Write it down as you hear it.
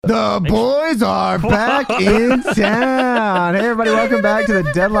The boys are back in town. Hey, everybody, welcome back to the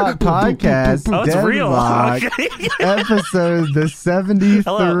Deadlock Podcast. Oh, it's real. Okay. Episode the 73.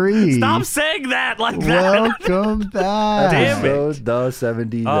 Hello. Stop saying that like that. Welcome back. Damn it. Episode the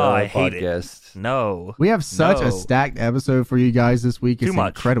 70 I hate podcast. it. No. We have such a No. stacked episode for you guys this week. It's Too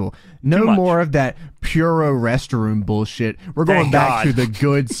much. incredible. No Too much. more of that Puro restroom bullshit. We're going Thank back God. to the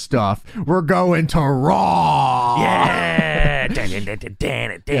good stuff. We're going to Raw. Yeah.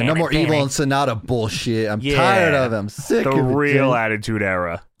 Yeah, no more Evil and Sonata bullshit. I'm Yeah. tired of it. I'm sick The of it. real Jen. Attitude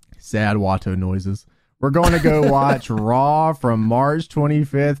Era. Sad Watto noises. We're going to go watch Raw from March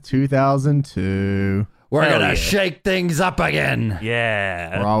 25th, 2002. We're Hell gonna yeah. shake things up again. We're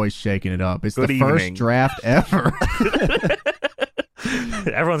Yeah. always shaking it up. It's Good the first evening. draft ever.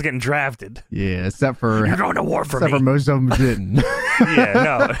 Everyone's getting drafted. Yeah, except for You're going to war for except me. for most of them didn't.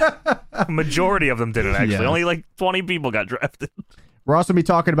 Yeah, no. Majority of them didn't, actually. Yeah. Only like 20 people got drafted. We're also be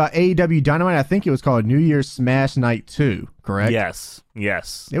talking about AEW Dynamite. I think it was called New Year's Smash Night 2, correct? Yes.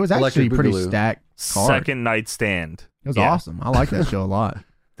 Yes. It was actually Electric pretty Boogaloo. stacked card. Second night stand. It was Yeah. awesome. I like that show a lot.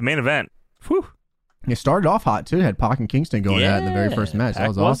 The main event. Whew. It started off hot too. It had Pac and Kingston going at it in the very first match. That Pac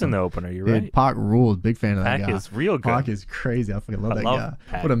was in awesome. the opener. You're Dude, right. Pac ruled. Big fan of that Pac guy. is real good. Pac is crazy. I fucking love I that love guy.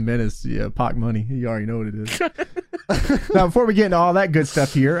 Pac. What a menace. Yeah, Pac money. You already know what it is. Now, before we get into all that good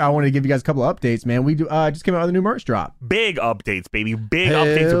stuff here, I want to give you guys a couple of updates, man. We just came out with a new merch drop. Big updates, baby. Big Hell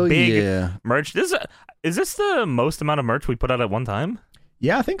updates. Big yeah. merch. Is this the most amount of merch we put out at one time?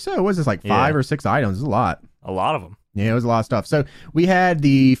 Yeah, I think so. It was just like 5 Yeah. or 6 items. It's a lot. A lot of them. Yeah, it was a lot of stuff. So we had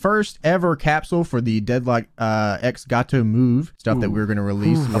the first ever capsule for the Deadlock X Gato Move stuff that we were going to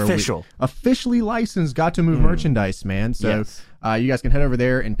release. where we Official. officially licensed Gato Move merchandise, man. So Yes. you guys can head over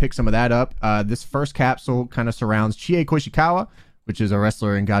there and pick some of that up. This first capsule kind of surrounds Chie Koishikawa, which is a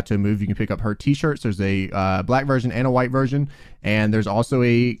wrestler in Gato Move. You can pick up her t-shirts. There's a black version and a white version. And there's also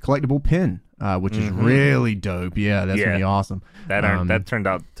a collectible pin, which is really dope. Yeah, that's going to be awesome. That turned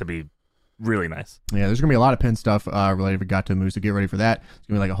out to be really nice. Yeah, there's gonna be a lot of pin stuff related to Gato Moves, so get ready for that. It's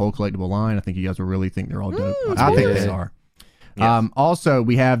gonna be like a whole collectible line. I think you guys will really think they're all dope. I think they are. Yes. Also,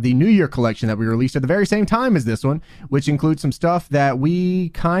 we have the New Year collection that we released at the very same time as this one, which includes some stuff that we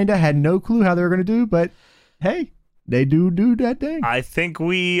kind of had no clue how they were gonna do, but hey, they do that thing I think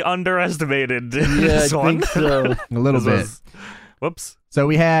we underestimated Yeah, this I one. think so. a little This bit. was- whoops. So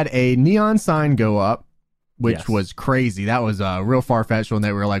we had a neon sign go up, which Yes. was crazy. That was a real far-fetched one that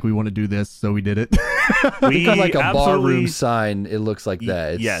we were like, we want to do this, so we did it. We Got like a absolutely- barroom sign. It looks like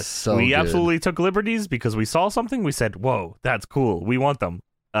that. It's yes, so we good. absolutely took liberties because we saw something. We said, "Whoa, that's cool. We want them.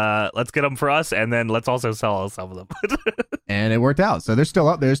 Let's get them for us, and then let's also sell some of them." And it worked out. So they're still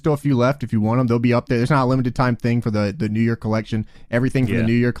up there. There's still a few left if you want them. They'll be up there. There's not a limited time thing for the New Year collection. Everything from the Yeah.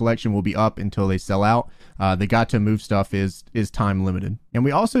 New Year collection will be up until they sell out. The Gato Move stuff is time limited. And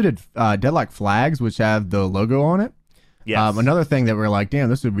we also did Deadlock flags, which have the logo on it. yes. Another thing that we're like, damn,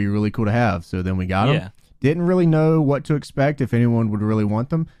 this would be really cool to have. So then we got them. Yeah. Didn't really know what to expect, if anyone would really want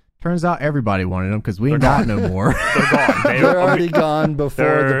them. Turns out everybody wanted them because we ain't got no more. They're gone. They're already gone before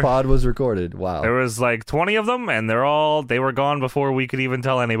They're- the pod was recorded. Wow. There was like 20 of them, and they were gone before we could even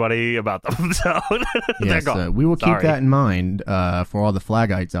tell anybody about them. So they're Yes, gone. we will keep Sorry. that in mind for all the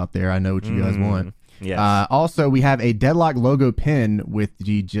flagites out there. I know what you guys want. Yes. Also, we have a Deadlock logo pin with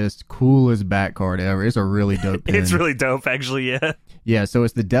the just coolest back card ever. It's a really dope pin. It's really dope, actually. Yeah. Yeah, so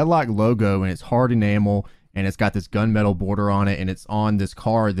it's the Deadlock logo, and it's hard enamel, and it's got this gunmetal border on it, and it's on this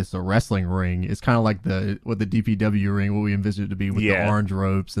card. This is a wrestling ring. It's kind of like the DPW ring, what we envisioned it to be with the Yeah. orange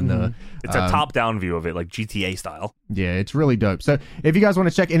ropes and the. It's a top-down view of it, like GTA style. Yeah, it's really dope. So if you guys want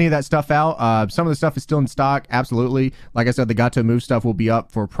to check any of that stuff out, some of the stuff is still in stock. Absolutely. Like I said, the Gato Move stuff will be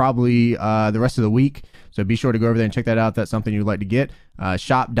up for probably the rest of the week. So be sure to go over there and check that out if that's something you'd like to get.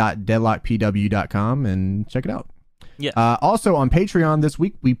 Shop.deadlockpw.com and check it out. Yes. Also on Patreon this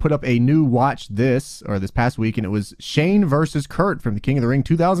week, we put up a new watch this past week, and it was Shane versus Kurt from the King of the Ring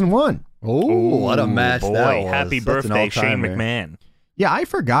 2001. Oh, what a match boy. that was. Happy That's an birthday, Shane all-timer. McMahon. Yeah, I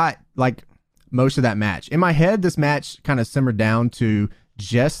forgot like most of that match. In my head, this match kind of simmered down to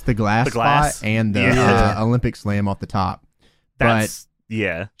just the glass glass? spot and the Yeah. Olympic slam off the top. That's,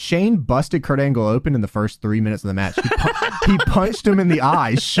 yeah. Shane busted Kurt Angle open in the first 3 minutes of the match. He punched him in the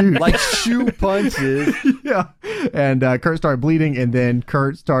eye. Shoot. Like shoe punches. yeah. And Kurt started bleeding, and then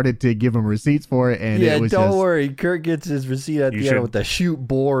Kurt started to give him receipts for it. And Yeah, it was don't just, worry. Kurt gets his receipt at You the should- end with the shoot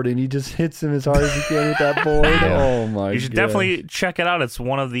board, and he just hits him as hard as he can with that board. Yeah. Oh my! You should God. definitely check it out. It's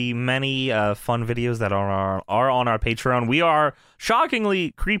one of the many fun videos that are on our Patreon. We are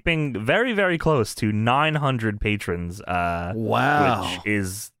shockingly creeping very, very close to 900 patrons. Wow. Which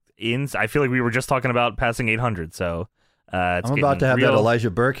is I feel like we were just talking about passing 800. So I'm about to have that Elijah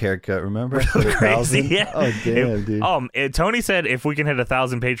Burke haircut, remember? Crazy, yeah. Oh, damn, dude. Tony said if we can hit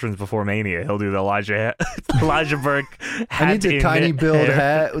 1,000 patrons before Mania, he'll do the Elijah Burke hat. I need the tiny build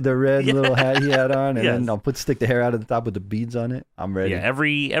hat with the red little hat he had on, and then I'll stick the hair out at the top with the beads on it. I'm ready. Yeah,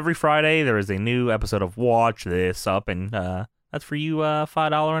 every Friday there is a new episode of Watch This Up, and that's for you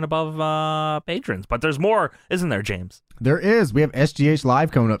 $5 and above patrons. But there's more, isn't there, James? There is. We have SGH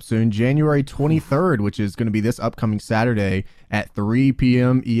Live coming up soon, January 23rd, which is going to be this upcoming Saturday at 3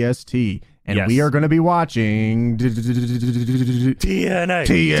 p.m. EST. And we are going to be watching TNA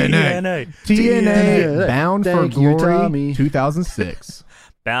Bound for Glory 2006.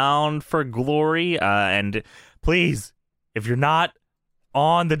 Bound for Glory. And please, if you're not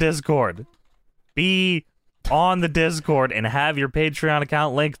on the Discord, be on the Discord and have your Patreon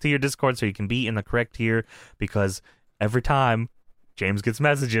account linked to your Discord so you can be in the correct tier, because every time James gets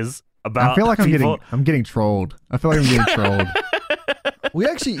messages about I feel like I'm getting trolled. I feel like I'm getting trolled. We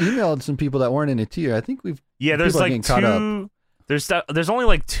actually emailed some people that weren't in a tier. I think there's like two. There's only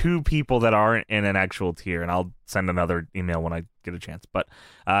like 2 people that aren't in an actual tier, and I'll send another email when I get a chance. But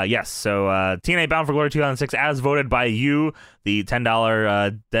yes, so TNA Bound for Glory 2006, as voted by you, the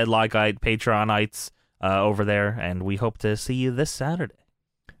 $10 Deadlockite Patronites over there, and we hope to see you this Saturday.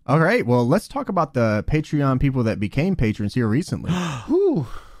 All right, well, let's talk about the Patreon people that became patrons here recently. Now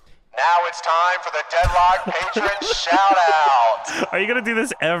it's time for the Deadlock Patron Shout-Out. Are you going to do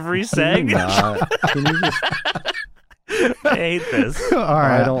this every seg? I hate this. All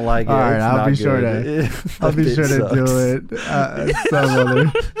right, I don't like it. All right, I'll be sure to do it some other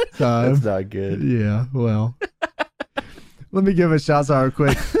time. That's not good. Yeah, well. Let me give a shout out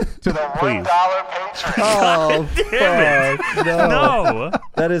quick to the $1 patron. Oh, damn it. No.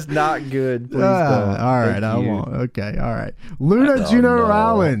 That is not good. Please don't. All right, I won't. Okay, all right. Luna Juno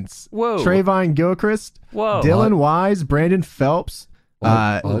Rollins. Whoa. Trayvon Gilchrist. Whoa. Dylan Wise. Brandon Phelps.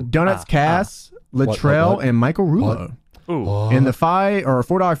 Donuts Cass. Latrell, and Michael Rulo. In the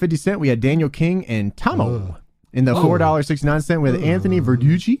 $4.50, we had Daniel King and Tomo. In the $4.69, we had Anthony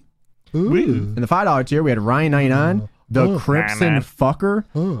Verducci. In the $5 tier, we had Ryan 99. The Crimson Fucker,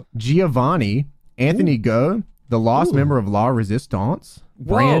 Giovanni, Anthony Go, the lost member of La Resistance,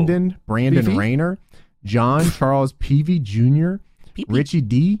 Brandon Rayner, John Charles Peavy Jr., Richie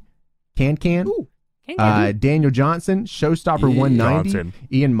D, Can, Daniel Johnson, Showstopper 190,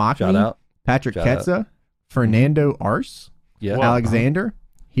 Ian Mockney, Patrick Ketza, Fernando Arce, Alexander,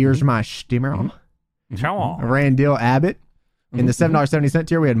 Here's My Stimmer, Randall Abbott. In the $7.70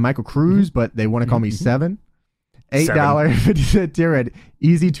 tier, we had Michael Cruz, but they want to call me Seven. $8.50 tier at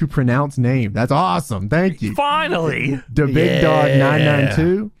easy to pronounce name. That's awesome. Thank you. Finally. The Big Dog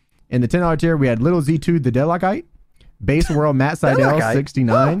 992. In the $10 tier, we had Little Z2, the Deadlockite. Base World Matt Seidel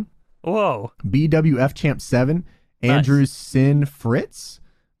 69. Whoa. BWF Champ 7. Andrew Sin Fritz.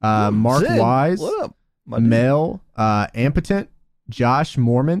 Mark Sin. Wise. What up, Mel Ampotent. Josh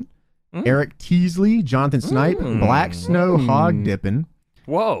Mormon. Eric Teasley. Jonathan Snipe. Black Snow Hog Dippin'.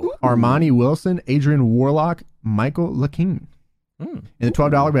 Whoa. Armani Wilson. Adrian Warlock. Michael Lakin. In the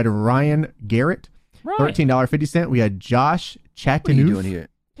 $12, we had Ryan Garrett. $13.50, we had Josh Chatanoof. What are you doing here?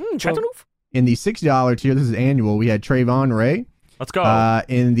 Chatanoof. In the $60 tier, this is annual, we had Trayvon Ray. Let's go.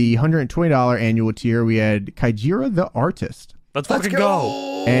 In the $120 annual tier, we had Kaijira the Artist. Let's fucking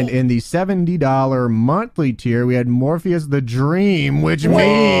go. And in the $70 monthly tier, we had Morpheus the Dream, which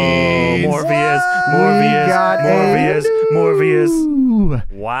means Morpheus.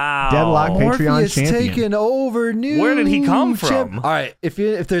 Wow. Deadlock Patreon Morpheus champion. taking over new. Where did he come from? All right, if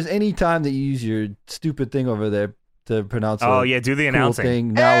there's any time that you use your stupid thing over there to pronounce do the cool announcing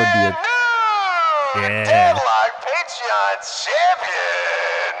thing, now would be it. Deadlock Patreon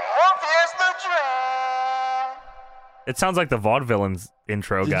champion, Morpheus the Dream. It sounds like the Vaudevillains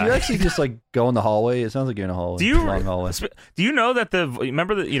intro guy. Did you actually just like go in the hallway? It sounds like you're in a hallway. Long hallway. Do you know that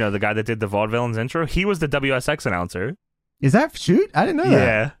remember the guy that did the Vaudevillains intro? He was the WSX announcer. Is that shoot? I didn't know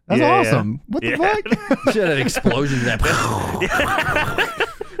that. That's awesome. What the fuck? Should have explosions.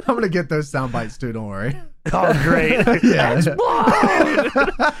 I'm gonna get those sound bites too. Don't worry. Oh, great! The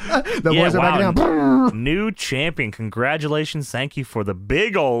boys are backing down. New champion. Congratulations! Thank you for the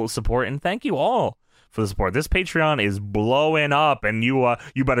big ol' support, and thank you all for the support. This Patreon is blowing up, and you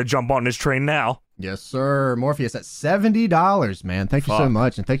better jump on this train now. Yes, sir. Morpheus at $70, man. Thank you so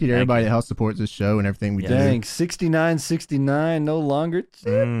much. And thank you to everybody that helps support this show and everything we do. Dang, $69.69, no longer.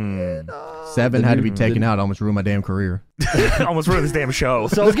 7 had to be taken out. Almost ruined my damn career. Almost ruined this damn show.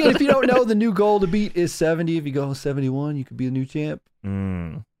 So again, if you don't know, the new goal to beat is 70. If you go 71, you could be the new champ.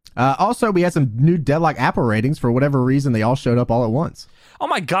 Also, we had some new Deadlock Apple ratings. For whatever reason, they all showed up all at once. Oh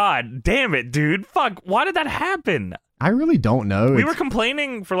my god, damn it, dude. Fuck, why did that happen? I really don't know. We were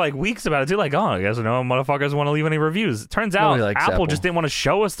complaining for like weeks about it too. Like, oh, I guess no motherfuckers want to leave any reviews. It turns out Nobody likes Apple just didn't want to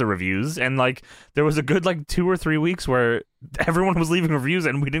show us the reviews, and like there was a good like 2 or 3 weeks where everyone was leaving reviews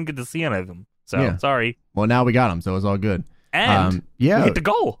and we didn't get to see any of them. So sorry. Well, now we got them, so it's all good. And we hit the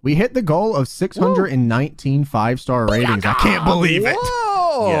goal. We hit the goal of 619 5-star ratings. I can't believe it.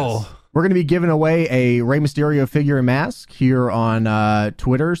 Whoa! Yes. We're going to be giving away a Rey Mysterio figure and mask here on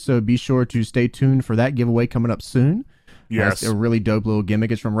Twitter, so be sure to stay tuned for that giveaway coming up soon. Yes. That's a really dope little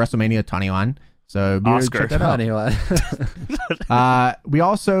gimmick. It's from WrestleMania 21. So be sure to check that out. Anyway. We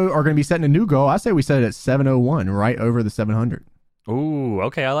also are going to be setting a new goal. I say we set it at 701, right over the 700. Ooh,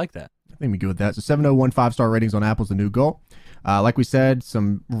 okay, I like that. I think we good with that. So 701 5-star ratings on Apple's the new goal. Like we said,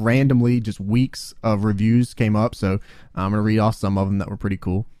 some randomly just weeks of reviews came up, so I'm going to read off some of them that were pretty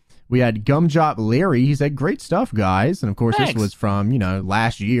cool. We had Gumdrop Larry. He said, great stuff, guys. And, of course, Thanks. This was from,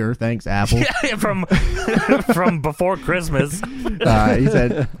 last year. Thanks, Apple. Yeah, from before Christmas. He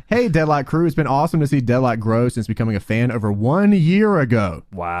said, hey, Deadlock crew. It's been awesome to see Deadlock grow since becoming a fan over 1 year ago.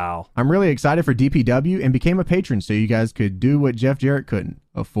 Wow. I'm really excited for DPW and became a patron so you guys could do what Jeff Jarrett couldn't.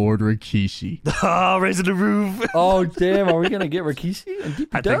 Afford Rikishi. Oh, raising the roof. Oh, damn. Are we going to get Rikishi and DPW?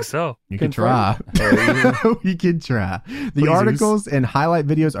 I think so. You can try. We can try. The Please. articles and highlight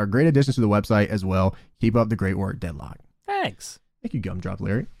videos are great additions to the website as well. Keep up the great work, Deadlock. Thanks. Thank you, Gumdrop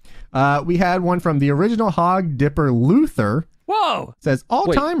Larry. We had one from the original Hog Dipper Luther. Whoa. It says,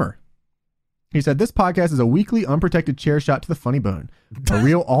 all-timer. He said, this podcast is a weekly unprotected chair shot to the funny bone. A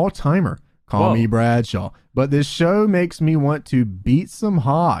real all-timer. Call me Bradshaw. But this show makes me want to beat some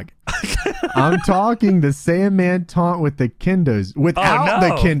hog. I'm talking the Sandman taunt with the kendos. Without the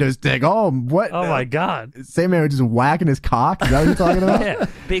kendo stick. Oh, what? Oh, my God. Sandman was just whacking his cock. Is that what you're talking about? Yeah.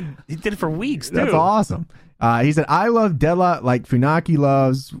 Big. He did it for weeks, too. That's awesome. He said, I love Deadlock like Funaki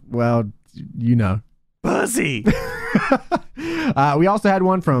loves, well, Pussy. We also had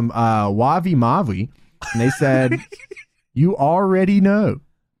one from Wavi Mavi. And they said, you already know.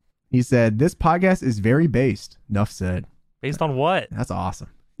 He said, this podcast is very based. Enough said. Based on what? That's awesome.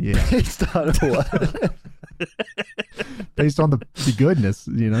 Yeah. Based on what? Based on the goodness,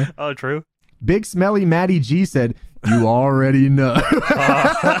 Oh, true. Big Smelly Matty G said, you already know.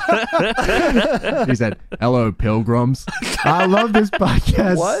 He said, hello, pilgrims. I love this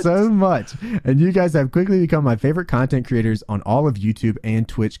podcast so much. And you guys have quickly become my favorite content creators on all of YouTube and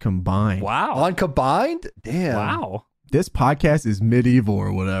Twitch combined. Wow. On combined? Damn. Wow. This podcast is medieval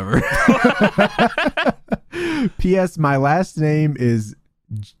or whatever. P.S. My last name is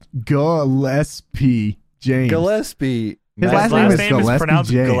Gillespie James. Gillespie. His last name is Gillespie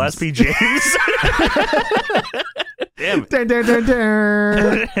pronounced James. Gillespie James. Damn it. Dun, dun, dun,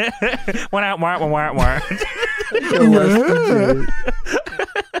 dun. Went out, wah.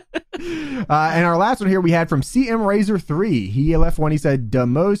 And our last one here we had from CM Razor 3. He left one. He said, the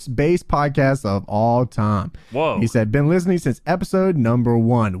most bass podcast of all time. Whoa. He said, been listening since episode number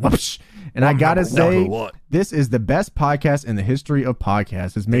 1. Whoosh. And I gotta say, this is the best podcast in the history of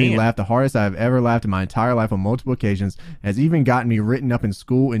podcasts. It's made me laugh the hardest I've ever laughed in my entire life on multiple occasions. Has even gotten me written up in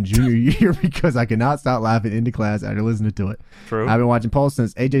school in junior year because I could not stop laughing into class after listening to it. True. I've been watching Pulse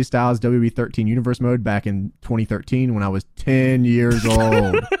since AJ Styles WWE 13 Universe Mode back in 2013 when I was 10 years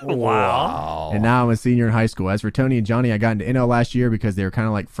old. Wow. And now I'm a senior in high school. As for Tony and Johnny, I got into NL last year because they were kind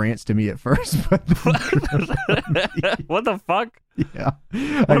of like France to me at first. But What the fuck? yeah.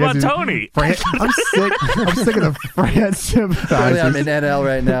 What about Tony? I'm sick of the France sympathizers. I'm in NL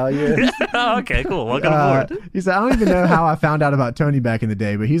right now. Yeah. Oh, okay, cool. Welcome aboard. He said, I don't even know how I found out about Tony back in the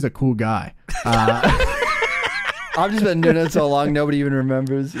day, but he's a cool guy. I've just been doing it so long, nobody even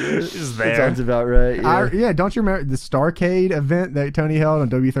remembers. Just there. That sounds about right. Yeah. Don't you remember the Starcade event that Tony held on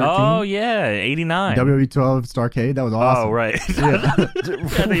W13? Oh, yeah, 89. WWE12 Starcade? That was awesome. Oh, right. Yeah.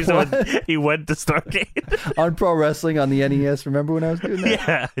 I think he went to Starcade. On Pro Wrestling on the NES, remember when I was doing that?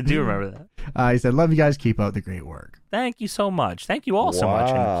 Yeah, I do remember that. He said, love you guys. Keep up the great work. Thank you so much. Thank you all so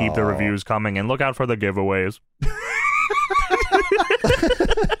much. And keep the reviews coming and look out for the giveaways.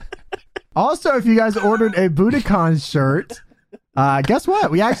 Also, if you guys ordered a Budokan shirt, guess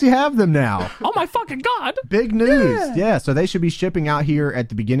what? We actually have them now. Oh my fucking God. Big news. Yeah, so they should be shipping out here at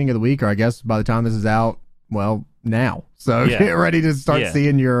the beginning of the week, or I guess by the time this is out, well, now. So get ready to start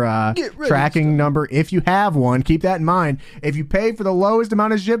seeing your tracking number. If you have one, keep that in mind. If you pay for the lowest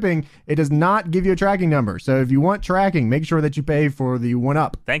amount of shipping, it does not give you a tracking number. So if you want tracking, make sure that you pay for the one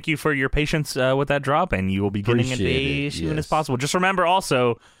up. Thank you for your patience with that drop, and you will be getting it as soon as possible. Just remember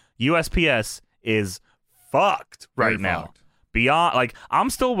also, USPS is fucked right now. Fucked. Beyond, like, I'm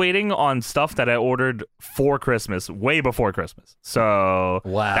still waiting on stuff that I ordered for Christmas, way before Christmas. So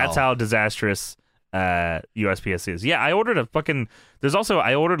that's how disastrous USPS is. Yeah, I ordered a fucking. There's also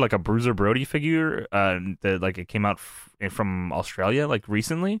I ordered like a Bruiser Brody figure. That like it came out from Australia like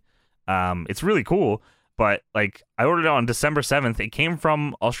recently. It's really cool, but like I ordered it on December 7th. It came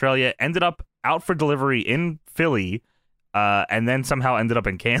from Australia, ended up out for delivery in Philly, and then somehow ended up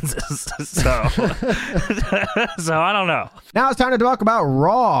in Kansas. So, so I don't know. Now it's time to talk about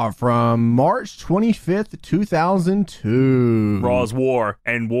Raw from March 25th, 2002. Raw's war,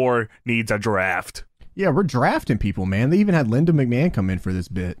 and war needs a draft. Yeah, we're drafting people, man. They even had Linda McMahon come in for this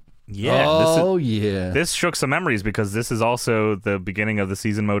bit. Yeah. yeah. This shook some memories because this is also the beginning of the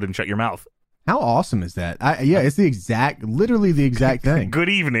season mode in Shut Your Mouth. How awesome is that? Yeah, it's literally the exact thing. Good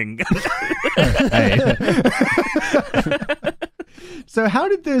evening. Hey. So how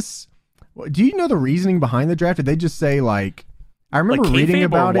did this, do you know the reasoning behind the draft? Did they just say like, I remember like reading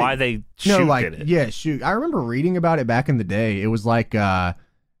about why it. they did it. Yeah, shoot. I remember reading about it back in the day. It was like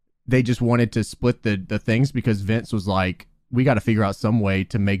they just wanted to split the things because Vince was like, we got to figure out some way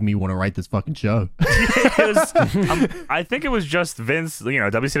to make me want to write this fucking show. I think it was just Vince. You know,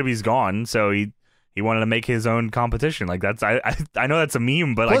 WCW's gone, so he wanted to make his own competition. Like that's I know that's a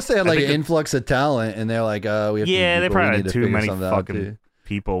meme, but plus they had like an an influx of talent, and they're like, we have they probably had too many fucking fucking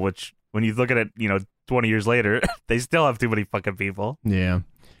people. Which when you look at it, 20 years later, they still have too many fucking people. Yeah.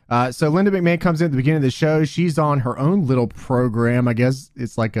 So Linda McMahon comes in at the beginning of the show. She's on her own little program. I guess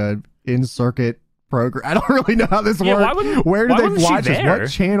it's like a in-circuit program. I don't really know how this works. Where do they watch this? What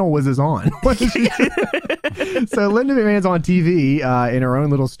channel was this on? So Linda McMahon's on TV in her own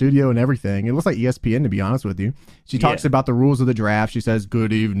little studio and everything. It looks like ESPN, to be honest with you. She talks about the rules of the draft. She says,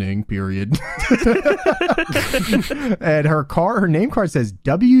 "Good evening," period. And her name card says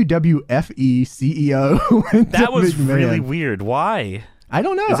WWFE CEO. That was really weird. Why? I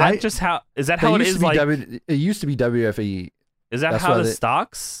don't know. Is that just how? Is that how it is? Like it used to be WFE. Is that how the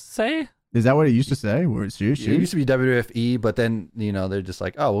stocks say? Is that what it used to say? It used to be WFE, but then they're just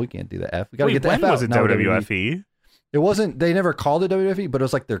like, oh, we can't do the F. We got to get the F out. When was it WWFE? It wasn't. They never called it WFE, but it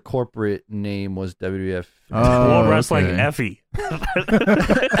was like their corporate name was WWF. World Wrestling Effie.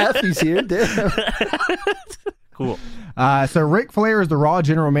 Effie's here. Damn. Cool. So Ric Flair is the Raw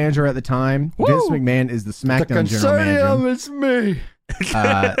general manager at the time. Woo! Vince McMahon is the SmackDown general manager. It's me.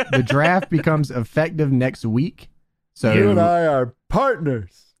 The draft becomes effective next week. So you and I are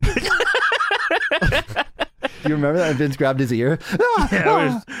partners. Do you remember that when Vince grabbed his ear? Yeah, I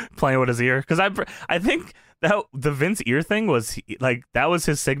was playing with his ear because I think that the Vince ear thing was like that was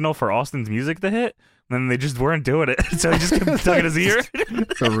his signal for Austin's music to hit. And then they just weren't doing it, so he just kept tugging his ear.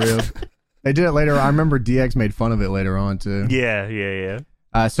 For real. They did it later. I remember DX made fun of it later on too. Yeah.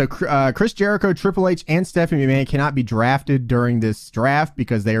 So Chris Jericho, Triple H, and Stephanie McMahon cannot be drafted during this draft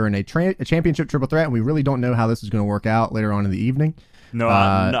because they are in a championship triple threat, and we really don't know how this is going to work out later on in the evening. No,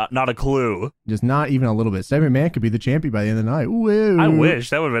 not a clue. Just not even a little bit. Stephanie McMahon could be the champion by the end of the night. Woo. I wish.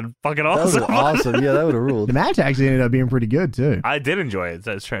 That would have been fucking awesome. That would have been awesome. Yeah, that would have ruled. The match actually ended up being pretty good, too. I did enjoy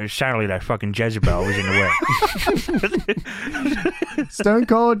it. Surely that fucking Jezebel was in the way. Stone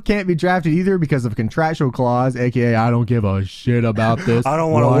Cold can't be drafted either because of a contractual clause, a.k.a. I don't give a shit about this. I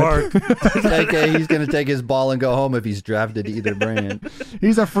don't want to work. a.k.a. he's going to take his ball and go home if he's drafted to either brand.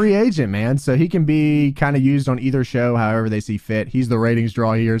 He's a free agent, man, so he can be kind of used on either show however they see fit. He's the ratings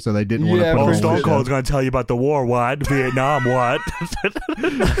draw here, so they didn't want to put him on Stone Cold's going to tell you about the war, what? Vietnam, what?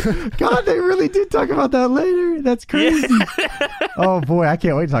 God, they really did talk about that later. That's crazy. Yeah. Oh, boy, I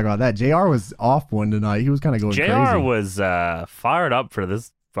can't wait to talk about that. JR was off one tonight. He was kind of going crazy. JR was fired up for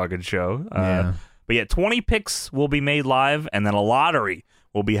this fucking show. Yeah. But yeah, 20 picks will be made live, and then a lottery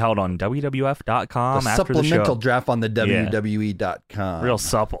will be held on WWF.com after the show. Supplemental draft on the WWE.com. Real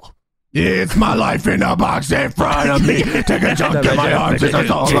supple. It's my life in a box in front of me. Take a jump to my arms, it's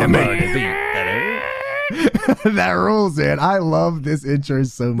all of me. That rules, man. I love this intro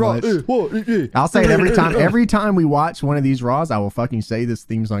so much. I'll say it every time. Every time we watch one of these Raws, I will fucking say this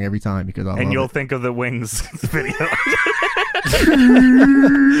theme song every time because I love it. And you'll think of the Wings video.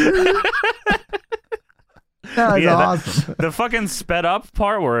 That is awesome. The fucking sped up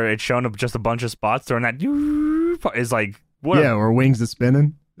part where it's showing up just a bunch of spots during that is like, what? Yeah, where Wings is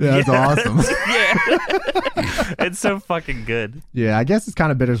spinning. Yeah, that's awesome. Yeah. It's so fucking good. Yeah, I guess it's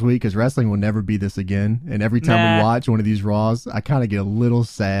kind of bittersweet because wrestling will never be this again. And every time we watch one of these Raws, I kind of get a little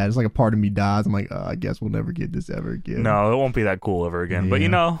sad. It's like a part of me dies. I'm like, oh, I guess we'll never get this ever again. No, it won't be that cool ever again. Yeah.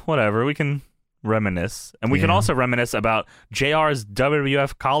 But whatever. We can reminisce. And we can also reminisce about JR's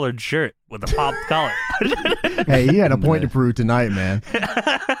WWF collared shirt with a popped collar. Hey, he had a point to prove tonight, man.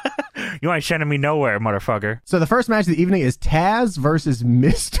 You ain't sending me nowhere, motherfucker. So the first match of the evening is Taz versus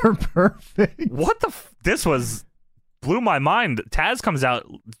Mr. Perfect. What the this was blew my mind. Taz comes out,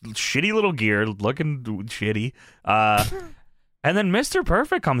 shitty little gear, looking shitty. And then Mr.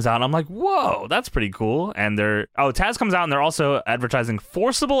 Perfect comes out, and I'm like, whoa, that's pretty cool. And Taz comes out, and they're also advertising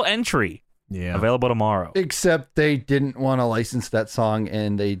Forcible Entry. Yeah. Available tomorrow. Except they didn't want to license that song,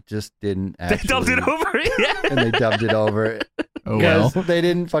 and they just didn't actually. They dubbed it over. Yeah. And they dubbed it over. Oh, well. They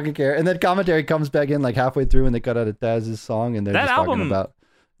didn't fucking care. And then commentary comes back in like halfway through, and they cut out a Taz's song, and they're just talking about.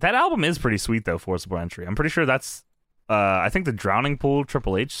 That album is pretty sweet, though, Forcible Entry. I'm pretty sure that's. I think the Drowning Pool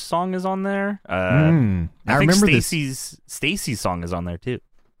Triple H song is on there. I think Stacy's song is on there, too.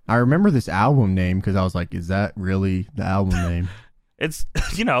 I remember this album name because I was like, is that really the album name? It's,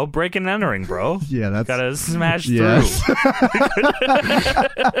 breaking and entering, bro. Yeah, that's... Gotta smash through.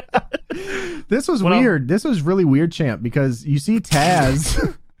 This was weird. This was really weird, champ, because you see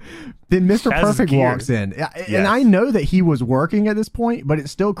Taz... Then Mr. Taz Perfect walks in. And I know that he was working at this point, but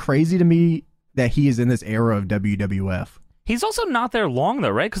it's still crazy to me that he is in this era of WWF. He's also not there long, though,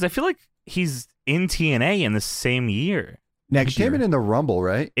 right? Because I feel like he's in TNA in the same year. Next year. He came in the Rumble,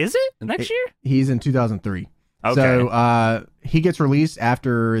 right? Is it next year? He's in 2003. Okay. So he gets released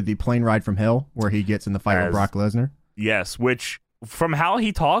after the plane ride from hell, where he gets in the fight with Brock Lesnar. Yes, which from how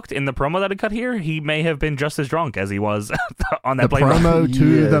he talked in the promo that I cut here, he may have been just as drunk as he was on that plane ride. The promo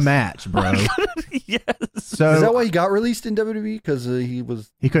to the match, bro. Yes. So is that why he got released in WWE? Because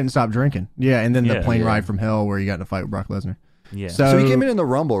he couldn't stop drinking. Yeah, and then the plane ride from hell, where he got in a fight with Brock Lesnar. Yeah. So he came in the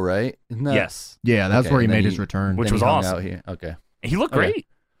Rumble, right? Yes. Yeah, that's where he made his return, which was awesome. Out here. Okay. He looked great.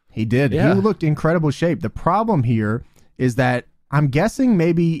 He did. Yeah. He looked incredible shape. The problem here is that I'm guessing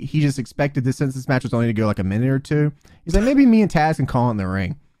maybe he just expected this, since this match was only to go like a minute or two. He's like, maybe me and Taz can call it in the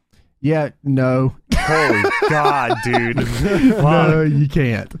ring. Yeah, no. Holy God, dude. No, you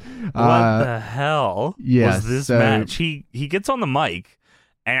can't. What the hell was this match? He gets on the mic,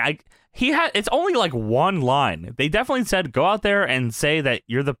 and it's only like one line. They definitely said, go out there and say that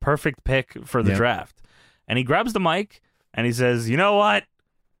you're the perfect pick for the draft. And he grabs the mic, and he says, you know what?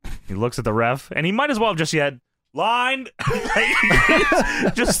 He looks at the ref, and he might as well have just yet line.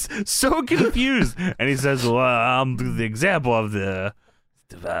 Just so confused. And he says, well, I'm the example of the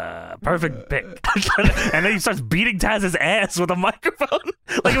perfect pick. And then he starts beating Taz's ass with a microphone.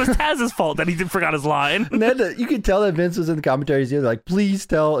 Like it was Taz's fault that he forgot his line. And then you could tell that Vince was in the commentaries here, like, please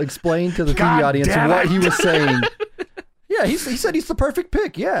explain to the TV audience what he was saying. Yeah, he said he's the perfect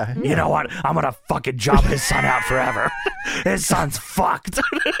pick. Yeah. You know what? I'm gonna fucking job his son out forever. His son's fucked.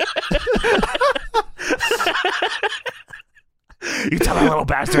 You tell that little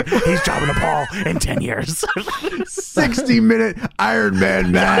bastard he's jobbing a ball in 10 years. 60-minute Iron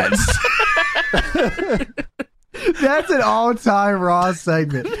Man match. That's an all-time Raw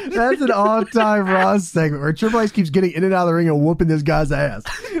segment. That's an all-time Raw segment where Triple H keeps getting in and out of the ring and whooping this guy's ass.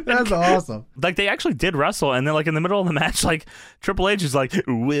 That's awesome. Like, they actually did wrestle, and then, like, in the middle of the match, like, Triple H is like,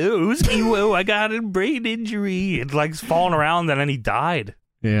 whoa, I got a brain injury. And, like, falling around, and then he died.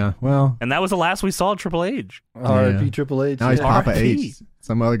 Yeah, well. And that was the last we saw of Triple H. R.I.P. Triple H. Now he's Papa H.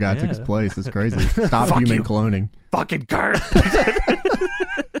 Some other guy took his place. It's crazy. Stop human cloning. Fucking Kurt.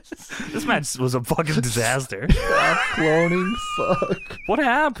 This match was a fucking disaster. Stop cloning. Fuck. What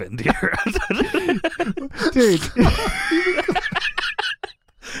happened here? Dude.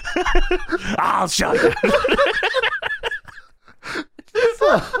 I'll shut you.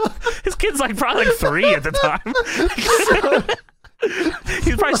 His kid's like probably like 3 at the time.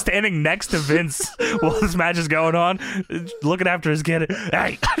 He's probably standing next to Vince while this match is going on, looking after his kid.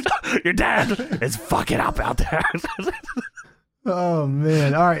 Hey, your dad is fucking up out there. Oh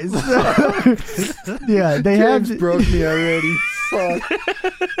man! All right, so, yeah, they James broke me already. Fuck.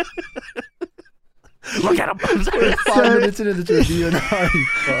 Look at him. 5 minutes into the review and already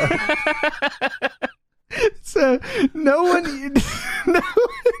fuck. So no one even.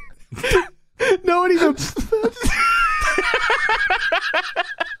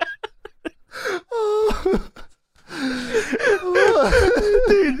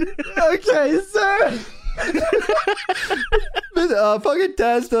 Dude, okay, so fucking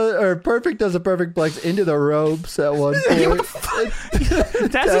Perfect does a perfect plex into the ropes at one point.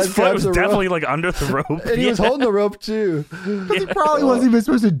 Taz's foot was definitely like under the rope, and he was holding the rope too. He probably wasn't even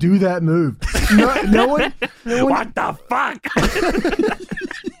supposed to do that move. No one. What the fuck?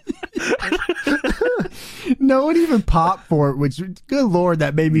 No one even popped for it, which, good lord,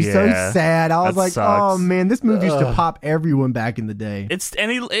 that made me so sad. I was like, sucks. Oh man, this move used to pop everyone back in the day.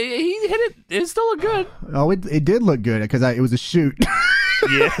 And he hit it. It still looked good. Oh, it did look good because it was a shoot.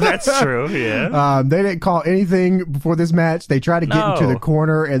 Yeah, that's true. Yeah. They didn't call anything before this match. They try to get into the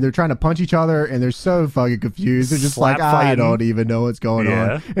corner and they're trying to punch each other and they're so fucking confused. They're just like, I don't even know what's going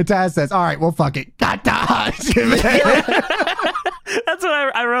on. And Taz says, all right, well, fuck it. Gata. Hajime. That's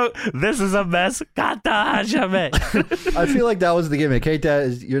what I wrote. This is a mess. Kata Hajime. I feel like that was the gimmick.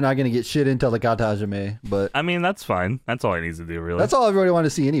 You're not going to get shit until the Kata Hajime, but I mean, that's fine. That's all he needs to do, really. that's all everybody wanted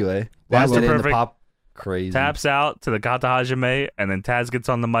to see anyway. That's Why the did it in perfect- pop crazy. Taps out to the Kata Hajime, and then Taz gets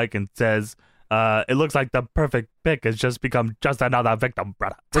on the mic and says, it looks like the perfect pick has just become just another victim,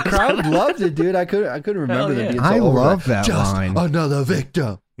 brother. The crowd loved it, dude. I couldn't remember Hell them yeah. being so I over love it. that Just line. another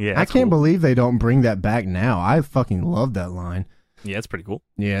victim. Yeah, I that's can't cool. believe they don't bring that back now. I fucking love that line. Yeah, it's pretty cool.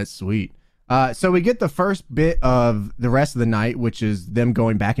 Yeah, it's sweet. So we get the first bit of the rest of the night, which is them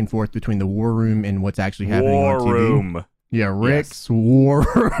going back and forth between the war room and what's actually happening War on TV. room. Yeah, Rick's war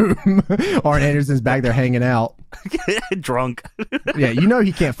room. Arn Anderson's back there hanging out. Drunk. Yeah, you know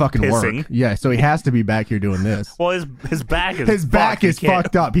he can't fucking Pissing. work. Yeah, so he has to be back here doing this. Well, his back is His back fucked. He is can't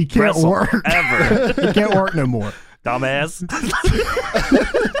fucked up. He can't wrestle work. ever. He can't work no more. Dumbass.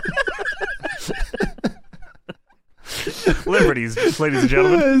 Liberties, ladies and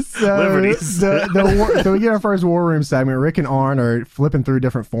gentlemen. Liberties. So we get our first war room segment. Rick and Arn are flipping through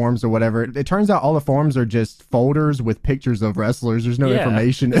different forms or whatever. It turns out all the forms are just folders with pictures of wrestlers. There's no Yeah.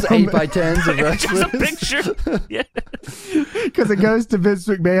 information. It's 8x10s of Just a wrestlers. picture. Yeah. Because it goes to Vince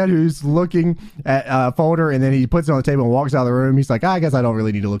McMahon, who's looking at a folder, and then he puts it on the table and walks out of the room. He's like, I guess I don't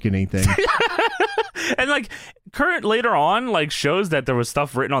really need to look at anything. And like Kurt later on like shows that there was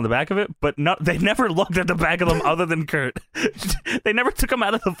stuff written on the back of it, but they never looked at the back of them other than Kurt. They never took them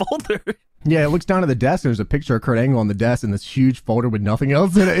out of the folder. Yeah, it looks down at the desk. There's a picture of Kurt Angle on the desk in this huge folder with nothing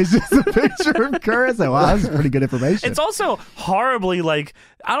else in it. It's just a picture of Kurt. So, wow, that's pretty good information. It's also horribly like,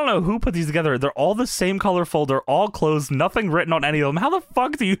 I don't know who put these together. They're all the same color folder, all closed, nothing written on any of them. How the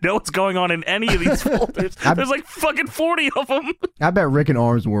fuck do you know what's going on in any of these folders? There's like fucking 40 of them. I bet Rick and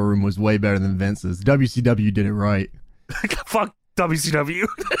Arn's war room was way better than Vince's. WCW did it right. Fuck WCW.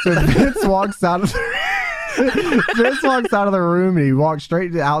 So Vince walks out of the room and he walks straight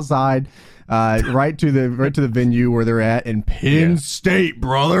to the outside, right to the venue where they're at in Penn State,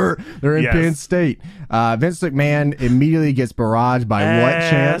 brother. They're in Yes. Penn State. Vince McMahon immediately gets barraged by what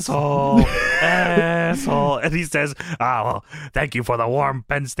chance? Asshole. And he says, well, thank you for the warm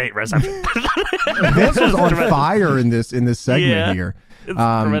Penn State reception. Vince was on fire in this segment Yeah. here. It's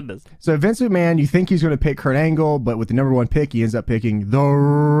tremendous. So Vince McMahon, you think he's going to pick Kurt Angle, but with the number one pick, he ends up picking The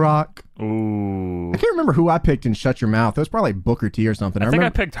Rock. Ooh. I can't remember who I picked in Shut Your Mouth. It was probably Booker T or something. I think I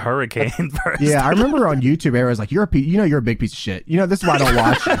remember, picked Hurricane first. yeah, I remember on YouTube, I was like, you're a big piece of shit. This is why I don't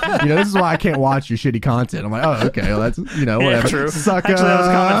watch you. This is why I can't watch your shitty content. I'm like, oh, okay, well, that's, Yeah, whatever. true. Sucker. Actually, that was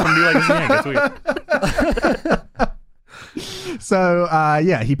a comment from Me Like a Snake. It's weird. So,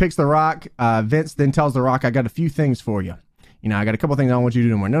 he picks The Rock. Vince then tells The Rock, I got a few things for you. I got a couple things I want you to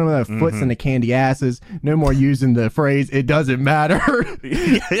do. No more foots in the candy asses. No more using the phrase, it doesn't matter.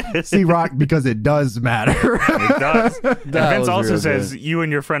 See, Rock, because it does matter. It does. And Vince was also real says, you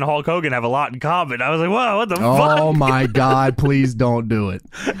and your friend Hulk Hogan have a lot in common. I was like, whoa, what the Oh fuck? my God, please don't do it.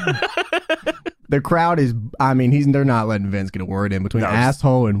 The crowd is, they're not letting Vince get a word in between No, it's-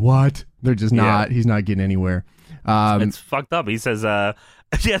 asshole and what. They're just not, he's not getting anywhere. It's fucked up. He says, so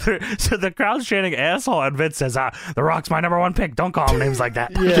the crowd's chanting asshole, and Vince says, The Rock's my number one pick. Don't call him names like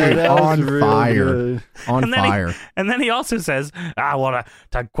that. Yeah, Dude, that was on real fire. good. On And then, fire. and then he also says, I want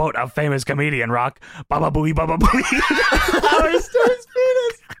to quote a famous comedian, Rock, Baba Booey, Baba Booey.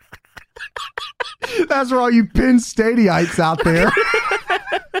 That's for all you Penn Stateites out there.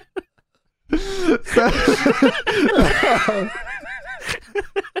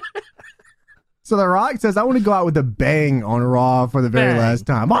 So The Rock says, I want to go out with a bang on Raw for the very Bang. last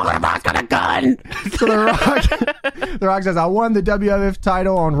time. Oh, I'm not gonna gun. So The Rock says, I won the WWF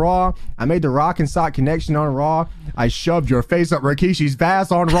title on Raw. I made the Rock and Sock connection on Raw. I shoved your face up Rikishi's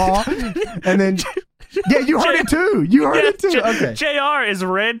ass on Raw. And then, yeah, you heard it too. You heard it too. Okay. JR is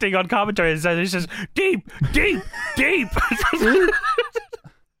ranting on commentary. He says, deep, deep, deep.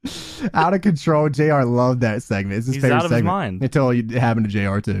 Out of control. JR loved that segment. It's his He's favorite out of his segment. mind. Until it happened to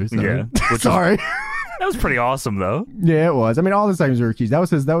JR too. So. Yeah. Which Sorry. That was pretty awesome, though. Yeah, it was. All the segments were keys. That was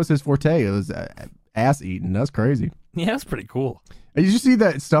his forte. It was ass eating. That's crazy. Yeah, that's pretty cool. Did you see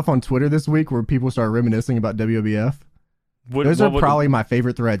that stuff on Twitter this week where people started reminiscing about WWF? Those are probably my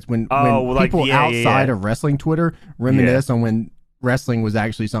favorite threads. When like, people yeah, outside yeah. of wrestling Twitter reminisce on when wrestling was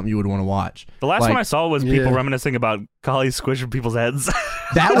actually something you would want to watch. The last Like, one I saw was people Yeah. reminiscing about Kali squishing people's heads.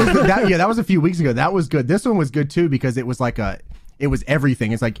 That was a few weeks ago. That was good. This one was good too because it was like it was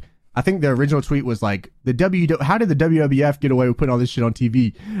everything. It's like, I think the original tweet was like, how did the WWF get away with putting all this shit on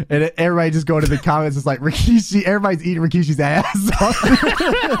TV? And everybody just going to the comments. It's like, Rikishi, everybody's eating Rikishi's ass.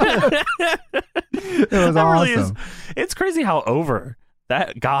 It was That awesome. really is. It's crazy how over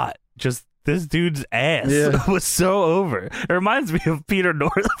that got just this dude's ass Yeah. was so over. It reminds me of Peter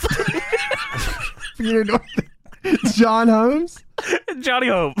North, Peter North, John Holmes, Johnny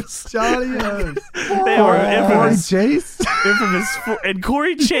Holmes. Johnny Holmes. They were Corey infamous, Chase. and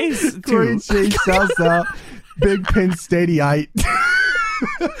Corey Chase too. Corey Chase shouts out. Big Penn Stadiumite.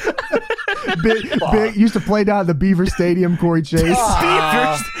 big used to play down at the Beaver Stadium, Corey Chase.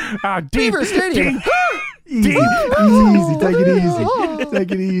 Beaver Stadium. Easy. Take it easy.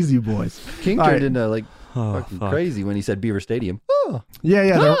 Take it easy, boys. King All turned right. into like fucking fuck. crazy when he said Beaver Stadium. Oh.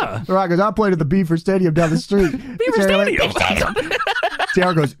 Yeah. The Rock goes, I played at the Beaver Stadium down the street. Beaver Stadium.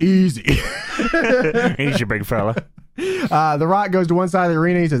 JR goes, easy. He's your big fella. The Rock goes to one side of the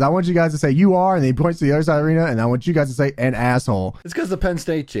arena. He says, I want you guys to say you are, and then he points to the other side of the arena, and I want you guys to say an asshole. It's because the Penn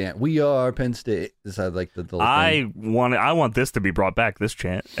State chant. We are Penn State. This had like the little thing. I want this to be brought back, this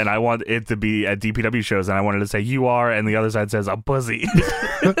chant, and I want it to be at DPW shows, and I wanted to say you are, and the other side says I'm pussy.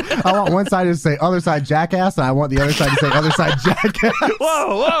 I want one side to say other side jackass, and I want the other side to say other side jackass.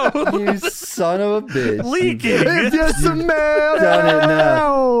 Whoa. You son of a bitch. Leaking. If you smell done it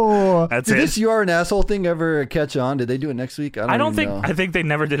now. That's Did it. this "you are an asshole" thing ever catch on? Did they do it next week? I don't even think. know. I think they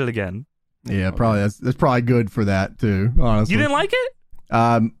never did it again. Yeah, probably that's probably good for that too. Honestly, You didn't like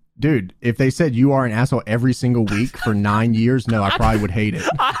it? dude. If they said you are an asshole every single week for 9 years, no, I probably would hate it.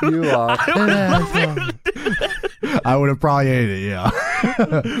 You are an asshole. I would have probably hated it. Yeah.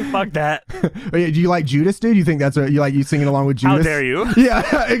 Fuck that. Do you like Judas, dude? You think that's you singing along with Judas? How dare you?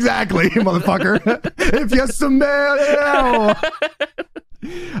 Yeah, exactly, motherfucker. If you smell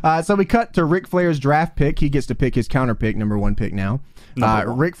it. So we cut to Ric Flair's draft pick. He gets to pick his counter pick, number 1 pick now.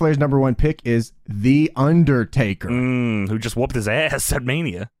 Ric Flair's number 1 pick is The Undertaker. Who just whooped his ass at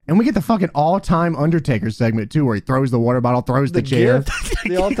Mania. And we get the fucking all-time Undertaker segment, too, where he throws the water bottle, throws the chair. gift.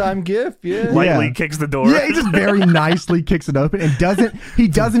 The all-time gift, yeah. Lightly kicks the door. Yeah, he just very nicely kicks it open and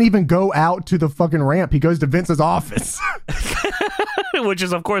doesn't even go out to the fucking ramp. He goes to Vince's office. Which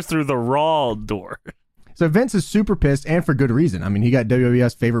is, of course, through the Raw door. So Vince is super pissed, and for good reason. I mean, he got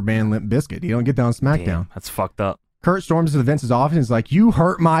WWF's favorite band, Limp Bizkit. He don't get that on SmackDown. Damn, that's fucked up. Kurt storms into Vince's office and is like, "You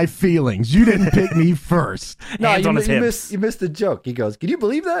hurt my feelings. You didn't pick me first." No, Hands on his hips. you missed the joke. He goes, "Can you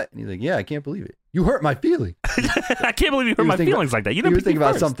believe that?" And he's like, "Yeah, I can't believe it. You hurt my feelings." I can't believe you hurt my feelings like that. You He didn't was pick me thinking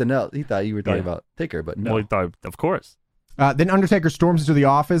about first. something else. He thought you were talking Yeah. about Taker, but no. Well, he thought, of course. Then Undertaker storms into the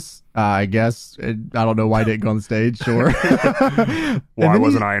office. I guess I don't know why he didn't go on the stage. Sure. Why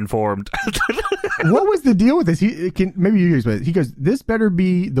wasn't I informed? What was the deal with this? Maybe you guys, but he goes, "This better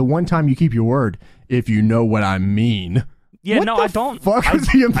be the one time you keep your word, if you know what I mean." Yeah, What no, the I don't. Fuck was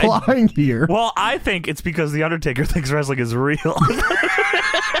he implying here? Well, I think it's because the Undertaker thinks wrestling is real.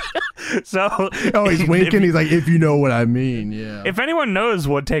 So, Oh, he's winking. He's like, "If you know what I mean." Yeah. if anyone knows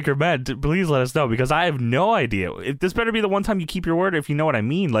what Taker meant, please let us know, because I have no idea. This better be the one time you keep your word, if you know what I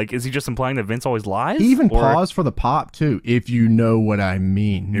mean. Like, is he just implying that Vince always lies? He even Or- paused for the pop too. If you know what I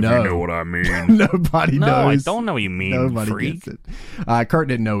mean. If No. you know what I mean. Nobody No, knows. I don't know what you mean, Nobody freak. gets it. Kurt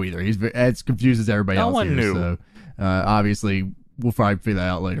didn't know either. It's confused as everybody No else one here. knew. So obviously, we'll probably figure that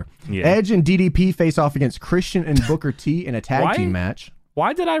out later. Yeah. Edge and DDP face off against Christian and Booker T in a tag Why? team match.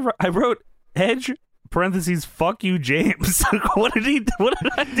 Why did I wrote Edge parentheses fuck you James? What did I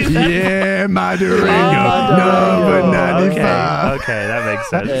do that? Yeah, my Durango, Oh, number 95. Okay, that makes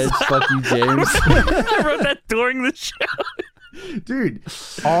sense. Edge, fuck you, James. I wrote that during the show. Dude,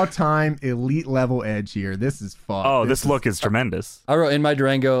 all-time elite level Edge here. This is fun. Oh, this look is tremendous. I wrote in my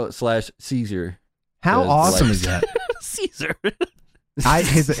Durango /Caesar. How Yes, awesome like- is that? Caesar.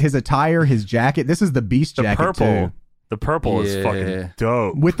 His attire, his jacket. This is the Beast The jacket purple. too, The purple is Yeah. fucking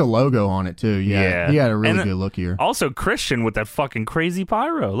dope. with the logo on it too. Yeah, Yeah. he had a really And good look here. Also, Christian with that fucking crazy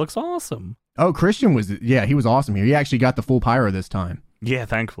pyro looks awesome. Oh, Christian he was awesome here. He actually got the full pyro this time. Yeah,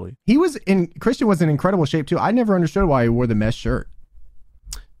 thankfully. Christian was in incredible shape too. I never understood why he wore the mesh shirt.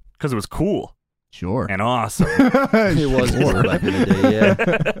 Because it was cool Sure. and awesome. It was cool back in the day,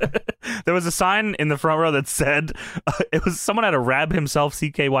 yeah. There was a sign in the front row that said, it was someone had a Rab himself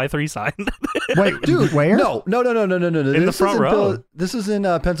CKY3 sign. Wait, Dude, where? No. In the front row. This is in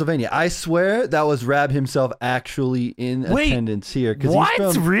Pennsylvania. I swear that was Rab himself actually in Wait, attendance here. 'cause what?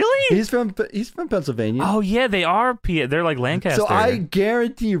 He's from, Really? He's from Pennsylvania. Oh, yeah, they are. They're like Lancaster. So I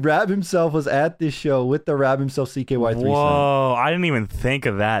guarantee Rab himself was at this show with the Rab himself CKY3 sign. Whoa, I didn't even think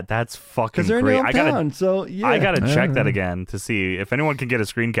of that. That's fucking Because they're in great. their hometown. So yeah. I gotta check that again to see if anyone can get a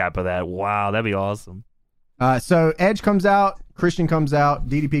screen cap of that. Wow, that'd be awesome. So Edge comes out, Christian comes out,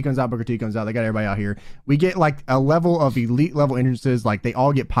 DDP comes out, Booker T comes out. They got everybody out here. We get like a level of elite level entrances. Like they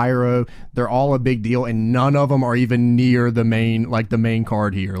all get pyro. They're all a big deal, and none of them are even near the main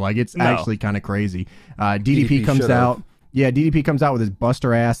card here. Like it's No. actually kind of crazy. DDP comes should've. out. Yeah, DDP comes out with his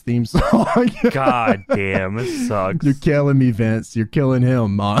Buster ass theme song. God damn, this sucks. You're killing me, Vince. You're killing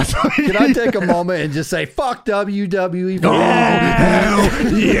him, Moss. Can I take a moment and just say, fuck WWE? Oh,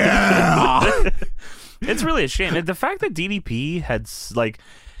 hell yeah! It's really a shame. The fact that DDP had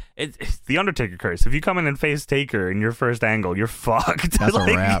it's the Undertaker curse. If you come in and face Taker in your first angle, you're fucked. That's a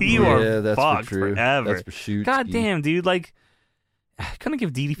wrap. You are Yeah, that's fucked for true. forever. That's for shoot. God damn, dude. Like, couldn't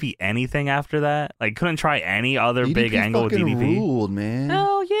give DDP anything after that. Like, couldn't try any other big angle with fucking DDP. ruled, man.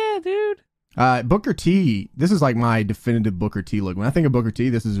 Hell yeah, dude. Booker T. This is like my definitive Booker T look. When I think of Booker T,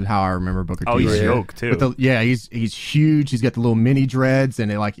 this is how I remember Booker T. Oh, he's Yeah. yoked too. He's huge. He's got the little mini dreads,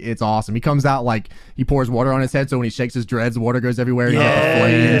 and it's awesome. He comes out like he pours water on his head, so when he shakes his dreads, water goes everywhere. He got the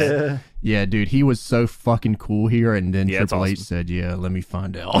flames. Yeah. Yeah, dude, he was so fucking cool here. And then Yeah, it's Triple H awesome. said, "Yeah, let me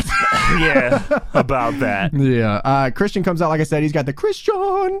find out." Yeah, about that. Yeah, Christian comes out, like I said, he's got the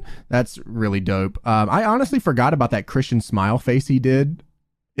Christian. That's really dope. I honestly forgot about that Christian smile face he did,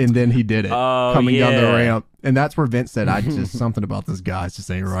 and then he did it coming down the yeah. ramp, and that's where Vince said, "I just something about this guy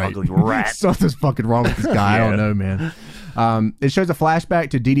just ain't right. Ugly rat." Something's fucking wrong with this guy. I don't know, man." It shows a flashback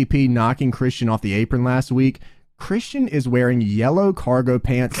to DDP knocking Christian off the apron last week. Christian is wearing yellow cargo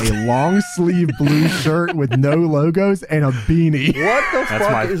pants, a long sleeve blue shirt with no logos, and a beanie. What the That's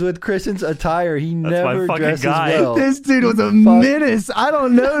fuck my- is with Christian's attire? He my never fucking dresses guy. well. This dude was a menace. I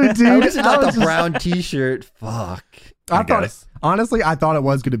don't know, dude. At least it's I not was the just- brown t-shirt. Fuck. I thought guess. honestly, I thought it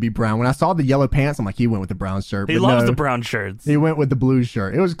was going to be brown. When I saw the yellow pants, I'm like, he went with the brown shirt. He but loves no, the brown shirts. He went with the blue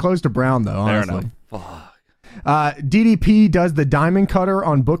shirt. It was close to brown though. Fair Honestly. enough. Fuck. DDP does the diamond cutter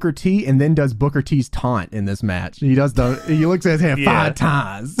on Booker T and then does Booker T's taunt in this match. He looks at his hand Yeah. 5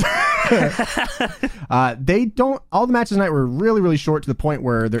 times. All the matches tonight were really, really short to the point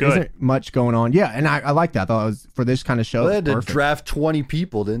where there Good. not much going on. Yeah, and I like that. I thought it was for this kind of show. Well, they It's had to perfect. draft 20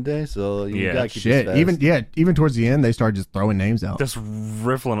 people, didn't they? So you Yeah. gotta keep Shit, this fast. even towards the end, they started just throwing names out. Just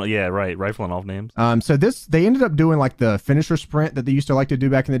rifling off names. So they ended up doing like the finisher sprint that they used to like to do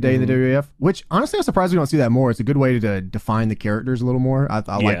back in the day in the WWF, which honestly I'm surprised we don't see that more. It's a good way to define the characters a little more. I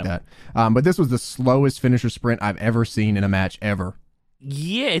like Yeah. that. But this was the slowest finisher sprint I've ever seen in a match ever.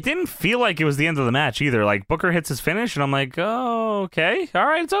 Yeah, it didn't feel like it was the end of the match either. Like, Booker hits his finish, and I'm like, oh, okay. All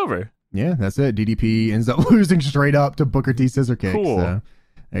right, it's over. Yeah, that's it. DDP ends up losing straight up to Booker T scissor kick. Cool. So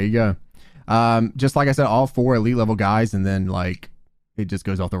there you go. Just like I said, all 4 elite level guys, and then like it just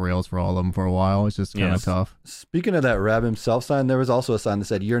goes off the rails for all of them for a while. It's just kind of Yes. tough. Speaking of that Rab himself sign, there was also a sign that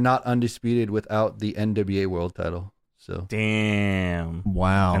said, "You're not undisputed without the NWA World Title." So Damn.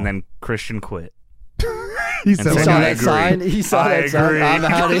 Wow. And then Christian quit. he and said, he so saw I that agree. sign. He saw I that sign. agree. I'm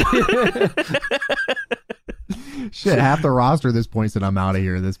out of here. "Shit, half the roster at this point said I'm out of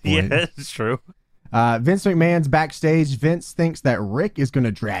here." At this point. Yeah, it's true. Vince McMahon's backstage. Vince thinks that Rick is going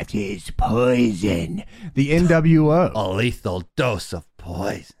to draft his poison, the NWO. A lethal dose of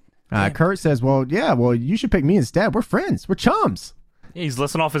poison. Kurt says, well, you should pick me instead. We're friends. We're chums. Yeah, he's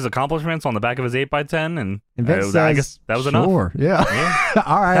listing off his accomplishments on the back of his 8x10, and Vince says, I guess that was enough. Sure. Yeah.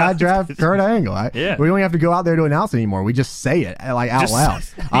 All right, I draft Kurt Angle. Yeah. We don't have to go out there to announce anymore. We just say it like out Just- loud.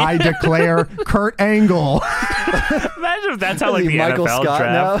 I declare Kurt Angle. Imagine if that's how like Is the he Michael NFL Scott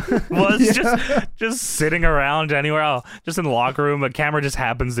draft now? was Yeah. just sitting around anywhere else, just in the locker room. A camera just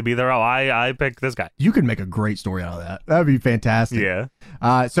happens to be there. Oh, I picked this guy. You could make a great story out of that. That would be fantastic.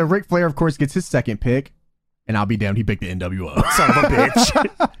 Yeah. So Ric Flair, of course, gets his second pick. And I'll be damned, he picked the NWO. Son of a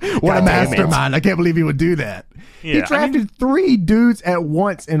bitch. What a God damn it. mastermind. I can't believe he would do that. He Yeah, I drafted mean- 3 dudes at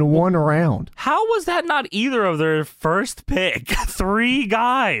once in one round. How was that not either of their first pick? 3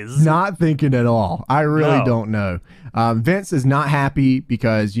 guys. Not thinking at all. I really No. don't know. Vince is not happy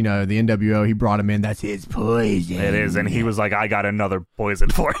because, the NWO, he brought him in. That's his poison. It is, and he was like, I got another poison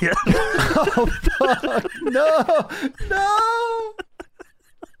for you. Oh, fuck. No. No.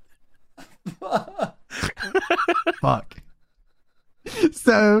 Fuck.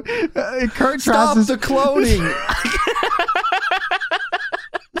 So, Kurt tries Stop to... the cloning.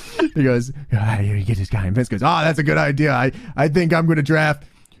 He goes, you get this guy. And Vince goes, that's a good idea. I think I'm going to draft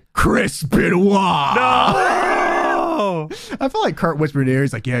Chris Benoit. No! I feel like Kurt whispered in his ear.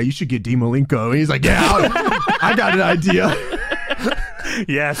 He's like, yeah, you should get Dean Malenko. And he's like, yeah, I got an idea.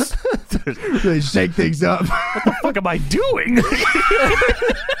 Yes. They shake things up. What the fuck am I doing?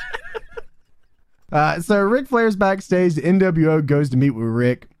 So Ric Flair's backstage. The NWO goes to meet with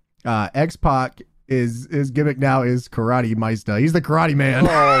Rick. X-Pac, his gimmick now is Karate Meister. He's the karate man.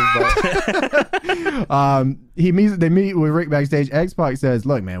 Oh, They meet with Rick backstage. X-Pac says,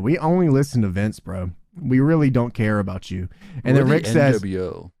 look, man, we only listen to Vince, bro. We really don't care about you. And then Rick says,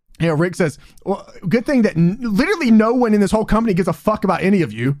 NWO. yeah, Rick says, well, good thing that literally no one in this whole company gives a fuck about any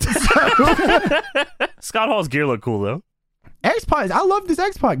of you. Scott Hall's gear looked cool, though. X-Pac, I love this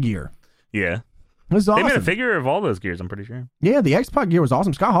X-Pac gear. Yeah. It was They awesome. made a figure of all those gears, I'm pretty sure. Yeah, the X-Pac gear was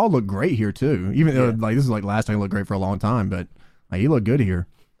awesome. Scott Hall looked great here too. Even though like this is like last time he looked great for a long time, but like he looked good here.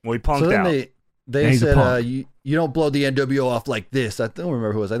 Well, he punked So then out. they He's a said punk. you don't blow the NWO off like this. I don't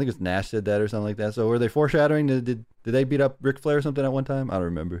remember who it was. I think it was Nash said that or something like that. So were they foreshadowing? Did they beat up Ric Flair or something at one time? I don't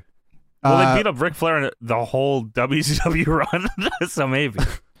remember. Well, they beat up Ric Flair in the whole WCW run, so maybe.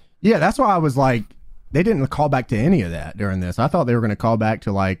 Yeah, that's why I was like, they didn't call back to any of that during this. I thought they were going to call back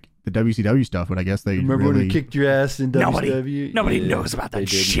to like the WCW stuff, but I guess they Remember really... when he kicked your ass in WCW? Nobody Yeah, knows about they that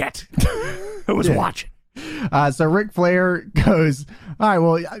didn't. shit. Who was watching? So Ric Flair goes, all right,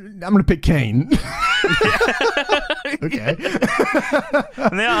 well, I'm going to pick Kane. Okay.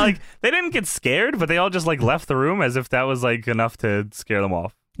 And they didn't get scared, but they all just like left the room as if that was like enough to scare them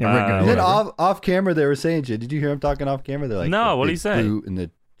off. Yeah, Rick goes, And then whatever. off camera they were saying shit. Did you hear him talking off camera? They're like, No, the what'd he big say? boot and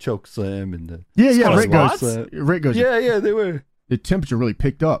the choke slam and the Yeah, called Rick SWATs? goes, Rick goes, yeah, they were. the temperature really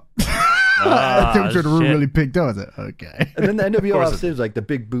picked up. Ah, the temperature of the room shit. really picked up. I was like, okay. And then the NWO course offstage was like the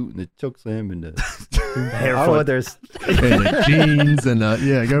big boot and the choke slam and the Hair I don't know flip. what there's And the jeans and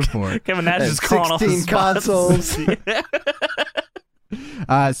yeah, go for it. Kevin Nash and is calling all the 16 spots. consoles.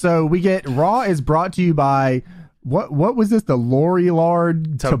 So we get Raw is brought to you by what was this? The Lori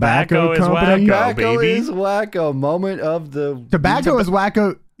Lard Tobacco is Company. wacko. Tobacco baby. is wacko. Moment of the Tobacco is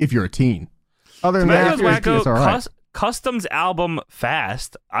wacko if you're a teen. Other than that, Tobacco's if you're a teen, it's all right. Customs album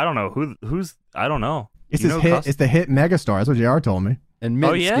Fast. I don't know who's. I don't know. It's You his know hit. Cust- It's the hit Megastar. That's what JR told me. and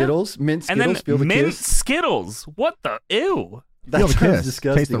mint Oh, yeah? Skittles. Mint and Skittles. then Feel the mint kiss. Skittles. What the ew? That Feel the sounds kiss.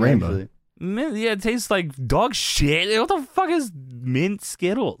 disgusting. Taste the rainbow. actually. Mint, yeah, it tastes like dog shit. What the fuck is mint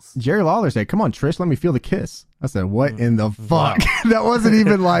Skittles? Jerry Lawler said, "Come on, Trish, let me feel the kiss." I said, "What in the fuck?" That wasn't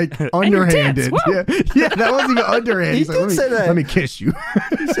even like your underhanded. tits, woo. Yeah, that wasn't even underhanded. He He's like, did say that. Let me kiss you.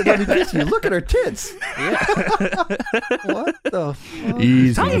 He said, "Let me kiss you. Look at her tits." What the fuck?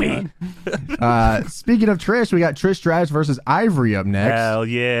 Easy. Tongue me. Speaking of Trish, we got Trish Stratus versus Ivory up next. Hell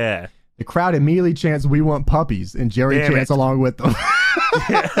yeah. The crowd immediately chants, "We want puppies," and Jerry Damn chants it. along with them.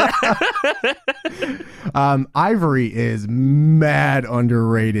 Ivory is mad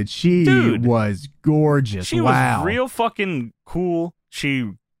underrated. She Dude. was gorgeous. She wow. was real fucking cool.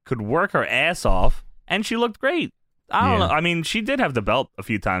 She could work her ass off, and she looked great. I don't Yeah. know. I mean, she did have the belt a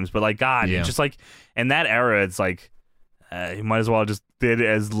few times, but like, God, Yeah. it's just like in that era, it's like you might as well just did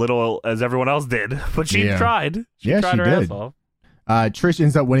as little as everyone else did. But she Yeah. tried. She Yeah, tried she her did. ass off. Trish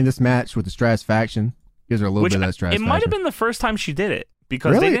ends up winning this match with the Stratus faction. Gives her a little Which bit of that Stratus it might have faction. been the first time she did it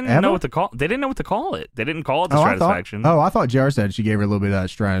because Really? they didn't Ever? know what to call. They didn't know what to call it. They didn't call it the I Stratus thought, faction. I thought JR said she gave her a little bit of that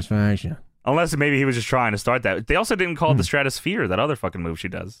Stratus faction. Unless maybe he was just trying to start that. They also didn't call it the Stratosphere, that other fucking move she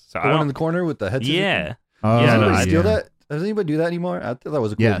does. So The I one don't. in the corner with the head. scissors? Yeah, Oh, Yeah, Does no, anybody I- steal that? Does anybody do that anymore? I thought that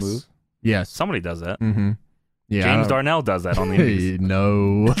was a cool Yes. move. Yes. somebody does that. Mm-hmm. Yeah. James I don't- Darnell does that on the Indies.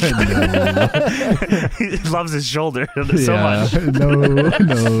 No. No. He loves his shoulder so much.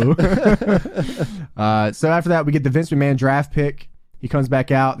 No. So after that, we get the Vince McMahon draft pick. He comes back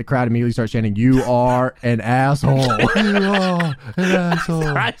out. The crowd immediately starts chanting, "You are an asshole." You are an asshole.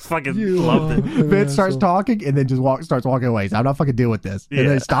 I fucking loved it. Vince starts talking and then just starts walking away. So I'm not fucking dealing with this. And Yeah.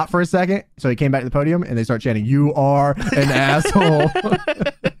 then they stop for a second. So he came back to the podium and they start chanting, "You are an asshole."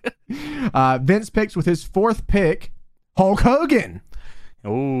 Vince picks with his fourth pick, Hulk Hogan.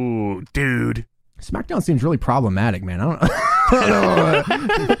 Ooh, dude. SmackDown seems really problematic, man. I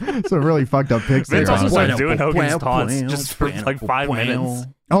don't know. Some really fucked up picks there. Vince also honestly. started doing Hogan's taunts just for like 5 minutes.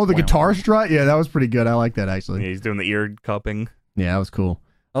 Oh, the guitar strut? Yeah, that was pretty good. I like that, actually. Yeah, he's doing the ear cupping. Yeah, that was cool.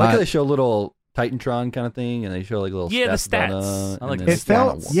 I like Uh, how they show a little Titantron kind of thing, and they show like little Yeah, the stats. stats. I like and the then It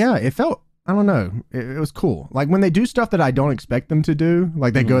felt, yeah, it felt, I don't know. It was cool. Like when they do stuff that I don't expect them to do,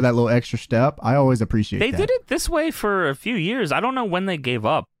 like they go that little extra step, I always appreciate They that. did it this way for a few years. I don't know when they gave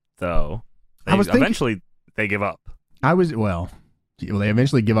up, though. I was thinking- Eventually, they give up. I was, well, they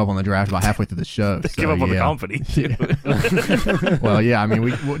eventually give up on the draft about halfway through the show. They so, give up on the yeah. company, too. Well, yeah, I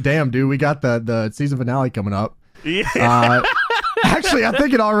mean, damn, dude, we got the season finale coming up. Yeah. Actually, I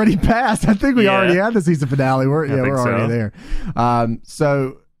think it already passed. I think we Yeah. already had the season finale. We're think already so. there.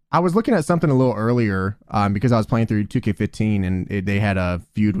 So I was looking at something a little earlier because I was playing through 2K15 and they had a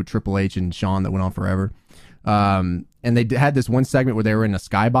feud with Triple H and Shawn that went on forever. And they had this one segment where they were in a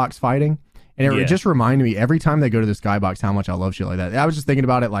skybox fighting. And it Yeah. just reminded me every time they go to the skybox how much I love shit like that. I was just thinking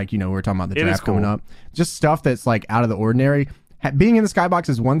about it like, we were talking about the It is draft coming cool. up. Just stuff that's like out of the ordinary. Being in the skybox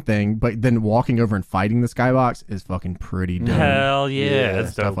is one thing, but then walking over and fighting the skybox is fucking pretty dope. Hell yeah.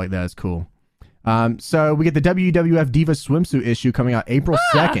 That's Stuff dope. like that is cool. So we get the WWF Diva swimsuit issue coming out April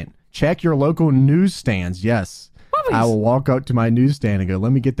 2nd. Check your local newsstands. Yes. puppies. I will walk up to my newsstand and go,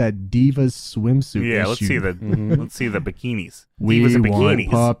 let me get that Divas swimsuit Yeah, let's issue. see the let's see the bikinis. We Divas and want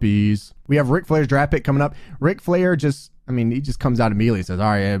bikinis. puppies. We have Ric Flair's draft pick coming up. Ric Flair he just comes out immediately and says, all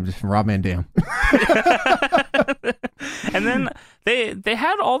right, I'm just from Rob Van Dam. And then they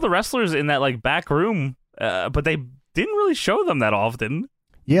had all the wrestlers in that like back room, but they didn't really show them that often.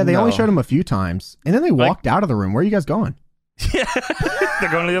 Yeah, they only No. showed him a few times. And then they walked out of the room. Where are you guys going? Yeah,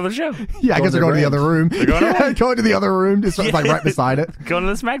 they're going to the other show. Yeah, I guess they're going to the other room. They're going to going to the other room. Just like right beside it. Going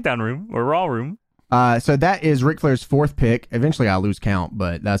to the SmackDown room or Raw room. So that is Ric Flair's fourth pick. Eventually, I'll lose count,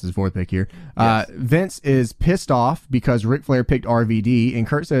 but that's his fourth pick here. Vince is pissed off because Ric Flair picked RVD, and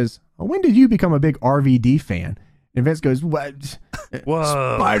Kurt says, when did you become a big RVD fan? And Vince goes, what?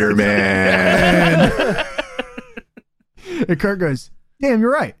 Whoa. Spider-Man. And Kurt goes, damn,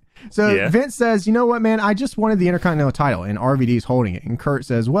 you're right. So Yeah. Vince says, you know what, man? I just wanted the Intercontinental title, and RVD's holding it. And Kurt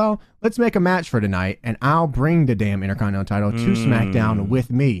says, well, let's make a match for tonight, and I'll bring the damn Intercontinental title to SmackDown with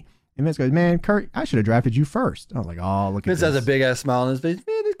me. And Vince goes, man, Kurt, I should have drafted you first. I was like, oh, look Vince at has this. a big ass smile on his face.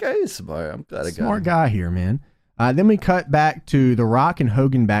 Man, this guy is smart. I'm glad I got Smart him. guy here, man. Then we cut back to The Rock and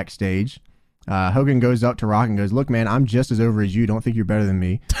Hogan backstage. Hogan goes up to Rock and goes, look, man, I'm just as over as you. Don't think you're better than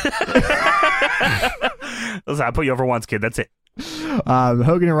me. Listen, I put you over once, kid. That's it.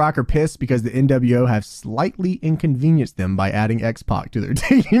 Hogan and Rock are pissed because the NWO have slightly inconvenienced them by adding X-Pac to their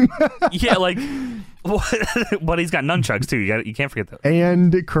team. Yeah, like, but he's got nunchucks too. You can't forget that.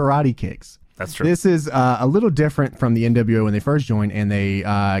 And karate kicks. That's true. This is a little different from the NWO when they first joined and they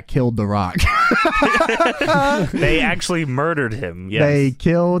killed The Rock. They actually murdered him. Yes. They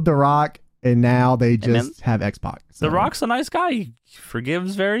killed The Rock and now they just have X-Pac. So The Rock's a nice guy. He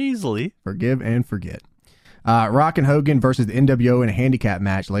forgives very easily. forgive and forget. Rock and Hogan versus the NWO in a handicap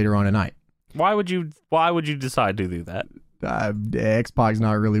match later on tonight. Why would you decide to do that? X-Pac's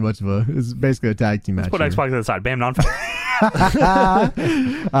not really much of it's basically a tag team match. Put here. X-Pac to the side. Bam, non-fight.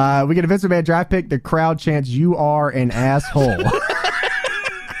 We get a Vince McMahon draft pick. The crowd chants, "You are an asshole."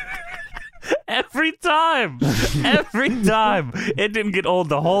 Every time. It didn't get old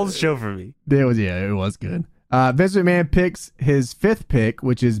the whole show for me. It was good. Vince McMahon picks his fifth pick,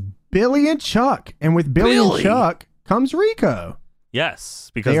 which is Billy and Chuck. And with Billy and Chuck comes Rico.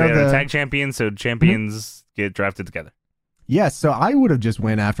 Yes, because They they are are the the- tag champions, so champions get drafted together. Yes, so I would have just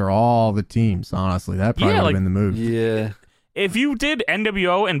went after all the teams, honestly. That probably Yeah, would have like- been the move. Yeah. If you did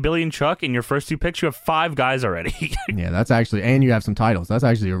NWO and Billy and Chuck in your first two picks, you have 5 guys already. Yeah, that's actually, and you have some titles. That's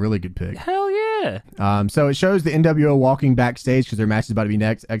actually a really good pick. Hell yeah. So it shows the NWO walking backstage because their match is about to be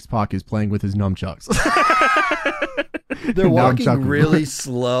next. X-Pac is playing with his nunchucks. They're walking Nunchuck. really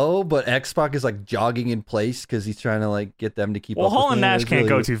slow, but X-Pac is like jogging in place because he's trying to like get them to keep Well, up. Hall with and him. Nash It's can't really-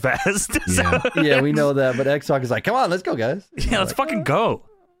 go too fast. Yeah. Yeah, we know that, but X-Pac is like, come on, let's go, guys. Yeah, let's fucking go.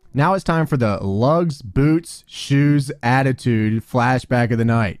 Now it's time for the lugs, boots, shoes, attitude flashback of the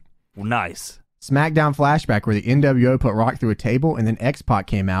night. Nice. SmackDown flashback where the NWO put Rock through a table and then X-Pac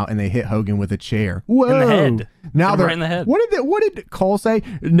came out and they hit Hogan with a chair. Whoa! In the head. Now Hit him they're right in the head. What did Cole say?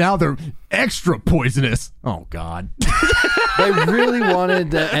 Now they're extra poisonous. Oh God. They really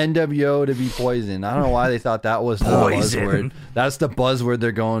wanted the NWO to be poison. I don't know why they thought that was the Poison. buzzword. That's the buzzword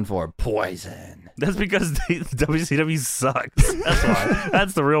they're going for. Poison. That's because WCW sucks. That's why.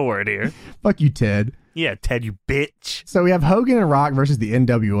 That's the real word here. Fuck you, Ted. Yeah, Ted, you bitch. So we have Hogan and Rock versus the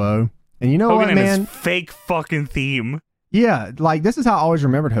NWO. And you know Hogan what, and man? his fake fucking theme. Yeah, like this is how I always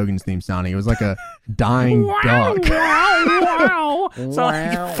remembered Hogan's theme sounding. It was like a dying duck. Wow. It's not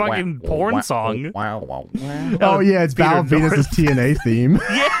like a fucking porn song. Wow. Oh yeah, it's Peter Val Venus's North. TNA theme.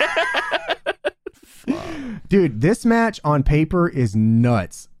 Dude, this match on paper is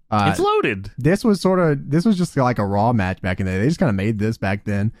nuts. It's loaded. This was just like a Raw match back in the day. They just kind of made this back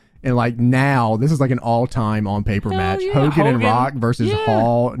then. And like now, this is like an all-time on-paper Hell match. yeah, Hogan and Hogan. Rock versus Yeah.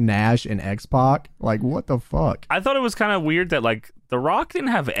 Hall, Nash, and X-Pac. Like, what the fuck? I thought it was kind of weird that like The Rock didn't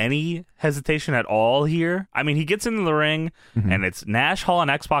have any hesitation at all here. I mean, he gets into the ring and it's Nash, Hall, and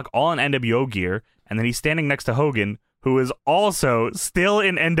X-Pac all in NWO gear, and then he's standing next to Hogan, who is also still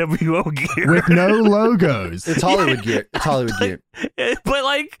in NWO gear. With no logos. It's Hollywood gear. It's Hollywood gear. But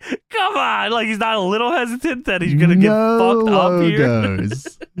like, come on, like he's not a little hesitant that he's gonna get no fucked up here.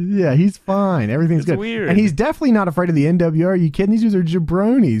 logos. Yeah, he's fine. Everything's It's good. weird. And he's definitely not afraid of the NWO. Are you kidding? These dudes are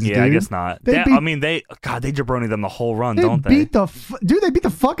jabronis, Yeah, dude. I guess not. They They- beat- I mean, they jabroni them the whole run, They don't they? beat the dude. They beat the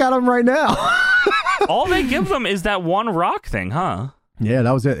fuck out of him right now. All they give them is that one Rock thing, huh? Yeah,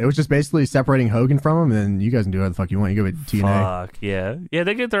 that was it. It was just basically separating Hogan from him, and then you guys can do whatever the fuck you want. You go with TNA. Fuck yeah, yeah.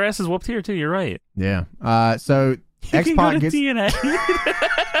 They get their asses whooped here too. You're right. Yeah. So You can go X-Pac to gets TNA.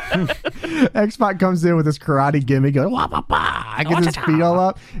 X-Pac comes in with his karate gimmick, going wah pa pa. I get his feet all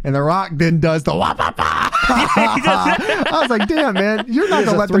up, and The Rock then does the wah pa pa. I was like, damn, man, you're not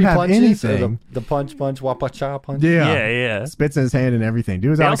gonna let them have anything. The punch, wapa cha punch. Yeah. Spits in his hand and everything. Dude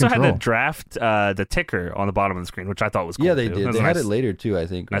was They out also of control. had to draft the ticker on the bottom of the screen, which I thought was cool. Yeah, they too. did. That was They a had nice, it later too, I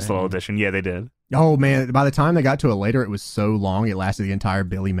think. nice right? little addition. Yeah, they did. Oh man, by the time they got to it later, it was so long it lasted the entire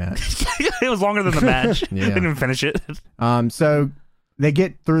Billy match. It was longer than the match. Yeah. They didn't even finish it. So they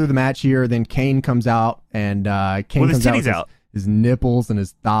get through the match here. Then Kane comes out, and Kane With his comes out titties with out. his nipples and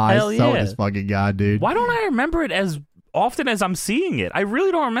his thighs. Hell So yeah. this fucking guy, dude. Why don't I remember it as often as I'm seeing it? I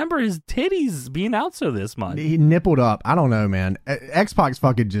really don't remember his titties being out so this much. He nippled up. I don't know, man. X-Pac's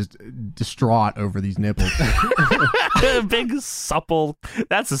fucking just distraught over these nipples. Big supple.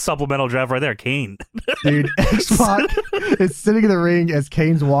 That's a supplemental draft right there, Kane. Dude, X-Pac is sitting in the ring as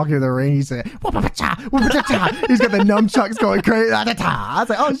Kane's walking to the ring. He's saying, "Wah-pa-pa-cha, wah-pa-cha-cha." He's got the nunchucks going crazy. I was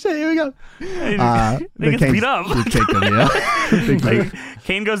like, oh shit, here we go. He Then gets Kane's- beat up. he kicked him, yeah. Big move.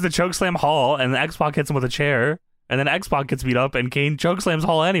 Kane goes to chokeslam Hall, and X-Pac hits him with a chair, and then X-Pac gets beat up, and Kane chokeslams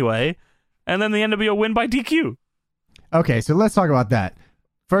Hall anyway, and then the NWO win by DQ. Okay, so let's talk about that.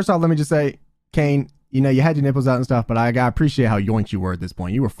 First off, let me just say, Kane, you know, you had your nipples out and stuff, but I appreciate how yoinked you were at this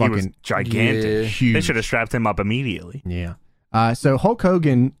point. You were He was fucking gigantic. Yeah. huge. They should have strapped him up immediately. Yeah. So Hulk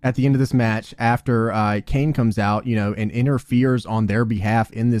Hogan at the end of this match, after Kane comes out, you know, and interferes on their behalf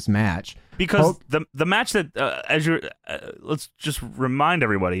in this match. Because the match that, let's just remind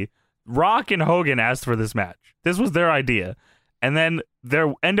everybody, Rock and Hogan asked for this match. This was their idea. And then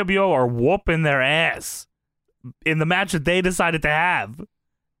their NWO are whooping their ass in the match that they decided to have.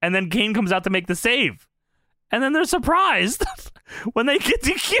 And then Kane comes out to make the save. And then they're surprised when they get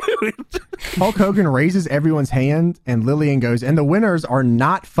DQ'd. Hulk Hogan raises everyone's hand, and Lillian goes, "And the winners are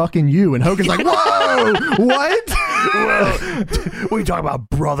not fucking you." And Hogan's like, "Whoa, what? What are you talking about,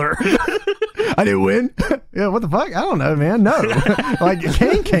 brother? I didn't win." Yeah, what the fuck? I don't know, man. No, like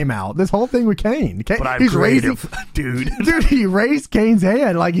Kane came out. This whole thing with Kane. But I'm he's creative, dude. Dude, he raised Kane's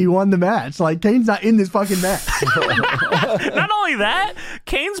hand like he won the match. Like Kane's not in this fucking match. Not only that,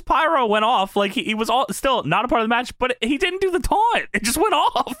 Kane's pyro went off. Like he was still not a part of the match, but he didn't do the taunt. It just went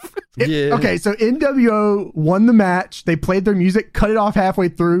off. Yeah. Okay, so NWO won the match. They played their music, cut it off halfway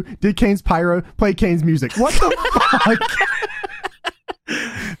through, did Kane's pyro, played Kane's music. What the fuck?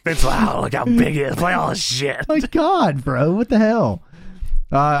 Vince, wow, look how big it is. Play all this shit. My God, bro, what the hell?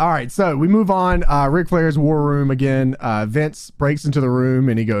 All right, so we move on. Ric Flair's War Room again. Vince breaks into the room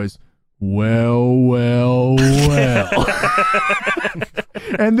and he goes, well.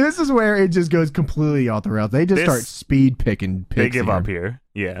 And this is where it just goes completely off the rails. They just start speed picking picks. They give up here.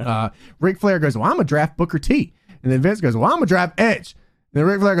 Yeah. Ric Flair goes, well, I'm going to draft Booker T. And then Vince goes, well, I'm going to draft Edge. And then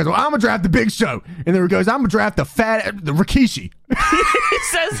Ric Flair goes, well, I'm going to draft the Big Show. And then he goes, I'm going to draft the Rikishi. He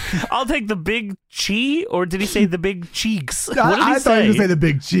says, I'll take the big chi, or did he say the big cheeks? What did he I thought he was say? going to say the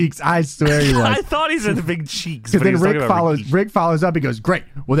big cheeks. I swear he was. I thought he said the big cheeks. Because but he then was talking about Rick follows up. He goes, great.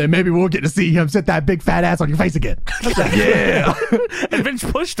 Well, then maybe we'll get to see him sit that big fat ass on your face again. I was like, yeah. And Vince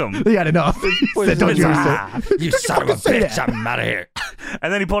pushed him. He had enough. He said, don't you Ah, You son of a say bitch! that. I'm out of here.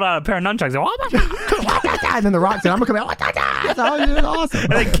 And then he pulled out a pair of nunchucks. And then The Rock said, I'm going to come out. That's awesome.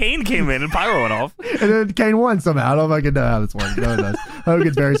 And then Kane came in and pyro went off. And then Kane won somehow. I don't fucking know how this works. No one knows.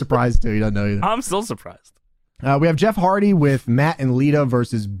 Hogan's very surprised too. He doesn't know either. I'm still surprised. We have Jeff Hardy with Matt and Lita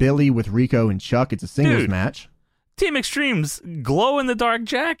versus Billy with Rico and Chuck. It's a singles Dude. match. Team Extreme's glow in the dark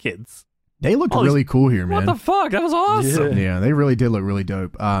jackets. They looked Oh, really cool here, man. What the fuck? That was awesome. Yeah, they really did look really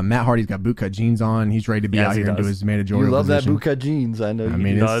dope. Matt Hardy's got bootcut jeans on. He's ready to be Yes, out he here and do does. his managerial You love position. that bootcut jeans. I know. I you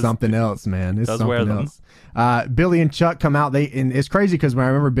mean, do. it's does. something else, man. It's Does something wear them. else. Billy and Chuck come out. And it's crazy because when I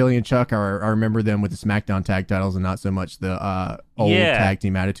remember Billy and Chuck, I remember them with the SmackDown tag titles and not so much the old Yeah. tag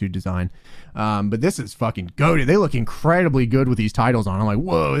team attitude design. But this is fucking goated. They look incredibly good with these titles on. I'm like,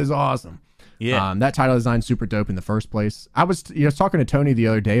 whoa, this is awesome. Yeah. That title design's super dope in the first place. I was talking to Tony the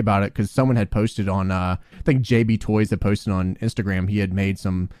other day about it because someone had posted on, I think JB Toys had posted on Instagram. He had made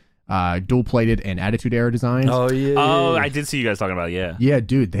some dual plated and Attitude Era designs. Oh yeah. Oh, I did see you guys talking about it, yeah. Yeah,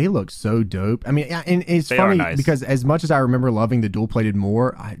 dude, they look so dope. I mean, yeah, and it's They are funny nice. because as much as I remember loving the dual plated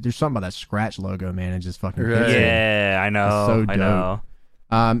more, there's something about that scratch logo, man. It just fucking Right. hits me. Yeah, I know. It's so I dope. know.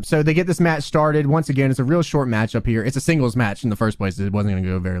 So they get this match started. Once again, it's a real short matchup here. It's a singles match in the first place. It wasn't going to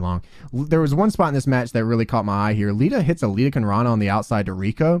go very long. There was one spot in this match that really caught my eye here. Lita hits a Lita Conrana on the outside to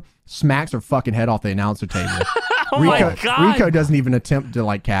Rico, smacks her fucking head off the announcer table. Oh my God. Rico doesn't even attempt to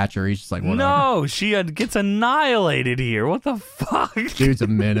like catch her. He's just like, whatever. No, she gets annihilated here. What the fuck? Dude's a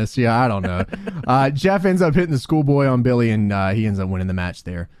menace. Yeah, I don't know. Jeff ends up hitting the schoolboy on Billy, and he ends up winning the match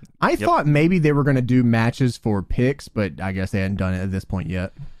there. I thought maybe they were going to do matches for picks, but I guess they hadn't done it at this point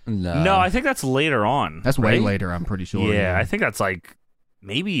yet. No, I think that's later on. That's way right? later, I'm pretty sure. Yeah, I think that's like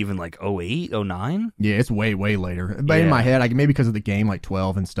maybe even like 08, 09. Yeah, it's way, way later. But in my head, maybe because of the game, like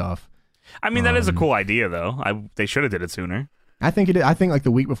 12 and stuff. I mean, that is a cool idea, though. They should have did it sooner. I think I think like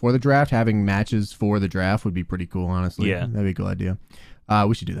the week before the draft, having matches for the draft would be pretty cool, honestly. Yeah. That'd be a cool idea.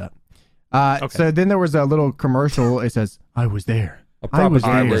 We should do that. Okay. So then there was a little commercial. It says, I was there. A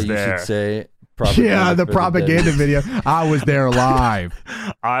propaganda, was you there. should say. Yeah, the propaganda video. I was there live.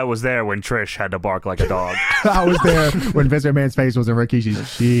 I was there when Trish had to bark like a dog. I was there when Vince McMahon's face was in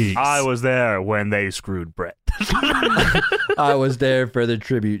Rikishi's cheeks. I was there when they screwed Brett. I was there for the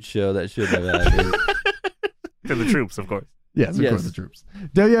tribute show that should have happened. To the troops, of course. Yes, of course, the troops.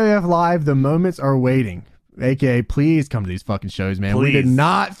 WWF Live, the moments are waiting. AKA, please come to these fucking shows, man. Please. We did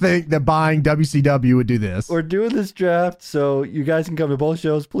not think that buying WCW would do this. We're doing this draft, so you guys can come to both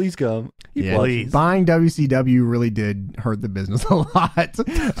shows. Please come. Yeah, Please. buying WCW really did hurt the business a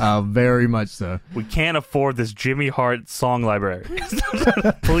lot. Very much so. We can't afford this Jimmy Hart song library.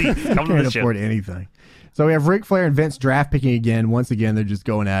 Please, come to Can't the afford show. anything. So we have Ric Flair and Vince draft picking again. Once again, they're just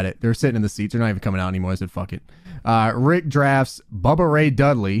going at it. They're sitting in the seats. They're not even coming out anymore. I said, fuck it. Rick drafts Bubba Ray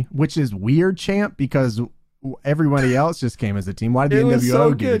Dudley, which is weird, champ, because everybody else just came as a team. Why did the It was NWO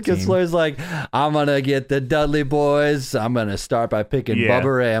so get a good because team? Flair's like, I'm going to get the Dudley boys. I'm going to start by picking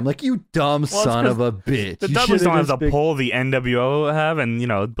Bubba Ray. I'm like, you dumb son of a bitch. The You Dudleys should've don't have just the picked- pull the NWO have, and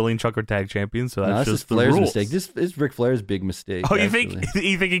Billy and Chuck are tag champions, so No, that's this is just the Flair's rules. mistake. This is Ric Flair's big mistake. Oh, you actually.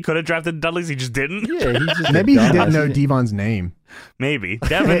 think he could have drafted Dudleys? He just didn't. Yeah, he's just Maybe a he didn't dumbass. know Devon's name. Maybe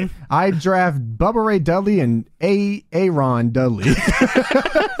Devin. I draft Bubba Ray Dudley and Aaron Dudley.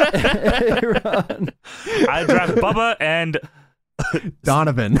 Aaron. I draft Bubba and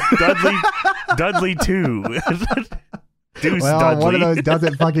Donovan. Dudley 2. Deuce Well, Dudley. one of those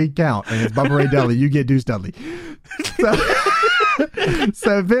doesn't fucking count, and it's Bubba Ray Dudley. You get Deuce Dudley.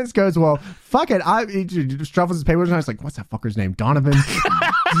 So Vince goes, well, fuck it. He shuffles his papers and I was like, what's that fucker's name? Donovan?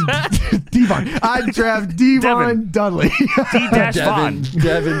 Devon. I draft Devon Dudley. D-Vaughn.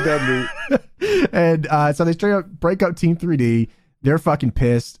 Devin Dudley. And so they straight up break up Team 3D. They're fucking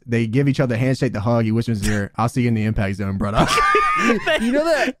pissed. They give each other a handshake, the hug. He whispers in his ear, I'll see you in the Impact Zone, brother. You know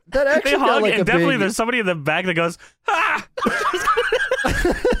that They actually got hug, like and a definitely big... there's somebody in the back that goes, ah!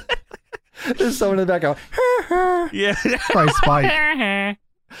 There's someone in the back going, Yeah. Probably Spike.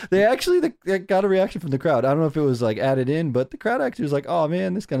 they got a reaction from the crowd. I don't know if it was like added in, but the crowd actually was like, "Oh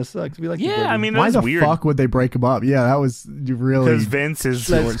man, this kind of sucks." We like. the Yeah, Dudleys." I mean, Why that's the weird. fuck would they break him up? Yeah, that was really Because Vince is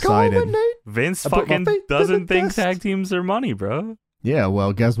Let's go, short-sighted. Nate. Vince I put my fucking faith in doesn't the think dust. tag teams are money, bro. Yeah,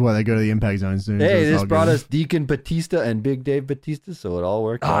 well, guess what? They go to the Impact Zone soon. so Hey, it's this all brought good. us Deacon Batista and Big Dave Batista, so it all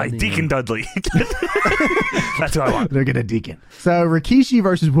worked Ah, out. in the Deacon end. Dudley. That's what I want. They're gonna Deacon. So Rikishi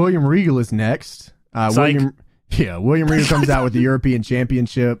versus William Regal is next. Psych. William Regal comes out with the European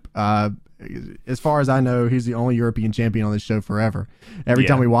Championship. As far as I know, he's the only European champion on this show forever. Every Yeah.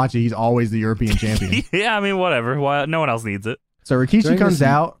 time we watch it, he's always the European champion. Yeah, I mean, whatever. Why, no one else needs it. So Rikishi During comes this-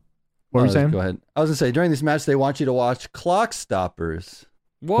 out. What were you saying? Go ahead. I was gonna say during this match they want you to watch Clock Stoppers.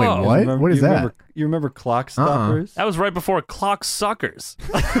 Whoa. Wait, what? Remember- What is you that? Remember, you remember Clock Stoppers? That was right before Clock Suckers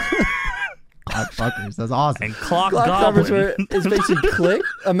Clock fuckers. That's awesome. and Clock Clock Stoppers Goblin. where it's basically Click.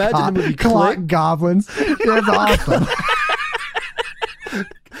 Imagine the movie Clock Click. Goblins. That's awesome.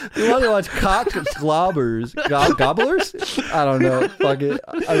 You want to watch Cock Globbers? Gobblers? I don't know. Fuck it.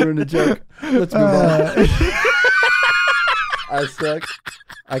 I ruined the joke. Let's move on. I suck.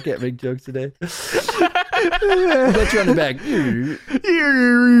 I can't make jokes today. Let's run it back.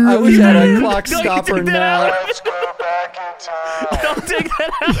 I wish I had a clock Don't stopper take that now. Let's go back in time. Don't take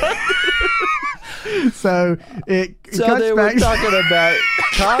that out. So it So cuts they were back. talking about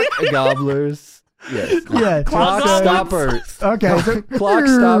cock gobblers. Yes. Yeah, Clock so- Stoppers. Okay, so Clock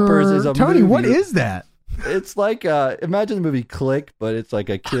Stoppers is a Tony, what movie. is that? It's like imagine the movie Click, but it's like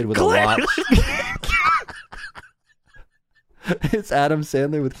a kid with Click. a watch. It's Adam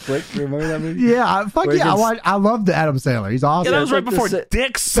Sandler with Click. Remember that movie? Yeah, fuck Where he yeah. gets- I love the Adam Sandler. He's Yeah, awesome. that was it's right like before the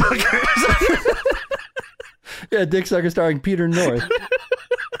Dick Suckers. Yeah, Dick Sucker starring Peter North.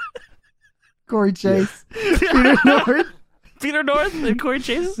 Corey Chase. Peter North. Peter North and Corey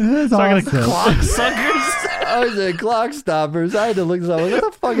Chase. That's Sorry, awesome. Clock Suckers. I was saying Clock Stoppers. I had to look this up. What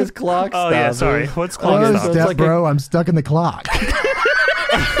the fuck is Clock Oh Stoppers? yeah, sorry. What's Clock Oh, so Stoppers? it's step, like a- bro. I'm stuck in the clock.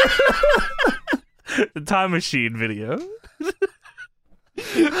 The Time Machine video.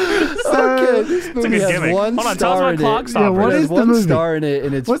 So, Yeah, this It's a movie good has gimmick. one Hold on, tell us star about in Clock it. Stopper. Yeah, what It has is the one movie? star in it,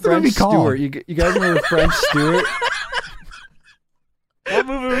 and it's What's the French movie called? Stewart. You guys remember French Stewart? What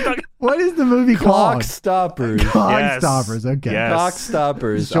movie are we talking? What is the movie Clock called? Stoppers. Clock Yes. Stoppers. Okay. Yes. Clock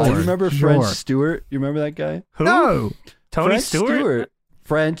Stoppers. Sure, You remember sure. French Stewart? You remember that guy? Who? No. Tony French Stewart?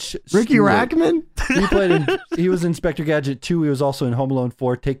 French Ricky Stewart. Rackman? He was Inspector Gadget 2. He was also in Home Alone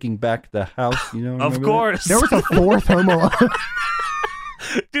 4, Taking Back the House. You know, Of remember course. There was a fourth Home Alone.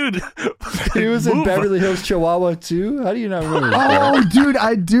 Dude. that? He was in move. Beverly Hills Chihuahua 2. How do you not remember that? Oh, dude,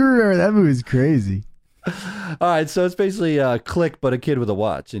 I do remember that movie's crazy. All right, so it's basically Click, but a kid with a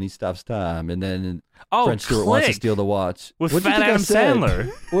watch, and he stops time, and then Oh, French Stewart wants to Click. steal the watch. With What'd you Fat think I Adam said?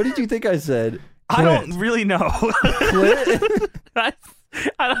 Sandler. What did you think I said? I don't really know. Clit?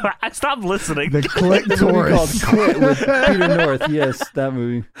 I stopped listening. The Click The movie called Taurus. Clit with Peter North. Yes, that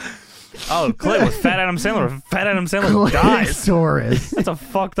movie. Oh, Click with Fat Adam Sandler. Fat Adam Sandler Click dies. Taurus. That's a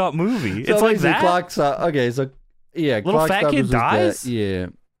fucked up movie. So It's like basically that. Okay, so yeah, Little Clock fat Stoppers kid was that- dies? Yeah.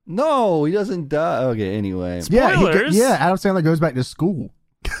 No, he doesn't die. Okay, anyway. Yeah, Spoilers. yeah, Adam Sandler goes back to school.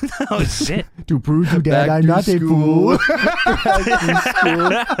 Oh shit. To prove to dad Back I'm to not a school. fool.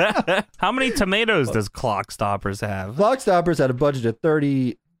 How many tomatoes does Clock Stoppers have? Clock Stoppers had a budget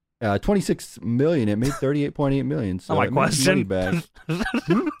of 26 million. It made 38.8 million. So my it made its money question.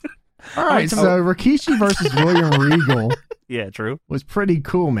 back. All right, so Rikishi versus William Regal Yeah, true. was pretty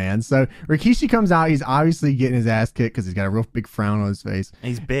cool, man. So Rikishi comes out. He's obviously getting his ass kicked because he's got a real big frown on his face.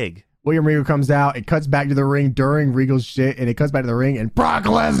 He's big. William Regal comes out. It cuts back to the ring during Regal's shit, and it cuts back to the ring, and Brock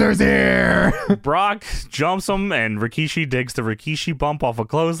Lesnar's here. Brock jumps him, and Rikishi digs the Rikishi bump off a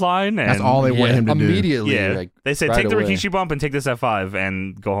clothesline. And That's all they want him to do. immediately. Yeah, Like, they said right take the away. Rikishi bump and take this F5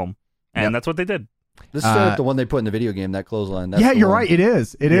 and go home. And Yep. that's what they did. This is the one they put in the video game, that clothesline. That's Yeah, the you're one. right. It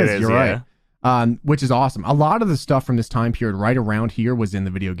is. It It is. is, You're yeah. right. Which is awesome. A lot of the stuff from this time period right around here was in the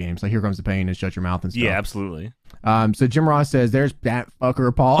video games. Like Here Comes the Pain and Shut Your Mouth and stuff. Yeah, absolutely. So Jim Ross says, "There's that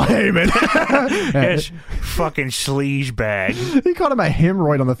fucker Paul Heyman." Yes, fucking sleaze bag. He called him a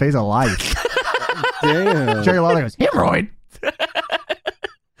hemorrhoid on the face of life. Damn. Jerry Lawler goes, "Hemorrhoid."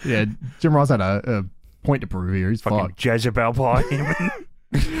 Yeah, Jim Ross had a point to prove here. He's Fucking fucked. Jezebel Paul Heyman.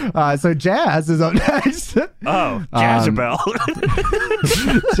 So Jazz is up next. Oh, Jezebel.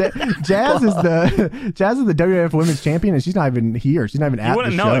 Jazz is the WWF Women's Champion, and she's not even here. She's not even You at the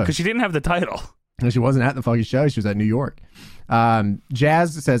wouldn't know show. it because she didn't have the title. No, she wasn't at the fucking show. She was at New York.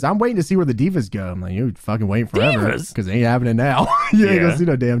 Jazz says, "I'm waiting to see where the divas go." I'm like, "You're fucking waiting forever Divas? because they ain't happening now. You ain't Yeah. gonna see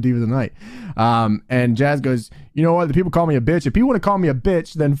no damn divas tonight." And Jazz goes, "You know what? The people call me a bitch. If people want to call me a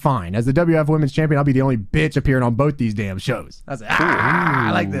bitch, then fine. As the WWF Women's Champion, I'll be the only bitch appearing on both these damn shows." I was like,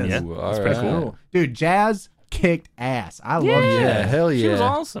 I like this. Yeah, that's pretty cool. Dude, Jazz kicked ass. I love Yeah, Jazz. hell yeah. She was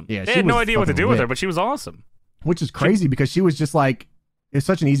awesome. Yeah, They she had no was idea what to fucking do with her, lit. but she was awesome. Which is crazy because she was just like, it's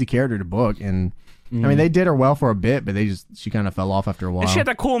such an easy character to book. And I mean, they did her well for a bit, but she kind of fell off after a while. And she had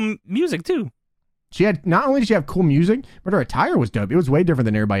that cool music, too. She had, not only did she have cool music, but her attire was dope. It was way different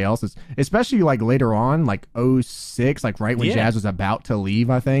than everybody else's, especially like later on, like 06, like right when Yeah. Jazz was about to leave,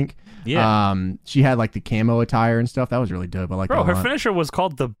 I think. Yeah. She had like the camo attire and stuff. That was really dope. I like Bro, that a her lot. finisher was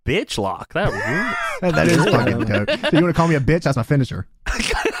called the bitch lock. That rules. That is fucking dope. So you want to call me a bitch? That's my finisher.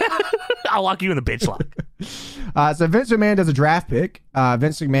 I'll lock you in the bitch lock. So Vince McMahon does a draft pick.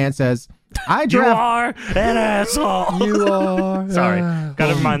 Vince McMahon says, "I You draft." are an asshole. You are. Sorry.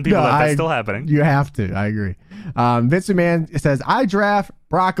 Gotta remind people No, that's still happening. You have to. I agree. Vince McMahon says, "I draft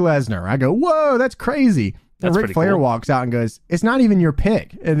Brock Lesnar." I go, "Whoa, that's crazy." And That's Ric pretty Flair cool. walks out and goes, "It's not even your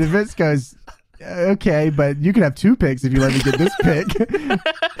pick." And then Vince goes, "Okay, but you can have two picks if you let me get this pick."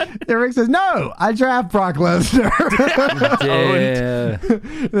 Then Rick says, "No, I draft Brock Lesnar." Yeah.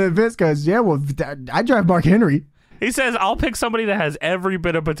 And then Vince goes, "Yeah, well, I draft Mark Henry." He says, I'll pick somebody that has every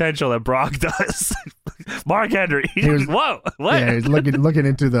bit of potential that Brock does. Mark Henry. was- Whoa. What? Yeah, he's looking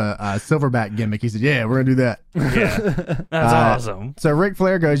into the silverback gimmick. He said, "Yeah, we're gonna do that." Yeah. That's awesome. So Ric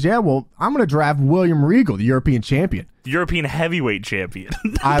Flair goes, "Yeah, well, I'm gonna draft William Regal, the European champion." European heavyweight champion.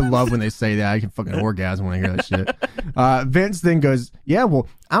 I love when they say that. I can fucking orgasm when I hear that shit. Vince then goes, "Yeah, well,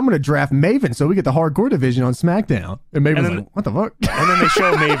 I'm going to draft Maven so we get the hardcore division on SmackDown." And Maven's then- like, "What the fuck?" And then they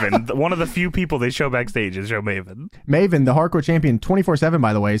show Maven. One of the few people they show backstage is show Maven. Maven, the hardcore champion, 24/7,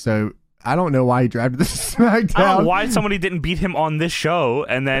 by the way. So I don't know why he drafted the SmackDown. I don't know why somebody didn't beat him on this show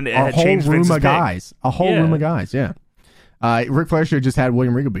and then it A had whole changed room Vince's of pick. guys. A whole Yeah. room of guys, yeah. Ric Flair should have just had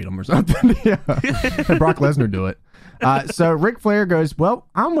William Regal beat him or something. Yeah. And Brock Lesnar do it. So Ric Flair goes, "Well,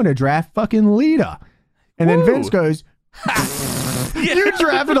 I'm going to draft fucking Lita." And then Woo. Vince goes, "You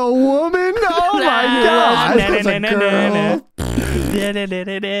drafted a woman? Oh my god!" That's a girl.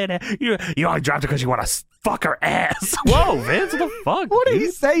 You only dropped it because you want to fuck her ass. Whoa, Vince, what the fuck? What did dude?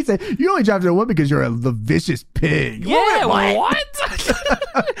 he say? He said, you only drafted a woman because you're the vicious pig. Yeah, what?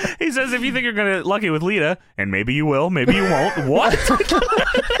 He says if you think you're gonna lucky with Lita, and maybe you will, maybe you won't. What?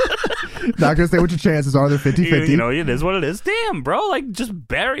 Not gonna say what your chances are. They're 50-50. You know, it is what it is. Damn, bro. Like, just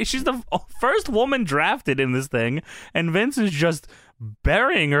bury. She's the first woman drafted in this thing, and Vince is just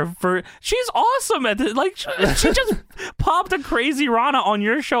burying her for. She's awesome at this. Like, she just popped a crazy Rana on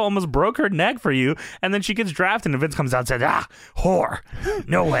your show, almost broke her neck for you, and then she gets drafted, and Vince comes out and says, whore.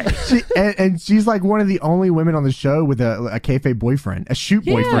 No way. And she's like one of the only women on the show with a kayfabe boyfriend, a shoot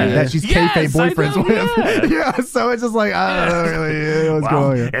boyfriend that she's kayfabe boyfriends with. Yeah, so it's just like, I don't know really what's going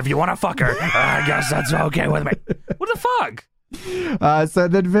on here. If you want to fuck her, I guess that's okay with me. What the fuck? So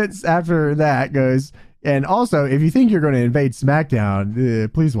then Vince, after that, goes, and also, if you think you're going to invade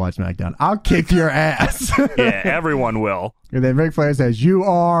SmackDown, please watch SmackDown. I'll kick your ass. Yeah, everyone will. And then Ric Flair says, you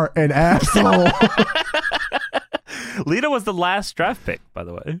are an asshole. Lita was the last draft pick, by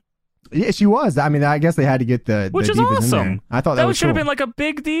the way. Yeah, she was. I mean, I guess they had to get the Which is divas in awesome. there. I thought that was should have cool. been like a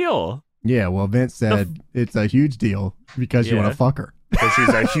big deal. Yeah, well, Vince said it's a huge deal because you Yeah. want to fuck her. Because she's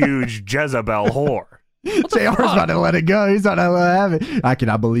a huge Jezebel whore. JR's about to let it go. He's not going to let it have it. I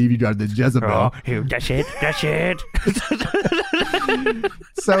cannot believe you got the Jezebel. Oh, that's it. That's it.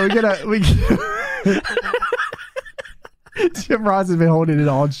 So we get Jim Ross has been holding it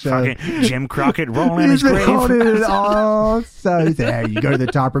all show. Fucking Jim Crockett rolling in He's his been grave. holding it all. So he said, hey, you go to the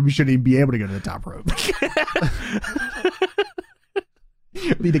top rope. You shouldn't even be able to go to the top rope.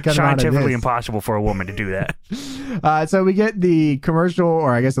 Need to cut around to Scientifically this. impossible for a woman to do that. So we get the commercial,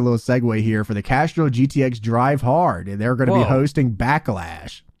 or I guess a little segue here for the Castro GTX Drive Hard, and they're going to be Whoa. hosting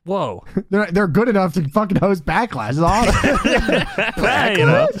Backlash. Whoa. They're good enough to fucking host Backlash. It's awesome. You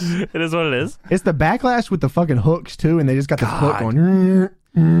know, it is what it is. It's the Backlash with the fucking hooks too, and they just got the hook God.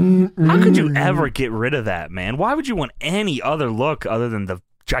 on. How could you ever get rid of that, man? Why would you want any other look other than the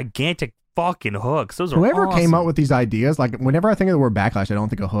gigantic fucking hooks? Those are Whoever awesome. came up with these ideas, like whenever I think of the word Backlash, I don't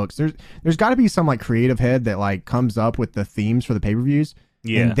think of hooks. There's got to be some like creative head that like comes up with the themes for the pay-per-views.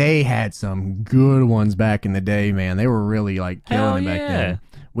 Yeah. And they had some good ones back in the day, man. They were really like killing it back then.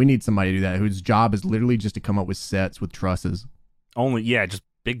 We need somebody to do that whose job is literally just to come up with sets with trusses. Just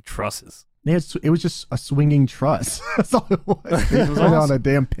big trusses. It was just a swinging truss. That's all it was. It was on awesome. a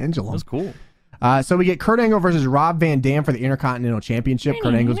damn That pendulum. was cool. So we get Kurt Angle versus Rob Van Dam for the Intercontinental Championship.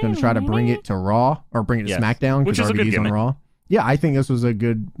 Kurt Angle's going to try to bring it to Raw or bring it to Yes. SmackDown Which because is a good RVD's on gimmick. Raw. Yeah, I think this was a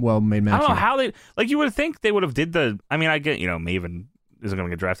good, well-made match. I don't know here. how they like. You would think they would have did the. I mean, I get Maven isn't going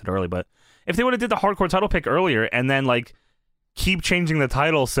to get drafted early, but if they would have did the hardcore title pick earlier and then like keep changing the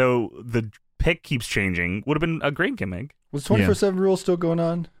title so the pick keeps changing, would have been a great gimmick. Was 24/7 rule still going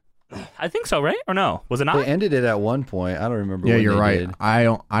on? I think so, right? Or no? Was it not? They ended it at one point. I don't remember. Yeah, when you're they right. did. I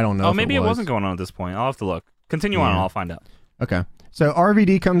don't know. Oh, if maybe it it was. wasn't going on at this point. I'll have to look. Continue on, and I'll find out. Okay. So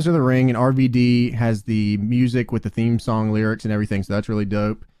RVD comes to the ring, and RVD has the music with the theme song lyrics and everything. So that's really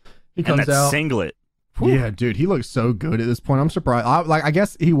dope. He And comes that out. singlet. Yeah, dude, he looks so good at this point. I'm surprised. I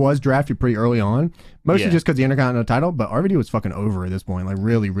guess he was drafted pretty early on, mostly Yeah. just because the Intercontinental title. But RVD was fucking over at this point, like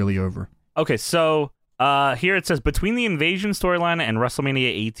really, really over. Okay, so here it says between the Invasion storyline and WrestleMania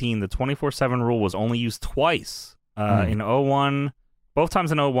 18, the 24/7 rule was only used twice. In 01, both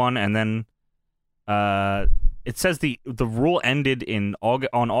times in 01, and then it says the rule ended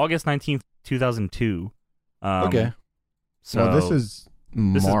on August 19th, 2002. Okay. So Well, this is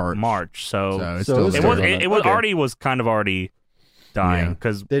March. So it's So still it's it still was going it on. was Okay. already dying Yeah.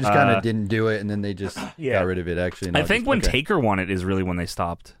 because They just kind of didn't do it, and then they just Yeah. got rid of it. Actually, in I think August. when Okay. Taker won it is really when they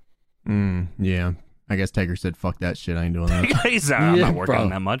stopped. Yeah. I guess Taker said, "Fuck that shit. I ain't doing that." He's, I'm Yeah, not working bro. on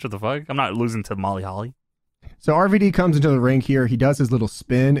that much. What the fuck? I'm not losing to Molly Holly. So RVD comes into the ring here. He does his little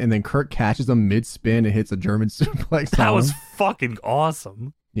spin, and then Kurt catches him mid-spin and hits a German suplex. That on was him. fucking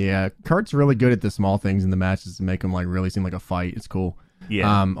awesome. Yeah. Kurt's really good at the small things in the matches to make him like really seem like a fight. It's cool.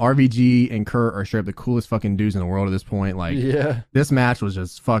 Yeah. RVG and Kurt are straight up the coolest fucking dudes in the world at this point. Like, Yeah. this match was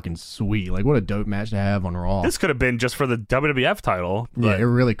just fucking sweet. Like, what a dope match to have on Raw. This could have been just for the WWF title. Yeah, But it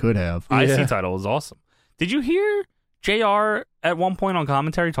really could have. IC Yeah. title was awesome. Did you hear JR at one point on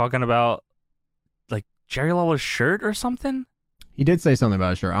commentary talking about like Jerry Lawler's shirt or something? He did say something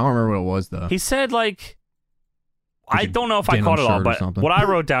about it, sure. I don't remember what it was, though. He said like I a don't know if I denim caught it all, shirt or but something. what I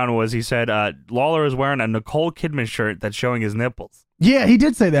wrote down was he said Lawler is wearing a Nicole Kidman shirt that's showing his nipples. Yeah, he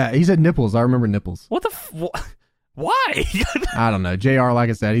did say that. He said nipples. I remember nipples. What the why? I don't know. JR,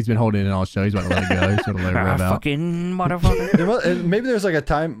 like I said, he's been holding it all show. He's about to let it go. He's about to let it rub out. Fucking motherfucker. And maybe there's like a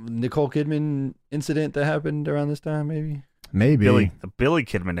time Nicole Kidman incident that happened around this time. Maybe. Maybe. The Billy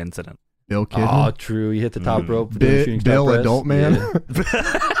Kidman incident. Bill Kidman. Oh, true. He hit the top rope. for Bi- doing shooting star Bill press. Adult Man. Yeah.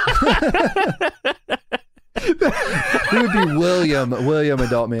 He would be William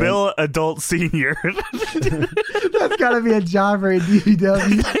Adult Man. Bill Adult Senior. That's got to be a job for a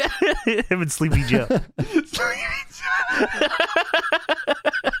DPW. Him and Sleepy Joe.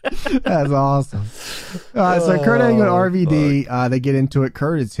 That's awesome. So Kurt Angle and RVD, they get into it.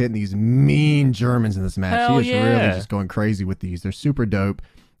 Kurt is hitting these mean Germans in this match. Hell He is yeah. really just going crazy with these. They're super dope.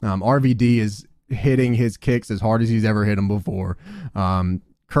 RVD is hitting his kicks as hard as he's ever hit them before.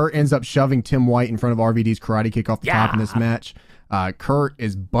 Kurt ends up shoving Tim White in front of RVD's karate kick off the top in this match. Kurt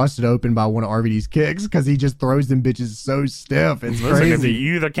is busted open by one of RVD's kicks because he just throws them bitches so stiff. It's crazy.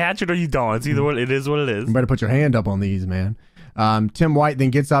 You either catch it or you don't. It's either what it is. What it is. You better put your hand up on these, man. Tim White then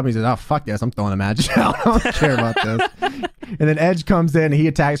gets up and he says, "Oh, fuck this. I'm throwing a match out. I don't care about this." And then Edge comes in and he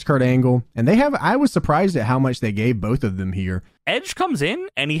attacks Kurt Angle. And I was surprised at how much they gave both of them here. Edge comes in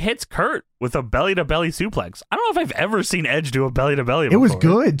and he hits Kurt with a belly-to-belly suplex. I don't know if I've ever seen Edge do a belly-to-belly before. It was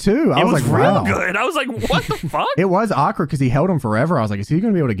good, too. I was like, real wow. good. I was like, what the fuck? It was awkward because he held him forever. I was like, is he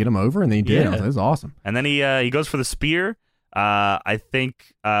going to be able to get him over? And then he did. Yeah. I was like, this is awesome. And then he goes for the spear. I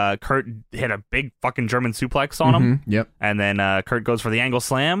think Kurt hit a big fucking German suplex on him. Yep. And then Kurt goes for the angle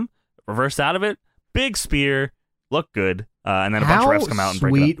slam, reversed out of it, big spear, looked good. And then a bunch of refs come out and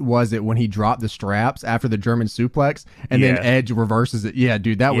break it sweet up. was it when he dropped the straps after the German suplex and then Edge reverses it? Yeah,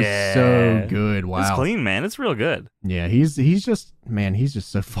 dude, that was so good. Wow. It's clean, man. It's real good. Yeah, he's just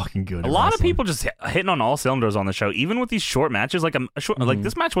so fucking good. A lot of people just hitting on all cylinders on the show, even with these short matches. Like like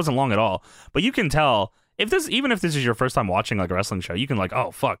this match wasn't long at all, but you can tell even if this is your first time watching like a wrestling show, you can like, oh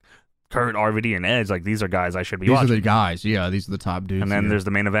fuck, Kurt, RVD, and Edge, like these are guys I should be watching. These are the guys. Yeah, these are the top dudes. And then there's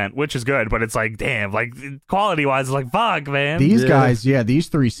the main event, which is good, but it's like, damn, like quality wise, it's like fuck, man. These guys, these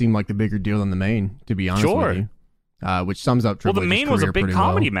three seem like the bigger deal than the main, to be honest with you. Which sums up Triple Well, the main H's was a career big pretty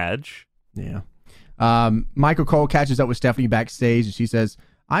comedy well. match. Yeah. Michael Cole catches up with Stephanie backstage and she says,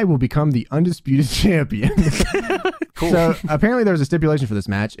 "I will become the undisputed champion." Cool. So apparently there was a stipulation for this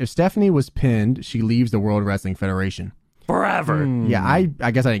match. If Stephanie was pinned, she leaves the World Wrestling Federation. Forever. Yeah, I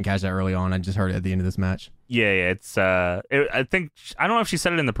guess I didn't catch that early on. I just heard it at the end of this match. Yeah, it's I think I don't know if she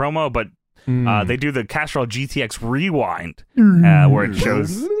said it in the promo, but they do the Castrol GTX rewind where it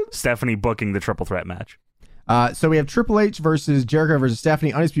shows Stephanie booking the triple threat match. So we have Triple H versus Jericho versus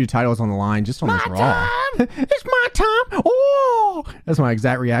Stephanie. Undisputed title is on the line just on this Raw. It's my time. Oh, that's my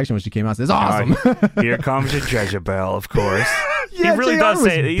exact reaction when she came out. It's awesome. Here comes your Jezebel, of course. Yeah, he really JR does was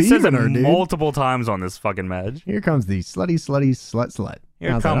say it. He says it beaming her, dude. multiple times on this fucking match. Here comes the slutty, slut.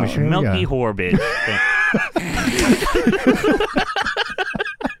 Here comes your milky whore bitch.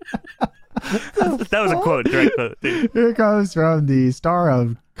 That was a quote, direct quote. Dude. Here comes from the star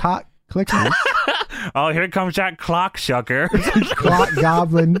of Cock Clickers, Oh, here comes that clock shucker. Clock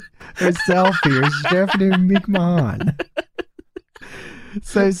Goblin herself here, Stephanie McMahon.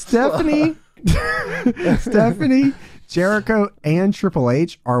 So Stephanie, Jericho, and Triple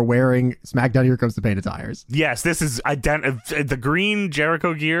H are wearing SmackDown Here Comes the Pain attires. Yes, this is the green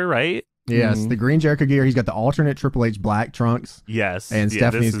Jericho gear, right? Yes, the green Jericho gear. He's got the alternate Triple H black trunks. Yes. And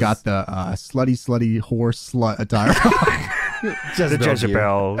Stephanie's got the slutty horse slut attire. The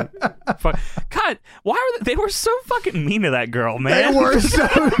Jezebel. Fuck. God, why were they were so fucking mean to that girl, man? They were so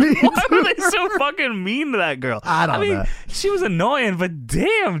mean. Why were they so fucking mean to that girl? I mean, know. She was annoying, but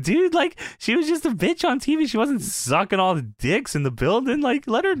damn, dude, like she was just a bitch on TV. She wasn't sucking all the dicks in the building. Like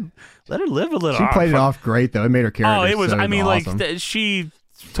let her live a little. She played it off great though. It made her character. Oh, it was. So awesome. Like she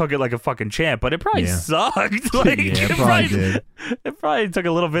took it like a fucking champ, but it probably sucked. Like, yeah, it probably did. It probably took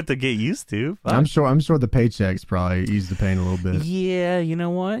a little bit to get used to. Fuck. I'm sure the paychecks probably eased the pain a little bit. Yeah, you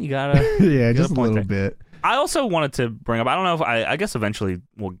know what? You gotta. Yeah, just a little bit. I also wanted to bring up. I don't know if I guess eventually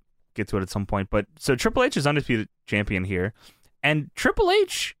we'll get to it at some point. But so Triple H is undisputed champion here, and Triple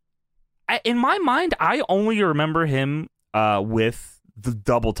H, in my mind, I only remember him with the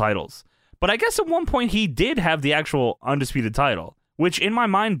double titles. But I guess at one point he did have the actual undisputed title, which in my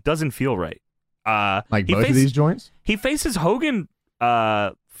mind doesn't feel right. Like both of these joints? He faces Hogan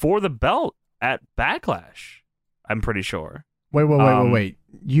for the belt at Backlash, I'm pretty sure. Wait.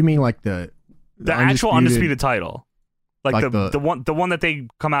 You mean like the actual undisputed title? Like the one that they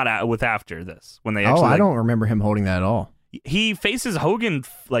come out with after this when they I don't remember him holding that at all. He faces Hogan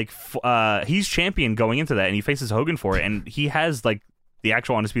he's champion going into that, and he faces Hogan for it, and he has like the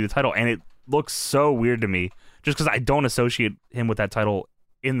actual undisputed title, and it looks so weird to me just because I don't associate him with that title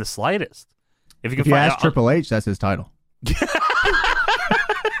in the slightest. If you ask Triple H, that's his title.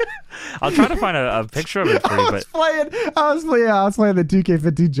 I'll try to find a picture of it for you. I was playing the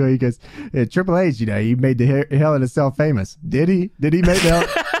 2K15 joint. He goes, Triple H, he made the Hell in a Cell famous. Did he? Did he make that?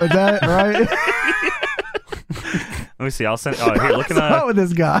 Is that right? Let me see. I'll send. Oh, here, look What's up with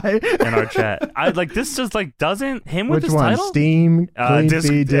this guy? in our chat. I like this. Just like doesn't him with Which his one? title. Steam, Clean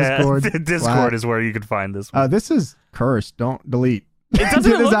Feed, Discord. Discord Slack. is where you can find this one. This is cursed. Don't delete. It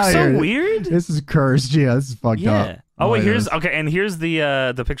doesn't Get this look out so here. weird. This is cursed. Yeah, this is fucked up. Yeah. Oh wait, it here's is. okay, and here's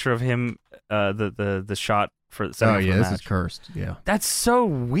the picture of him. The shot for. Oh setting up yeah, for the this is match. cursed. Yeah, That's so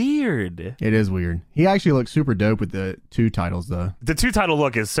weird. it is weird. He actually looks super dope with the 2 titles though. The 2 title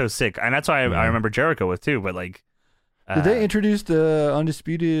look is so sick, and that's why I remember Jericho with too. But like, Did they introduce the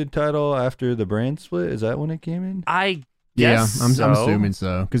undisputed title after the brand split? Is that when it came in? I Yeah, guess I'm so. assuming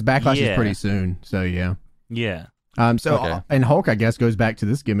so because Backlash Yeah. is pretty soon. So yeah. Yeah. So Okay. and Hulk, I guess, goes back to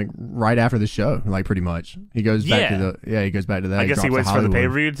this gimmick right after the show, like pretty much. He goes back to Yeah. he goes back to that. I guess he drops waits to for the Hollywood. pay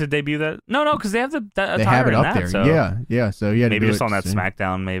per view to debut that. No, because they have the They have it up there. So Yeah. So he had maybe to do just it on that soon.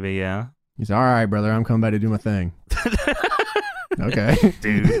 SmackDown. Maybe yeah. He's all right, brother. I'm coming back to do my thing. Okay,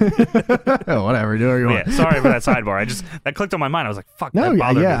 Dude. Whatever. Do what you want. Yeah, sorry for that sidebar. That clicked on my mind. I was like, fuck. No, that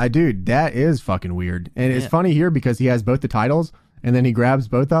bothered me. dude, that is fucking weird. And it's Yeah. funny here because he has both the titles, and then he grabs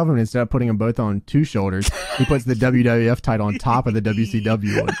both of them, and instead of putting them both on 2 shoulders, he puts the WWF title on top of the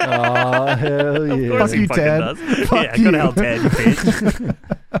WCW one. Oh, hell Of yeah. course Fuck he you, fucking Ted. does. Fuck Yeah, go you. to hell, Ted. You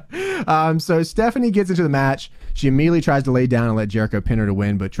bitch. So Stephanie gets into the match. She immediately tries to lay down and let Jericho pin her to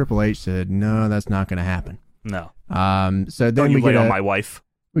win, but Triple H said, no, that's not going to happen. No. So then Don't you we lay get on a, my wife.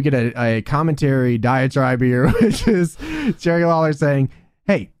 we get a commentary diatribe here, which is Jerry Lawler saying,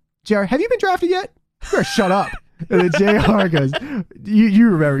 hey, JR, have you been drafted yet? You better shut up. And then JR goes, you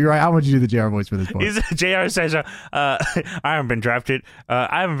remember, you're right. I want you to do the JR voice for this part. JR says, I haven't been drafted.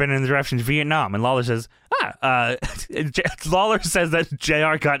 I haven't been in the draft since Vietnam. And Lawler says, Lawler says that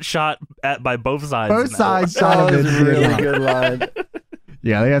JR got shot at by both sides. Both in that sides one. shot That him was in a really Vietnam. good line.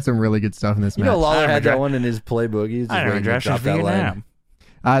 Yeah, they had some really good stuff in this You match. know, Lawler I had remember that one in his playbook. He's just I haven't waiting been to drafted drop since that line. Vietnam.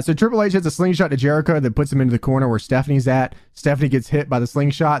 So Triple H hits a slingshot to Jericho that puts him into the corner where Stephanie's at. Stephanie gets hit by the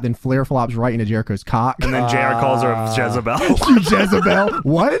slingshot, then Flair flops right into Jericho's cock. And then JR calls her Jezebel. You Jezebel.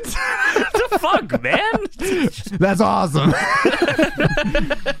 What? What the fuck, man? That's awesome.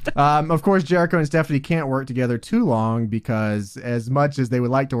 Of course, Jericho and Stephanie can't work together too long because as much as they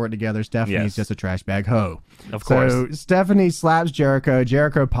would like to work together, Stephanie's Yes. just a trash bag hoe. Of course. So Stephanie slaps Jericho.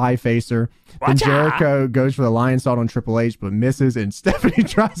 Jericho pie facer. Then Watcha! Jericho goes for the lion salt on Triple H, but misses, and Stephanie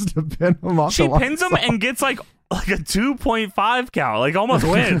tries to pin him off She the lion pins him salt. and gets like a 2.5 count, like almost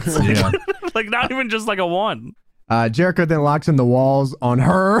wins. Yeah. Like not even just like a 1. Jericho then locks in the walls on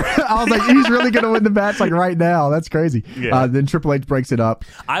her. I was like, he's really going to win the match like right now. That's crazy. Yeah. Then Triple H breaks it up.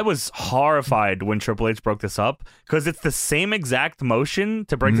 I was horrified when Triple H broke this up because it's the same exact motion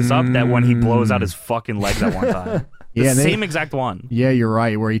to break this up that when he blows out his fucking leg that one time. The Yeah, they- same exact one. Yeah, you're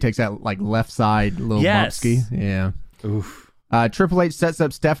right. Where he takes that like left side little Yes. bumpski. Yeah. Oof. Triple H sets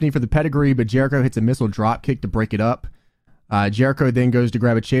up Stephanie for the pedigree, but Jericho hits a missile drop kick to break it up. Jericho then goes to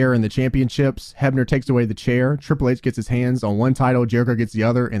grab a chair in the championships. Hebner takes away the chair. Triple H gets his hands on one title. Jericho gets the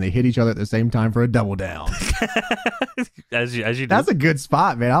other, and they hit each other at the same time for a double down. As you do. That's a good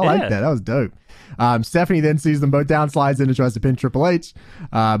spot, man. I like Yeah. that. That was dope. Stephanie then sees them both down, slides in, and tries to pin Triple H,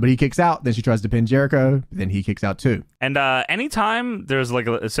 but he kicks out. Then she tries to pin Jericho. Then he kicks out too. And anytime there's like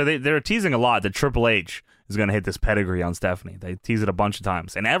they're teasing a lot that Triple H is going to hit this pedigree on Stephanie. They tease it a bunch of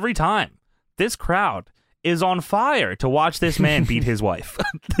times, and every time this crowd is on fire to watch this man beat his wife.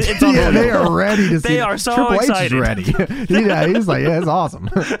 It's Yeah, they unbelievable. are ready to see. They it. are so Triple excited. H is ready. Yeah, he's like, yeah, it's awesome.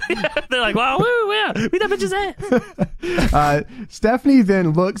 They're like, wow, woo, yeah, beat that bitch's ass. Stephanie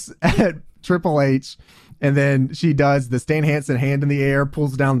then looks at Triple H, and then she does the Stan Hansen hand in the air,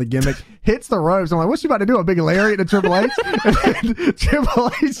 pulls down the gimmick, hits the ropes. I'm like, what's she about to do? A big lariat to Triple H? And then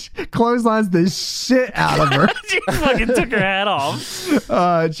Triple H clotheslines the shit out of her. She fucking took her hat off.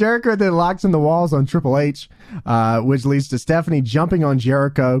 Jericho then locks in the walls on Triple H, which leads to Stephanie jumping on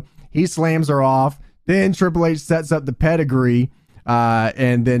Jericho. He slams her off. Then Triple H sets up the pedigree,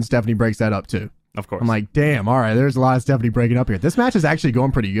 and then Stephanie breaks that up too. Of course. I'm like, damn, all right, there's a lot of Stephanie breaking up here. This match is actually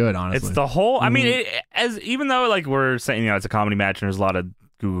going pretty good, honestly. It's the whole. I mean, even though like we're saying, it's a comedy match and there's a lot of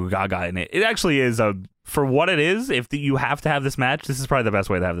goo goo gaga in it. It actually is for what it is. If you have to have this match, this is probably the best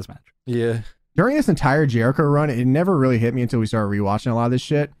way to have this match. Yeah. During this entire Jericho run, it never really hit me until we started rewatching a lot of this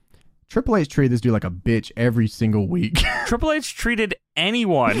shit. Triple H treated this dude like a bitch every single week. Triple H treated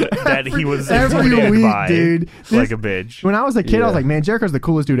anyone that he was every intimidated week, by dude. like a bitch. When I was a kid, I was Yeah. like, man, Jericho's the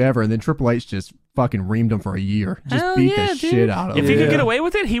coolest dude ever. And then Triple H just fucking reamed him for a year. Just Hell beat yeah, the dude. shit out of him. If he could Yeah. get away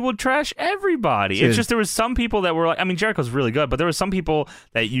with it, he would trash everybody. Dude. It's just there was some people that were like, I mean, Jericho's really good, but there was some people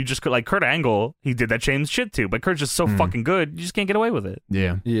that you just could, like Kurt Angle, he did that James shit too, but Kurt's just so fucking good, you just can't get away with it.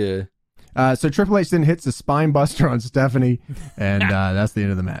 Yeah. Yeah. So Triple H then hits the spine buster on Stephanie, and that's the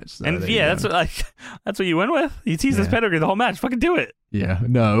end of the match. So And there you yeah, go. that's what you win with. You tease this Yeah. pedigree the whole match. Fucking do it. Yeah,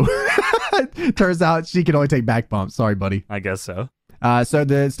 no. Turns out she can only take back bumps. Sorry, buddy. I guess so. So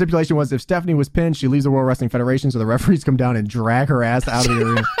the stipulation was if Stephanie was pinned, she leaves the World Wrestling Federation, so the referees come down and drag her ass out of the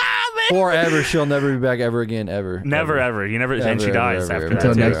arena. Forever, she'll never be back ever again, ever. Never ever. You never. and she dies after that.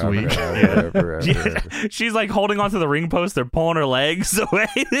 Until too. next week. Yeah. She's like holding onto the ring post. They're pulling her legs away.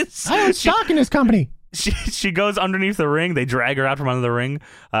 I own stock in this company. She goes underneath the ring. They drag her out from under the ring.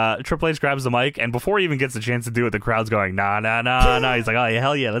 Triple H grabs the mic, and before he even gets a chance to do it, the crowd's going, nah. He's like, oh, yeah,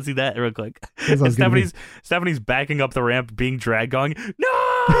 hell yeah, let's see that real quick. sounds And good to me. Stephanie's backing up the ramp, being dragged, going,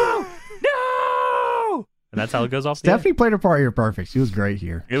 no! And that's how it goes off. Stephanie played her part here perfect. She was great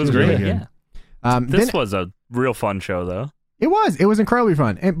here. It was She great, really good. yeah. Then This was a real fun show, though. It was incredibly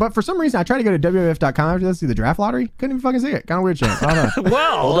fun. But for some reason, I tried to go to WWF.com after this to see the draft lottery. Couldn't even fucking see it. Kind of weird shit. I don't know.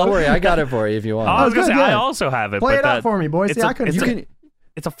 Well, Don't worry, I got it for you if you want. I was going to good, say, I good. also have it. Play but it up for me, boys. it's See, a- I couldn't. it's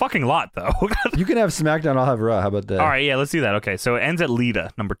It's a fucking lot, though. You can have SmackDown, I'll have Raw. How about that? All right, yeah, let's do that. Okay, so it ends at Lita,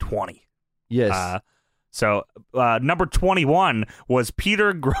 number 20. Yes. So number 21 was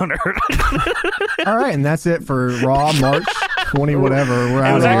Peter Grunner. All right, and that's it for Raw March 20 whatever. We're It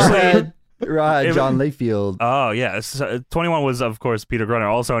out was of here. actually- Right, John Layfield. Oh, yeah. 21 was, of course, Peter Grunner,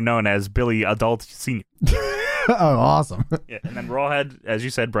 also known as Billy Adult Sr. Oh, awesome. Yeah, and then Raw had, as you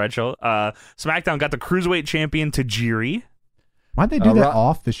said, Bradshaw. SmackDown got the Cruiserweight Champion Tajiri. Why'd they do that Raw-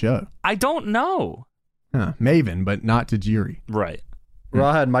 off the show? I don't know. Huh, Maven, but not Tajiri. Right.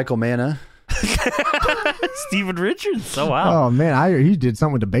 Raw had Michael Manna. Steven Richards. Oh, wow. Oh, man, he did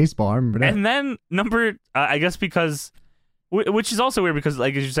something with the baseball. I remember that. And then I guess because, which is also weird because,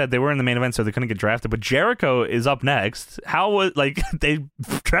 like as you said, they were in the main event, so they couldn't get drafted. But Jericho is up next. How was they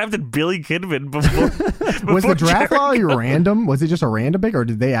drafted Billy Kidman before? Was the before draft Jericho? lottery random? Was it just a random pick, or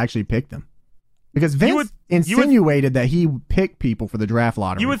did they actually pick them? Because Vince insinuated that he picked people for the draft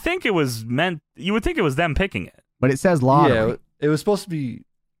lottery, You would think it was meant. You would think it was them picking it. but it says lottery. Yeah, it was supposed to be.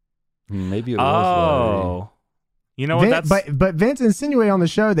 Maybe it was. Oh, you know what? Vince, That's but Vince insinuated on the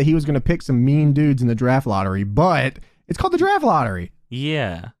show that he was going to pick some mean dudes in the draft lottery, but it's called the draft lottery.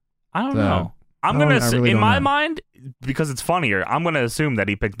 yeah. I don't So, know. I'm I gonna don't- I really in don't my know. mind because it's funnier. I'm gonna assume that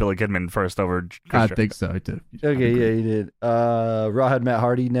he picked Billy Kidman first over. Chris I Jericho. think so too. Okay, yeah, he did. Raw had Matt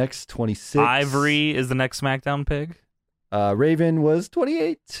Hardy next, 26. Ivory is the next SmackDown pick. Raven was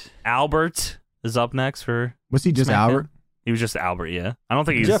 28. Albert is up next for. Was he just SmackDown. Albert? He was just Albert, yeah. I don't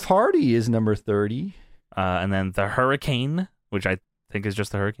think he's. Jeff Hardy is number 30. And then the Hurricane, which I think is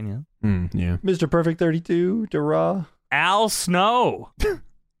just the Hurricane, yeah. Yeah. Mr. Perfect 32 to Raw. Al Snow.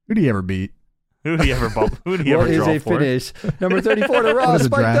 Who do you ever beat? Who do you ever bump? Who do you What ever is draw a for? finish? Number 34 to Raw. What is a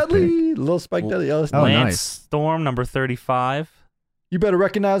Spike draft Dudley. Little Spike Dudley. Oh, Oh, Lance nice. Storm, number 35. You better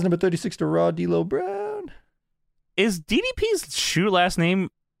recognize number 36 to Raw, D'Lo Brown. Is DDP's shoot last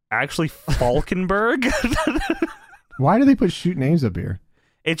name actually Falkenberg? Why do they put shoot names up here?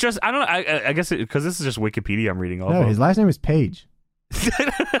 It's just I don't know. I guess because this is just Wikipedia I'm reading off No, of. his last name is Page.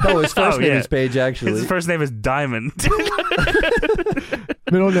 No, his first name yeah. is Paige, actually. His first name is Diamond.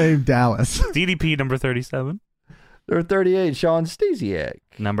 Middle name Dallas. DDP number 37. Number 38, Sean Stasiak.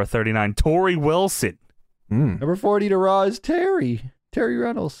 Number 39, Tori Wilson. Number 40 to Raw is Terry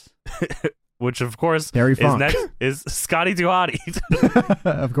Reynolds. Which of course Terry is Funk. next is Scotty Duhati.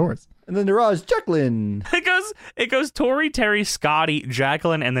 Of course. And then to Raw is Jacqueline. It goes Tori, Terry, Scotty,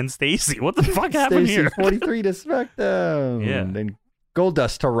 Jacqueline, and then Stacy. What the fuck happened Stacey, here? 43 to SmackDown. Yeah. And then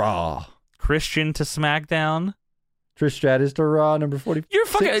Goldust to Raw. Christian to SmackDown. Trish Stratus to Raw, number 40. You're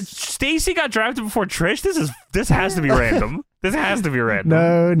fucking Stacy got drafted before Trish. This has to be random. This has to be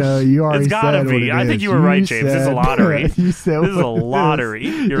random. No, you already It's gotta said what be. it I think is. you were right, James. This is a said- lottery. You said This is a what it lottery.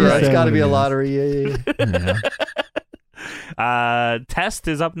 You're Yeah, right. it's got to be a It is. lottery. Yeah. Yeah. Test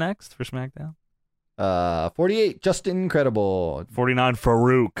is up next for SmackDown. 48, Justin Incredible. 49,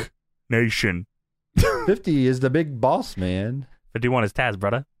 Farouk Nation. 50 is the big boss man. 51 is Taz,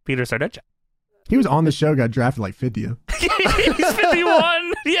 brother. Peter Sardecha. He was on the show, got drafted like 50th. He's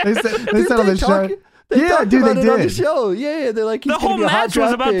 51. Yeah. They said, Dude, on the talk- show. They Yeah, talked dude, about they it on the did. show. Yeah, they're like, he's The gonna whole be a hot match was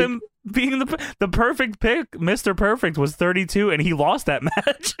draft about pick. them being the perfect pick. Mr. Perfect was 32, and he lost that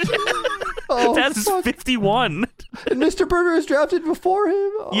match. Oh, Taz is fuck. 51. And Mr. Burger was drafted before him?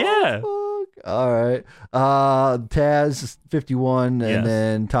 Oh, Yeah. Fuck. All right. Taz, 51, Yes. and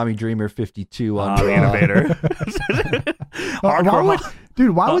then Tommy Dreamer, 52 on The Raw. innovator.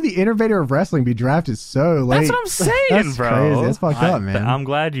 Why would the innovator of wrestling be drafted so late? That's what I'm saying, That's bro. crazy. That's fucked up, man. I'm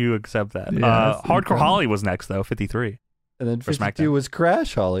glad you accept that. Yeah, that's Hardcore incredible. Holly was next, though, 53. And then For 52 SmackDown. was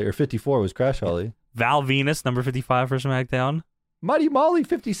Crash Holly, or 54 was Crash Holly. Val Venus, number 55 for SmackDown. Mighty Molly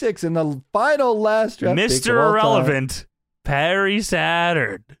 56 in the final last draft pick of Mr. all time. Irrelevant, Perry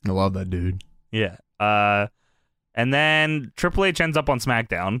Saturn. I love that dude. Yeah. And then Triple H ends up on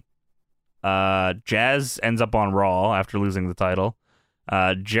SmackDown. Jazz ends up on Raw after losing the title.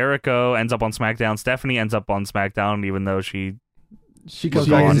 Jericho ends up on SmackDown. Stephanie ends up on SmackDown, even though she comes She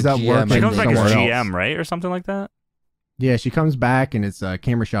back ends as up GM. working she comes back as somewhere GM, else. right, or something like that. Yeah, she comes back and it's a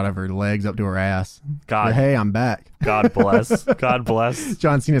camera shot of her legs up to her ass. But God, hey, I'm back. God bless, God bless.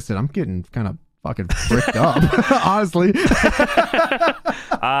 John Cena said, I'm getting kind of fucking bricked up, honestly.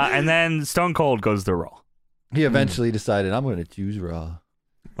 And then Stone Cold goes to Raw. He eventually decided, I'm going to choose Raw.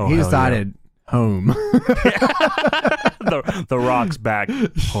 Oh, he hell decided home. the Rock's back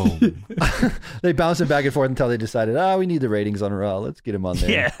home. They bounced it back and forth until they decided, we need the ratings on Raw. Let's get him on there.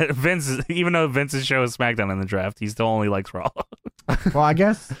 Yeah, even though Vince's show is SmackDown in the draft, he still only likes Raw. Well, I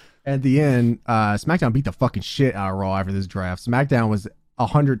guess at the end, SmackDown beat the fucking shit out of Raw after this draft. SmackDown was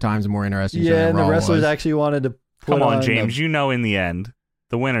 100 times more interesting. Yeah, than and the Raw wrestlers was. actually wanted to put Come on, on James. You know in the end,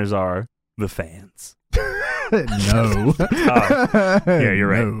 the winners are the fans. No. Yeah, you're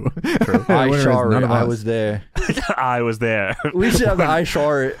right. No. True. I Winners, saw none it. of I us. was there. I was there. We should have the I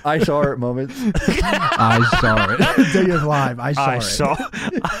saw it moments. I saw it. Day of live. I saw I it. saw.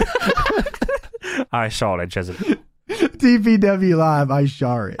 I saw it at Jezebel. TPW live. I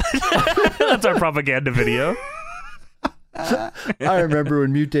saw it. That's our propaganda video. I remember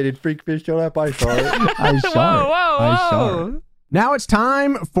when Mutated Freakfish showed up. I saw it. I saw it. I saw it. Now it's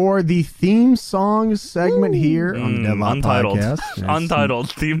time for the theme song segment here on the Deadlock Untitled. Podcast. Yes. Untitled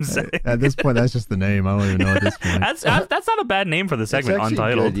theme segment. At this point, that's just the name. I don't even know at this point. That's not a bad name for the segment. It's actually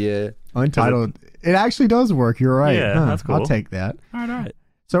Untitled. good, yeah. Untitled. It actually does work. You're right. Yeah, that's cool. I'll take that. All right.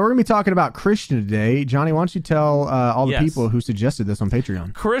 So we're going to be talking about Christian today. Johnny, why don't you tell all the Yes. people who suggested this on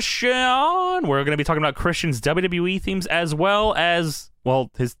Patreon? Christian. We're going to be talking about Christian's WWE themes as well as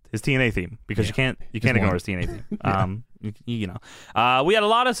his TNA theme because you can't ignore one. his TNA theme. You know, we had a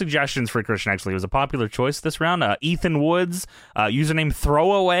lot of suggestions for Christian. Actually, it was a popular choice this round. Ethan Woods, username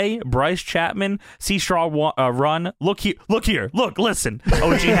Throwaway, Bryce Chapman, C Straw Run. Look here, listen.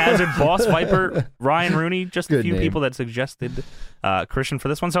 OG Hazard, Boss Viper, Ryan Rooney. Just a Good few name. people that suggested Christian for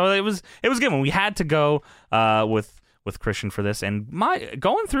this one. So it was given. We had to go with Christian for this, and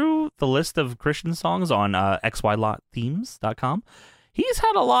going through the list of Christian songs on xylotthemes.com, he's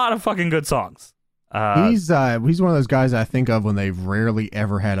had a lot of fucking good songs. He's one of those guys I think of when they've rarely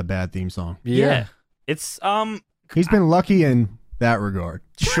ever had a bad theme song. Yeah. It's He's been lucky in that regard.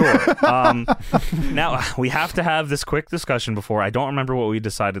 sure. Now we have to have this quick discussion before. I don't remember what we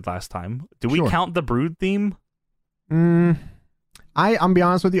decided last time. Do we Sure. count the Brood theme? I'm be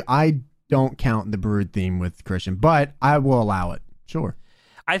honest with you, I don't count the Brood theme with Christian, but I will allow it. Sure.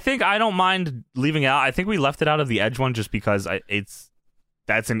 I think I don't mind leaving it out. I think we left it out of the Edge one just because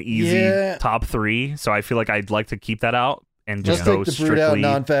that's an easy top 3. So I feel like I'd like to keep that out and just Just go take the strictly Brood out,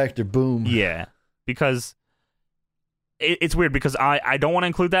 non-factor, boom. Yeah, because it's weird because I don't want to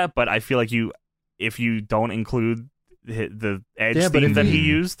include that, but I feel like if you don't include the Edge Yeah, but theme if that he- he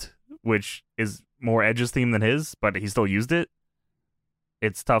used, which is more Edge's theme than his, but he still used it,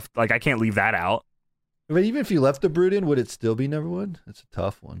 it's tough. Like I can't leave that out. But even if you left the Brood in, would it still be number 1? That's a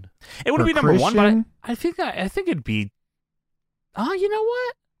tough one. It wouldn't For be number 1, but Christian? I think it'd be. Oh, you know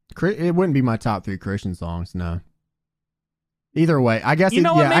what? It wouldn't be my top 3 Christian songs, no. Either way, I guess You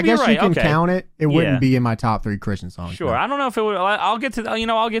know what? I Maybe guess you're you right. can Okay. count it. It wouldn't Yeah. be in my top 3 Christian songs. Sure. no. I don't know if it would. I'll get to the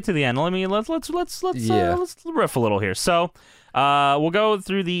end. Let's riff a little here. So, we'll go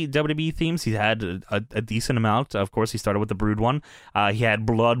through the WWE themes. He had a decent amount. Of course, he started with the Brood one. He had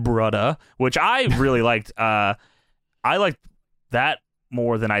Blood Brudda, which I really liked. I liked that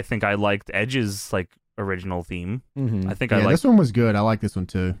more than I think I liked Edge's original theme. Mm-hmm. I think Yeah, I liked. this one was good. I like this one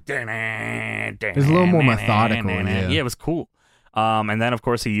too. It's a little more methodical, yeah. Yeah, it was cool. And then of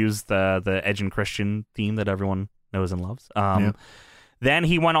course he used the Edge and Christian theme that everyone knows and loves. Yep. Then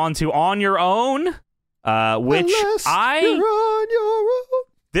he went on to On Your Own, which Unless you're on your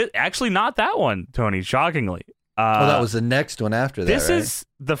own. actually not that one, Tony. Shockingly, That was the next one after that. this right? is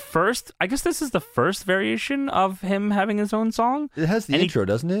the first. I guess this is the first variation of him having his own song. It has the and he- intro,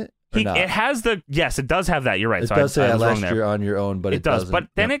 doesn't it? Or not? It has the yes, it does have that. You're right. It so does say I was wrong unless there. you're on your own, but it does. doesn't. But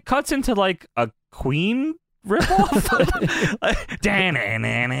then it cuts into a Queen ripoff.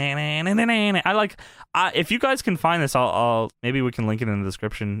 If you guys can find this, I'll maybe we can link it in the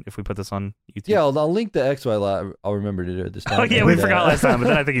description if we put this on YouTube. Yeah, I'll link the XY lot. I'll remember to do it this time. Oh yeah, we forgot last time, but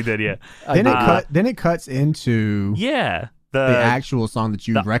then I think you did. Yeah. Then it cuts into Yeah. the actual song that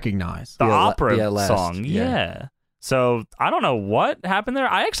you the- recognize. The the opera last, song. yeah. Yeah. So I don't know what happened there.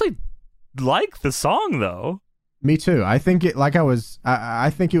 I actually like the song though. Me too. I think it I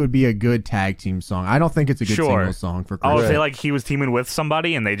think it would be a good tag team song. I don't think it's a good single song for Chris. Oh, if they like he was teaming with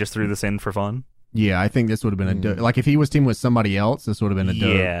somebody and they just threw this in for fun. Yeah, I think this would have been a dope. Like if he was teaming with somebody else, this would have been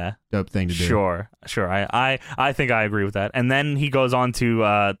a dope thing to do. Sure. I think I agree with that. And then he goes on to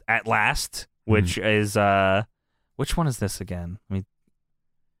At Last, which is which one is this again? I mean,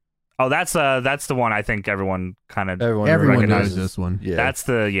 that's the one I think everyone knows this one. Yeah. That's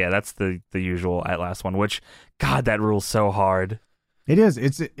the usual At Last one, which God, that rules so hard. It is.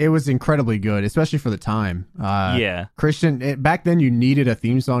 It was incredibly good, especially for the time. Christian, back then you needed a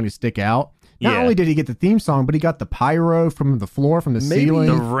theme song to stick out. Not only did he get the theme song, but he got the pyro from the floor, from the ceiling.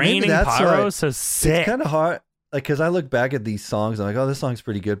 The raining pyro, so sick. It's kind of hard, like, because I look back at these songs, I'm like, oh, this song's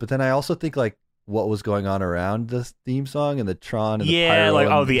pretty good. But then I also think, like, what was going on around this theme song and the Tron and the pyro.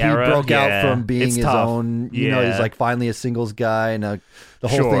 Like, the he era. He broke out from being it's his tough. own, you know, he's like finally a singles guy. And the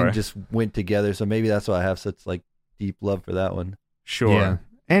whole thing just went together. So maybe that's why I have such, like, deep love for that one. Sure. Yeah.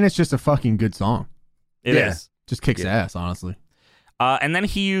 And it's just a fucking good song. It is. Just kicks ass, honestly. And then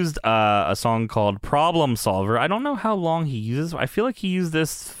he used a song called Problem Solver. I don't know how long he uses. I feel like he used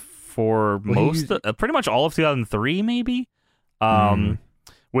this for pretty much all of 2003, maybe.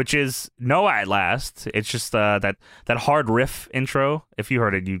 Which is no At Last. It's just that hard riff intro. If you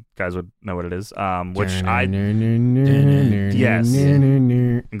heard it, you guys would know what it is. Which yes,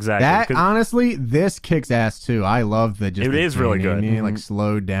 exactly. That honestly, this kicks ass too. I love it is really good. Like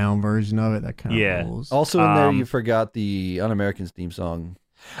slowed down version of it. That kind of rules. Also in there, you forgot the Un-Americans theme song.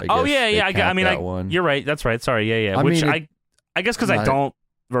 I mean, you're right. That's right. Sorry. Yeah. I guess because I don't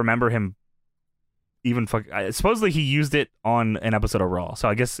remember him. Even supposedly he used it on an episode of Raw, so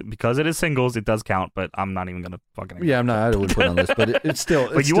I guess because it is singles, it does count. But I'm not even gonna fucking. Yeah, I'm not. I wouldn't put on this, but it's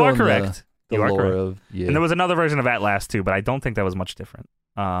still. But you are correct. You are correct. And there was another version of At Last too, but I don't think that was much different.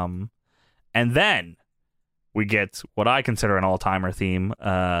 And then we get what I consider an all-timer theme,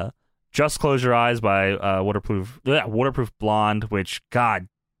 "Just Close Your Eyes" by Waterproof Blonde, which God,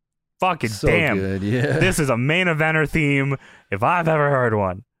 fucking so damn, good. Yeah. This is a main eventer theme if I've ever heard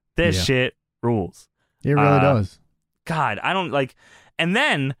one. This shit rules. It really does. God, I don't like. And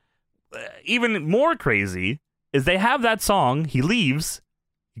then, even more crazy is they have that song. He leaves,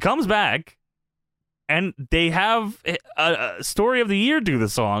 he comes back, and they have a Story of the Year do the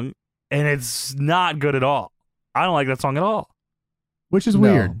song, and it's not good at all. I don't like that song at all. Which is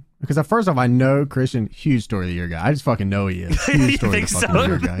weird. Because first off, I know Christian, huge Story of the Year guy. I just fucking know he is. Huge Story of the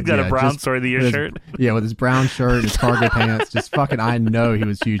Year guy. Got a brown Story of the Year shirt? Yeah, with his brown shirt, his cargo pants. Just fucking, I know he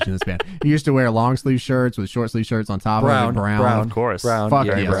was huge in this band. He used to wear long sleeve shirts with short sleeve shirts on top of it. Brown. Of course. Fuck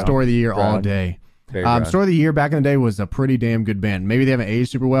yeah, brown. Story of the Year all day. Story of the Year back in the day was a pretty damn good band. Maybe they haven't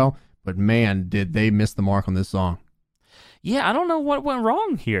aged super well, but man, did they miss the mark on this song. Yeah, I don't know what went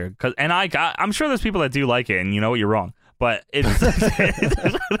wrong here. I'm sure there's people that do like it, and you know what, you're wrong. But this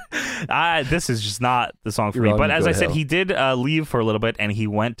is just not the song for me. But as I said, he did leave for a little bit, and he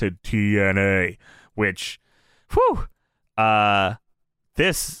went to TNA, which,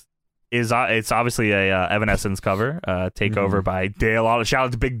 this is it's obviously a Evanescence cover, Takeover by Dale Oliver. Shout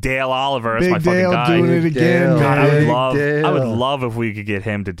out to Big Dale Oliver, that's my fucking guy. Doing it again, God, I would love if we could get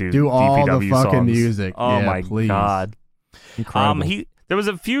him to do all DPW the fucking songs. music. Oh yeah, my please. God. Incredible. There was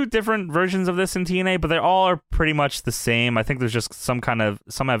a few different versions of this in TNA, but they all are pretty much the same. I think there's just some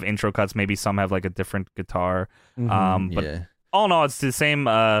have intro cuts, maybe some have like a different guitar. But all in all, it's the same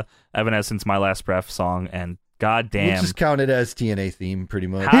Evanescence My Last Breath song, and goddamn, we'll just count it as TNA theme, pretty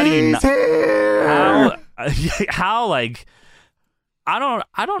much. How do you how like I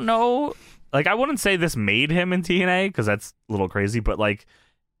don't know. Like, I wouldn't say this made him in TNA because that's a little crazy, but like,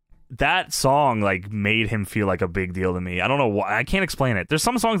 that song like made him feel like a big deal to me. I don't know why. I can't explain it. There's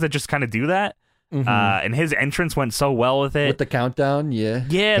some songs that just kind of do that. And his entrance went so well with it. With the countdown, yeah.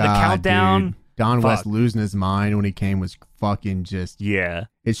 Yeah, the countdown. Dude. Don West losing his mind when he came was fucking just... Yeah.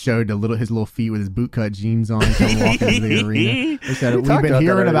 It showed his little feet with his bootcut jeans on coming walking into the arena. We've been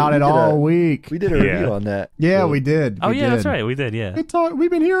hearing about it all week. We did a review on that. Yeah, we did. That's right. We did, yeah.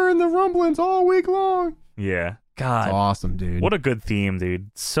 We've been hearing the rumblings all week long. Yeah. God. It's awesome, dude. What a good theme, dude.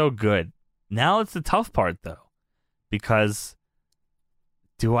 So good. Now it's the tough part, though. Because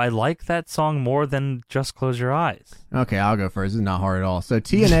do I like that song more than Just Close Your Eyes? Okay, I'll go first. This is not hard at all. So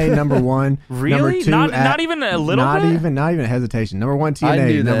TNA number 1. Really? Not even a little bit? Not even hesitation. Number 1,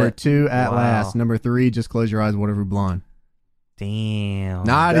 TNA. Number 2, At Last. Number 3, Just Close Your Eyes, Waterproof Blonde. Damn.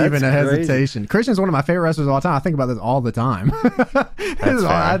 Not even a hesitation. Christian's one of my favorite wrestlers of all time. I think about this all the time.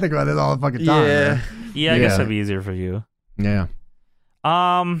 I think about this all the fucking time. Yeah. Man. Yeah, I guess that'd be easier for you. Yeah.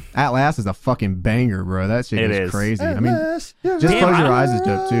 At Last is a fucking banger, bro. That shit It is is. crazy. I At mean, last, you're Just Damn, Close Your I- Eyes is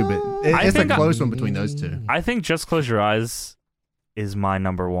dope too, but I it's a think close one between those two. I think Just Close Your Eyes is my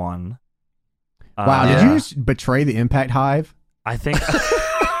number one. Wow, Yeah. did you just betray the Impact Hive? I think.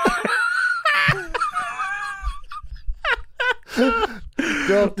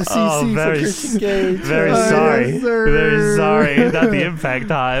 Drop the CC Oh, for very Christian Cage. Very Oh, sorry. yes, sir. Very sorry. Not the Impact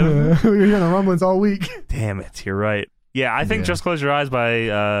Hive. We were hearing the rumblings all week. Damn it. You're right. Yeah, I think Yeah. Just Close Your Eyes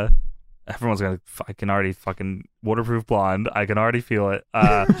by. Everyone's gonna. I can already fucking Waterproof Blonde. I can already feel it.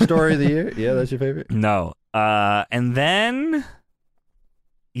 Story of the year. Yeah, that's your favorite. No. And then.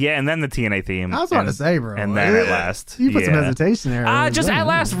 Yeah, and then the TNA theme. I was about and, to say, bro. and then At Last. You put some Yeah. hesitation there. Just At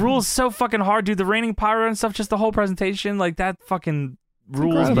Last rules so fucking hard, dude. The raining pyro and stuff, just the whole presentation, like that fucking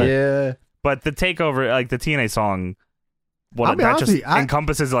rules. incredible. But, Yeah. but the takeover, like the TNA song, I'll be that honest just with you, I-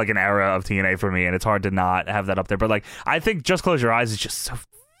 encompasses like an era of TNA for me, and it's hard to not have that up there. But like, I think Just Close Your Eyes is just so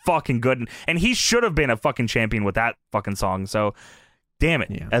fucking good, and he should have been a fucking champion with that fucking song. So, damn it,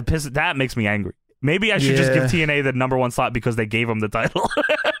 Yeah. that makes me angry. Maybe I should just give Yeah. TNA the number one slot because they gave him the title.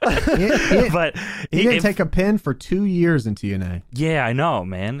 But He didn't if- take a pin for 2 years in TNA. Yeah, I know,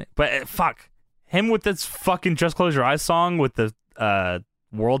 man. But fuck him with this fucking Just Close Your Eyes song with the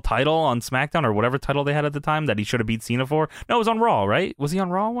world title on SmackDown or whatever title they had at the time that he should have beat Cena for. No, it was on Raw, right? Was he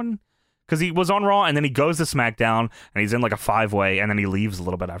on Raw when? Because he was on Raw and then he goes to SmackDown and he's in like a 5-way and then he leaves a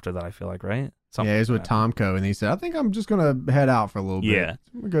little bit after that. I feel like, right? Yeah, he was with Tomko, and he said, "I think I'm just gonna head out for a little bit. Yeah.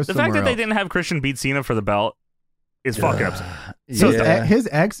 I'm gonna go The somewhere fact that they else." didn't have Christian beat Cena for the belt is fucking upset. So Yeah. his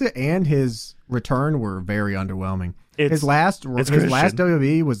exit and his return were very underwhelming. It's His last Christian.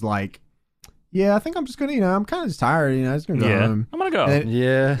 WWE was like, yeah, I think I'm just gonna, I'm kind of just tired, I'm just gonna go yeah. home. I'm gonna go And then,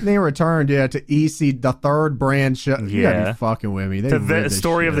 Yeah. then he returned, to EC, the third brand show. You gotta Yeah. be fucking with me. They to ripped the this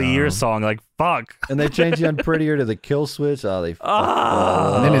story of shit the year out. song. Like fuck. And they changed the Unprettier to the kill switch. Oh, they.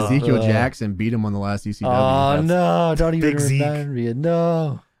 Ah. And then Ezekiel Uh, Jackson beat him on the last ECW. Oh That's- no! Don't even Big Zeke. remind me.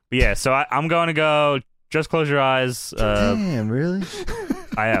 No. But yeah, so I'm going to go. Just Close Your Eyes. Damn, really?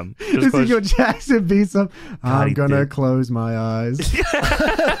 I am. Just close. Ezekiel Jackson beats him. I'm he gonna did. close my eyes.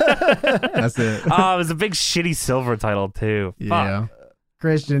 That's it. Oh, it was a big shitty silver title too. Fuck. Yeah.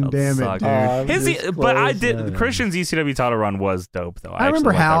 Christian, That damn sucked. it, dude. Oh, His, but I did. Christian's ECW title run was dope though. I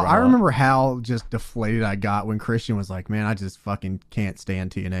remember actually liked that how run a lot. just deflated I got when Christian was like, "Man, I just fucking can't stand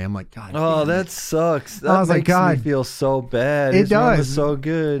TNA." I'm like, God. Oh, damn it." that sucks. That I was like, makes me God. feel so bad. It His run was does. so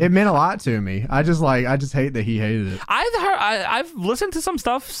good. It meant a lot to me. I just hate that he hated it. I've listened to some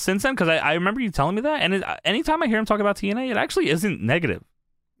stuff since then because I remember you telling me that, and anytime I hear him talk about TNA, it actually isn't negative.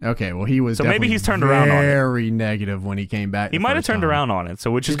 Okay, well, he was. So maybe definitely he's turned around on it. Very negative when he came back. He might have turned around on it,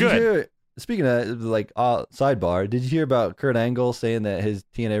 so which is Did you good. hear- speaking of like sidebar, did you hear about Kurt Angle saying that his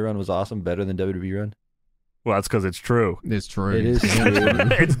TNA run was awesome, better than WWE run? Well, that's because it's true. It's true. It is true.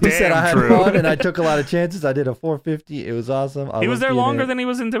 It's He said I damn had true. fun and I took a lot of chances. I did a 450. It was awesome. He was there TNA. longer than he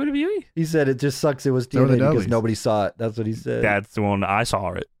was in WWE. He said it just sucks. It was So TNA did because Dudleys. nobody saw it. That's what he said. That's the one I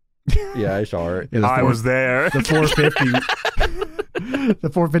saw it. Yeah, I saw it. Yeah, the I was there. the 450. The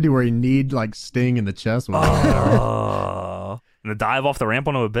 450 where he kneed like Sting in the chest. Was Oh. And the dive off the ramp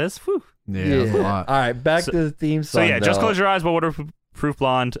on Abyss. Whew. yeah, it was a lot. All right, back So- to the theme So song. yeah, Just though. Close Your Eyes by Waterproof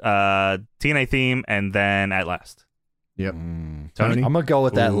Blonde, TNA theme, and then At Last. Yep. Tony? I'm gonna go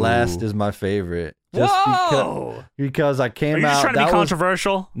with that. Ooh. Last is my favorite. Just Whoa! because I Are came you just out. trying to be that was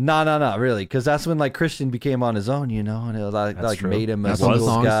controversial? no, really, because that's when like Christian became on his own, and it was That's like true. made him a That's what the single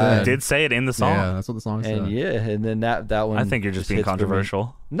song guy. said. Did say it in the song. Yeah, that's what the song said. And and then that one. I think you're just being hits for me.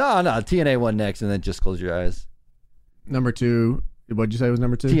 controversial. No, TNA won next, and then Just Close Your Eyes. Number 2. What'd you say was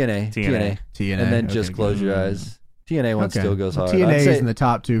number 2? TNA, TNA. and then okay, Just good. Close Your Eyes. TNA one Okay. still goes hard. TNA I'd is say- in the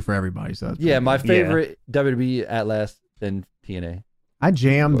top 2 for everybody. So that's yeah, pretty my good. favorite WWE At Last, then TNA. I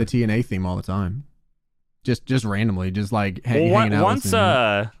jam the TNA theme all the time. Just randomly, just like hanging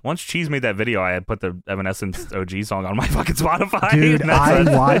out. Once Cheese made that video, I had put the Evanescence OG song on my fucking Spotify. Dude, And that's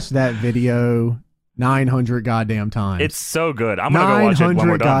I watched that video 900 goddamn times. It's so good. I'm gonna go watch it when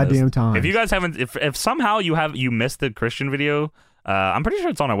we're 900 done. This. goddamn times. If you guys haven't, if somehow you missed the Christian video, I'm pretty sure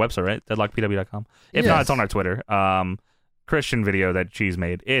it's on our website, right? Deadlockpw.com. If not, Yes. it's on our Twitter. Christian video that Cheese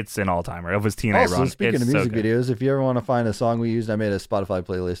made. It's an all-timer. It was TNA Also, run. speaking It's of so music good. videos, if you ever want to find a song we used, I made a Spotify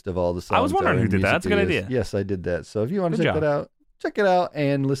playlist of all the songs. I was wondering that are who in did that. music That's a good videos. idea. Yes, I did that. So if you want to Good check job. that out, check it out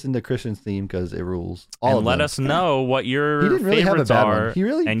and listen to Christian's theme because it rules. All And of let them. us know what your He didn't really have a favorites bad are. one. He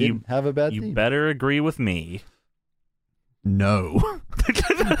really and didn't have a bad You theme. better agree with me. no.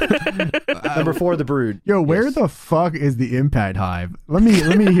 Number 4, The Brood. Yo, where Yes. the fuck is the Impact Hive? Let me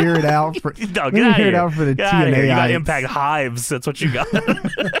hear it out for. No, Let get me out hear of it here. out for the Get outta here. TNA You got ites. Impact Hives. That's what you got.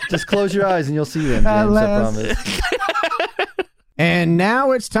 Just close your eyes and you'll see them, At James. I last. promise. And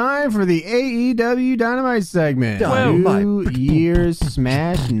now it's time for the AEW Dynamite segment. Dynamite. 2 years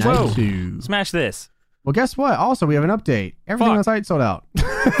Smash Night Whoa. 2. Smash this. Well, guess what? Also, we have an update. Everything Fuck. on site sold out.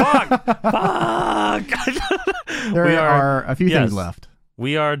 Fuck. Fuck. There are a few yes. things left.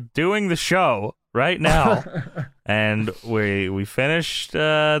 We are doing the show right now, and we finished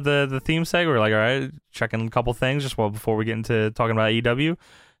the theme segment. We're like, all right, checking a couple things just before we get into talking about AEW.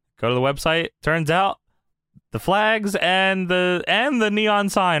 Go to the website. Turns out the flags and the neon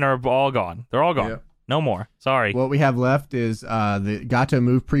sign are all gone. They're all gone. Yep. No more. Sorry. What we have left is the Gato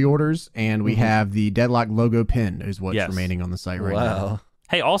Move pre-orders, and we have the Deadlock logo pin is what's Yes. remaining on the site right now. Wow.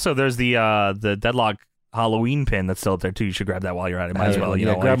 Hey, also there's the Deadlock Halloween pin that's still up there too. You should grab that while you're at it. Might as well. You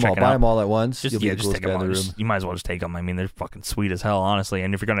know, while grab you're them all. checking Buy out. them all at once. Just You'll be yeah, the just coolest take them guy in all. the room. You might as well just take them. I mean, they're fucking sweet as hell, honestly.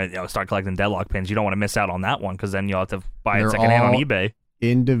 And if you're gonna start collecting Deadlock pins, you don't want to miss out on that one because then you'll have to buy it They're secondhand on all- eBay.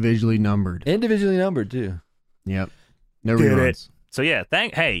 Individually numbered. Individually numbered too. Yep. No Did reruns. So yeah,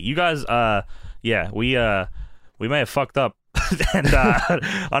 hey, you guys. We may have fucked up and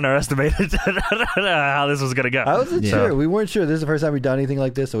underestimated how this was gonna go. I wasn't Yeah. sure. We weren't sure. This is the first time we've done anything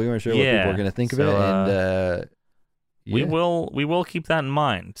like this, so we weren't sure what Yeah. people were going to think of So, it. And We yeah. will keep that in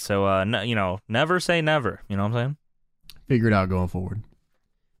mind. So never say never. You know what I'm saying? Figure it out going forward.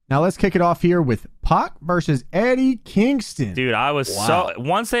 Now let's kick it off here with Pac versus Eddie Kingston. Dude, I was Wow.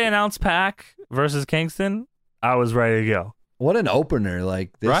 once they announced Pac versus Kingston, I was ready to go. What an opener!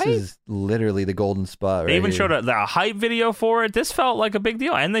 Like this Right? is literally the golden spot. They right even here. showed a hype video for it. This felt like a big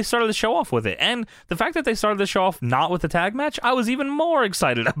deal, and they started the show off with it. And the fact that they started the show off not with the tag match, I was even more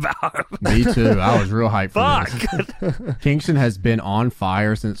excited about. Me too. I was real hyped for Fuck, this. Kingston has been on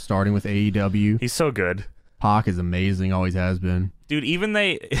fire since starting with AEW. he's so good. Pac is amazing, always has been. Dude, even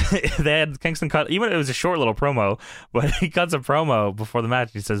they had Kingston cut, even it was a short little promo, but he cuts a promo before the match.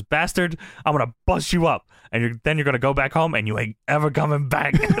 He says, "Bastard, I'm going to bust you up, and then you're going to go back home, and you ain't ever coming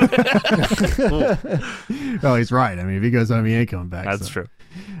back." Oh, he's right. I mean, if he goes home, he ain't coming back. That's so. true.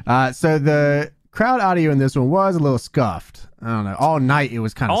 So the crowd audio in this one was a little scuffed. I don't know. All night it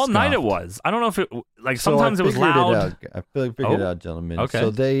was kind of All scuffed. night it was. I don't know if it, like, So sometimes I it was figured loud. out. I figured it Oh, out, gentlemen. okay. So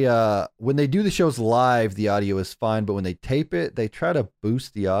they, when they do the shows live, the audio is fine, but when they tape it, they try to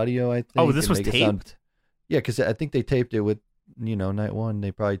boost the audio. I think. Oh, this and was make it sound- taped? Yeah, because I think they taped it with night one.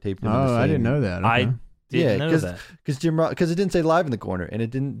 They probably taped it. in the Oh, I didn't same- know that. I Okay. didn't Yeah, know that. because it didn't say live in the corner, and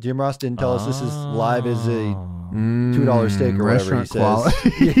it didn't. Jim Ross didn't tell us this is live as a Oh. $2 steak or whatever he restaurant says.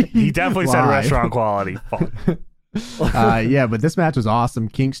 quality. He definitely said Live. restaurant quality. Fuck. Yeah, but this match was awesome.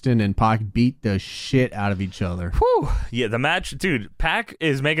 Kingston and Pac beat the shit out of each other. Whew. Yeah, the match, dude. Pac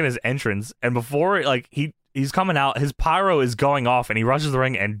is making his entrance, and before like he's coming out, his pyro is going off, and he rushes the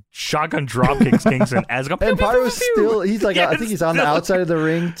ring and shotgun drop kicks Kingston as go. And Pyro's still, he's like, Yeah, I think he's on the still- outside of the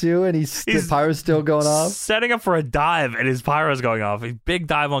ring too, and He's Pyro's still going off. setting up for a dive, and his pyro's going off. A big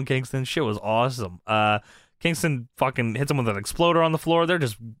dive on Kingston. Shit was awesome. Kingston fucking hits him with an exploder on the floor. They're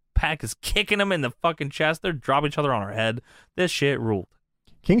just Pac is kicking him in the fucking chest. They're dropping each other on her head. This shit ruled.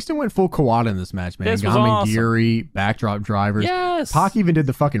 Kingston went full Kawada in this match, man. This was awesome. Giri, backdrop drivers. Yes. Pac even did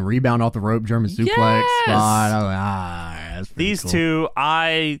the fucking rebound off the rope, German suplex Yes. spot. I was like, that's pretty These cool. two,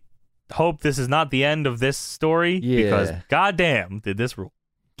 I hope this is not the end of this story Yeah. because goddamn did this rule.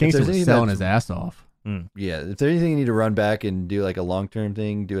 Kingston If there's was anything selling that's- his ass off. Yeah, if there's anything you need to run back and do like a long term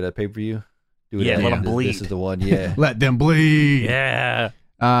thing, do it at pay per view. Do it Yeah, at let 'em this bleed. is the one. Yeah. Let them bleed. Yeah.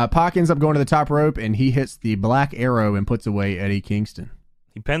 Pac ends up going to the top rope, and he hits the black arrow and puts away Eddie Kingston.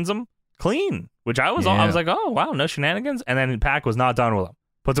 He pins him clean, which I was Yeah. like, oh wow, no shenanigans. And then Pac was not done with him.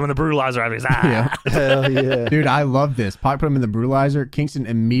 Puts him in the brutalizer after he's Yeah. Hell yeah. Dude, I love this. Pac put him in the brutalizer. Kingston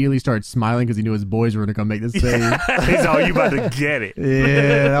immediately started smiling because he knew his boys were going to come make this save. He's all, you about to get it.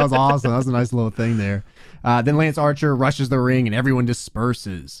 Yeah, that was awesome. That was a nice little thing there. Then Lance Archer rushes the ring and everyone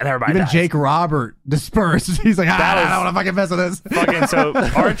disperses. And everybody Even dies. Jake Robert dispersed. He's like, That I was- don't want to fucking mess with this. Fucking so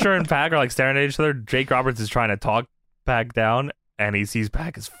Archer and Pac are like staring at each other. Jake Roberts is trying to talk Pac down, and he sees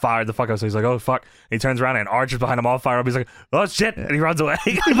Pac is fired the fuck up. So he's like, oh fuck. And he turns around and Archer's behind him all fired up. He's like, oh shit, and he runs away.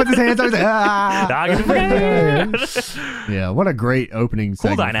 He puts his hands up. He's like, ah. Nah, get the fuck out of here. Yeah, what a great opening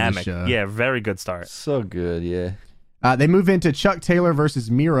Cool segment for dynamic. this show. Yeah, very good start. So good. Yeah. They move into Chuck Taylor versus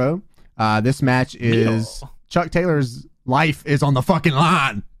Miro. This match is Chuck Taylor's life is on the fucking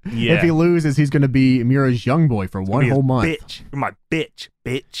line. Yeah. If he loses, he's going to be Miro's young boy for one Be his whole month. Bitch. You're my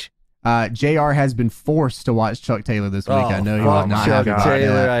bitch. JR has been forced to watch Chuck Taylor this week. I know you fuck are not Chuck happy about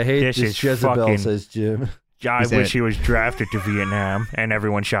Taylor. that. I hate This this, is Jezebel, fucking- says Jim. I He said- wish he was drafted to Vietnam and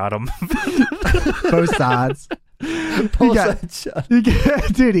everyone shot him. Both sides. Both got- sides shot.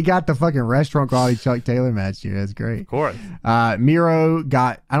 Dude, he got the fucking restaurant quality Chuck Taylor match here. That's great. Of course. Miro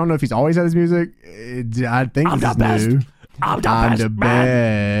got, I don't know if he's always had his music. I think I'm this the is best. new. I'm the I'm best the man.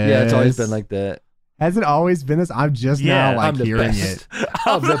 best. Yeah, it's always been like that. Has it always been this? I'm just Yeah, now like I'm the hearing best. it.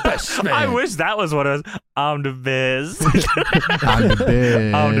 I'm the best man. I wish that was what it was. I'm the best. I'm the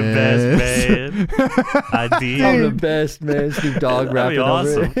best. I'm the best man. I did. I'm the best man. Snoop Dogg That'd rapping be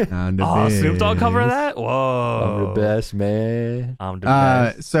awesome. over it. I'm the Oh, best. Snoop Dogg cover that? Whoa. I'm the best man. I'm the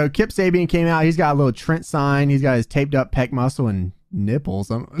best. So Kip Sabian came out. He's got a little Trent sign. He's got his taped up pec muscle and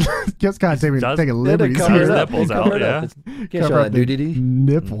nipples. Kip's kind of taking Does- a Yeah, liberty. they cover his it up. nipples They cover out, it up. yeah. Can't Cover show up that the nudity.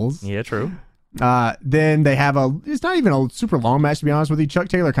 nipples. Yeah, true. Then they have it's not even a super long match, to be honest with you. Chuck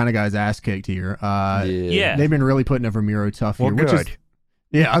Taylor kind of got his ass kicked here. Yeah. They've been really putting over Miro tough Well, here, which is good.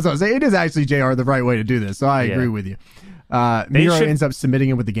 yeah. I was gonna say it is actually JR the right way to do this, so I agree with you. Miro should- ends up submitting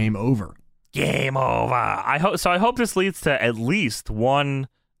him with the game over. Game over. I hope this leads to at least one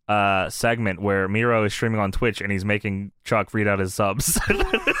segment where Miro is streaming on Twitch and he's making Chuck read out his subs. All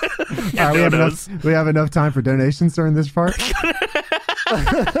right, we have enough time for donations during this part.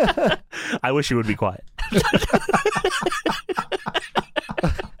 I wish you would be quiet.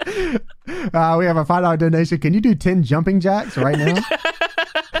 We have a $5 donation. Can you do 10 jumping jacks right now?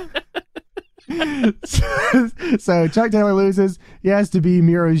 So Chuck Taylor loses. He has to be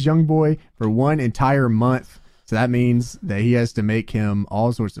Miro's young boy for one entire month. So that means that he has to make him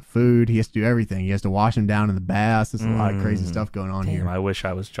all sorts of food. He has to do everything. He has to wash him down in the bath. There's a lot of crazy stuff going on Damn, here. I wish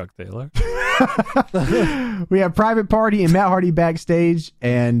I was Chuck Taylor. We have Private Party and Matt Hardy backstage,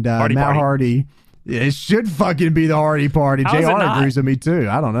 and Hardy Matt Party. Hardy. It should fucking be the Hardy Party. How is it JR not? agrees with me too.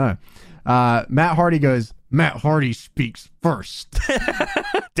 I don't know. Matt Hardy goes, Matt Hardy speaks first.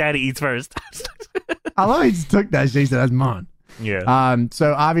 Daddy eats first. I love he just took that shit. He said, that's mine. Yeah.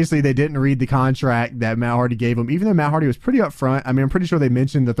 So obviously they didn't read the contract that Matt Hardy gave him, even though Matt Hardy was pretty upfront. I mean, I'm pretty sure they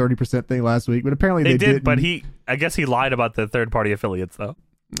mentioned the 30% thing last week, but apparently they they did, didn't. but I guess he lied about the third party affiliates though.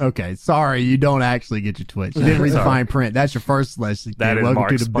 Okay, sorry, you don't actually get your Twitch. You didn't read the Sorry. fine print. That's your first lesson. That is Welcome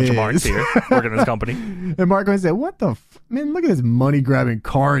Mark's to the bunch of biz. Marks here working in this company. And Mark went and said, what the man, look at this money grabbing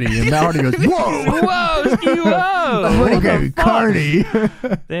Carney. And Matt Hardy goes, whoa, Whoa, whoa! money grabbing Carney.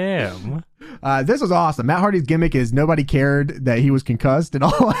 Damn. This was awesome. Matt Hardy's gimmick is nobody cared that he was concussed and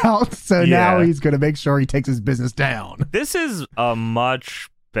all out. So now Yeah. he's going to make sure he takes his business down. This is a much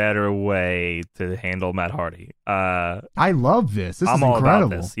better way to handle Matt Hardy. I love this. This I'm is all incredible.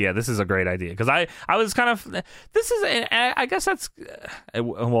 about this. Yeah, this is a great idea because I was kind of I guess that's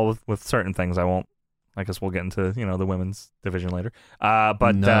well with certain things I won't. I guess we'll get into the women's division later.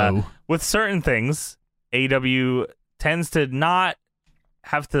 But No. with certain things, AEW tends to not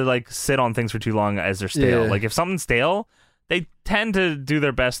have to like sit on things for too long as they're stale. Yeah. Like if something's stale, they tend to do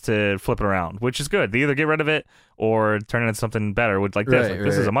their best to flip it around, which is good. They either get rid of it or turn it into something better. With like this, Right,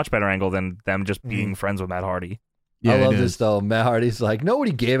 this is right. a much better angle than them just being friends with Matt Hardy. Yeah, I it love is. this though. Matt Hardy's like,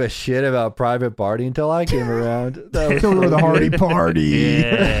 nobody gave a shit about Private Party until I came around. That was Go to the Hardy Party.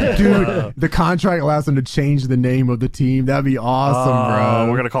 Yeah. Dude, the contract allows them to change the name of the team. That'd be awesome,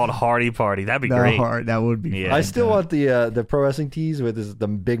 bro. We're gonna call it Hardy Party. That'd be that great. That would be Yeah. fun. I still want the pro wrestling tees with the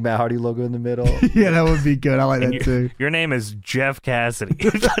big Matt Hardy logo in the middle. Yeah, that would be good. I like And that too. Your name is Jeff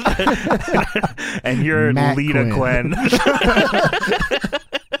Cassidy, and you're Matt Lita Quinn,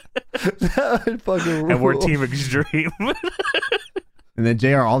 That would fucking rule. and we're Team Extreme. And then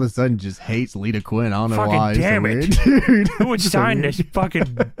JR all of a sudden just hates Lita Quinn. I don't know Fucking why. It's so damn weird. it. Dude. Who would It's so sign weird. this fucking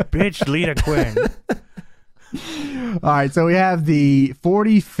bitch, Lita Quinn? All right, so we have the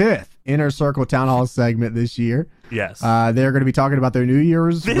 45th Inner Circle Town Hall segment this year. Yes. They're going to be talking about their New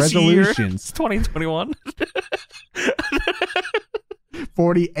Year's this year, it's resolutions. 2021.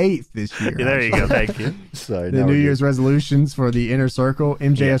 48th this year. Yeah, there you go. Thank you. Sorry, The now New we're good. Year's resolutions for the Inner Circle.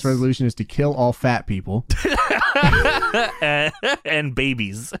 MJF's Yes. resolution is to kill all fat people. and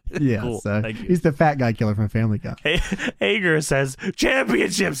babies. Yeah, Cool. so Thank you. he's the fat guy killer from Family Guy. Hager says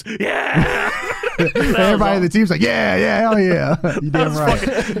championships. Yeah. Everybody on the team's like, yeah, hell yeah. You damn That's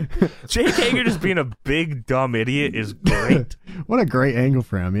right. Jake Hager just being a big dumb idiot is great. What a great angle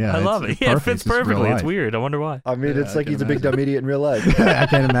for him. Yeah, I love it. Yeah, it perfect. fits It's real perfectly. It's life. weird. I wonder why. I mean, it's I like can he's a big dumb idiot in real life. I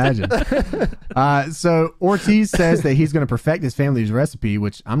can't imagine. So Ortiz says that he's going to perfect his family's recipe,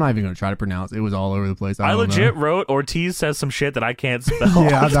 which I'm not even going to try to pronounce. It was all over the place. I I don't legit know. wrote Ortiz says some shit that I can't spell.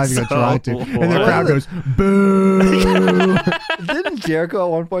 Yeah, I'm not even going to try to. And the what? crowd goes, boo. Didn't Jericho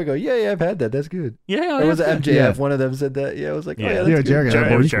at one point go, yeah, I've had that. That's good. Yeah, Or was it MJF? Yeah. One of them said that. Yeah, I was like, oh, Yeah. yeah, Yeah, that's good.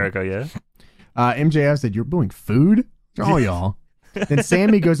 Jericho. It was Boricua. Jericho, yeah. MJF said, you're booing food? Oh, y'all. Then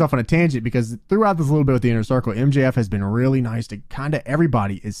Sammy goes off on a tangent because throughout this little bit with the Inner Circle, MJF has been really nice to kind of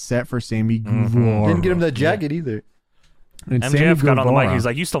everybody is set for Sammy Guevara. Didn't get him that jacket either. And Sammy MJF got on the mic. Guevara- He's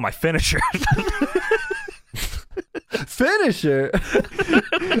like, "You stole my finisher." Finisher.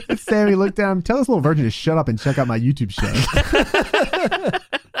 And Sammy looked at him. Tell this little virgin to shut up and check out my YouTube show.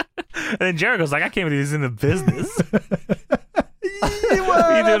 And then Jericho's like, I can't believe he's in the business. Well, What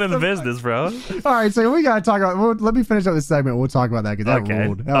are you doing that's in the the business, bro? All right, so we gotta talk about. Well, let me finish up this segment. We'll talk about that because that Okay,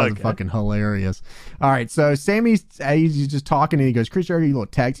 ruled. That was okay. fucking hilarious. All right, so Sammy's he's just talking and he goes, "Chris Jericho, you little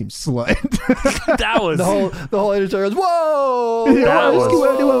tag team slut." That was The whole editor goes, whoa. that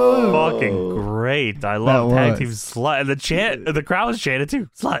Whoa. was fucking great. I love That tag was. team slut. And the crowd was chanting too.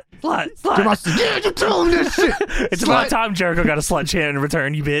 Slut, slut, Jim slut. Austin, yeah, you tell him this shit. It's Slut. about time Jericho got a slut chant in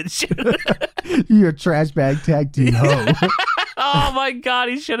return, you bitch. You're a trash bag tag team hoe. Oh my god,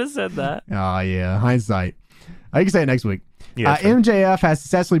 he should have said that. Oh yeah, hindsight. I can say it next week. Yeah, sure. MJF has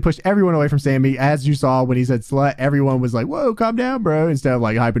successfully pushed everyone away from Sammy. As you saw when he said slut, everyone was like, "Whoa, calm down, bro," instead of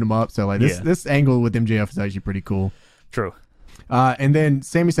like hyping him up. So like this Yeah. this angle with MJF is actually pretty cool. True. And then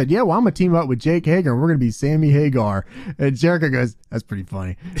Sammy said, "Yeah, well, I'm gonna team up with Jake Hager, and we're gonna be Sammy Hagar." And Jericho goes, "That's pretty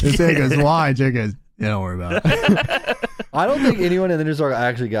funny." And Sammy goes, "Why?" And Jericho goes, "Yeah, don't worry about it." I don't think anyone in the news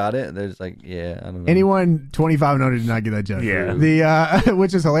actually got it. They're just like, yeah, I don't know. Anyone 25 and under did not get that joke. Yeah. The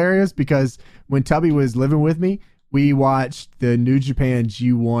which is hilarious because when Tubby was living with me, we watched the New Japan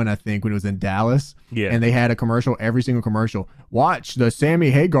G1, I think, when it was in Dallas. Yeah. And they had a commercial, every single commercial. Watch the Sammy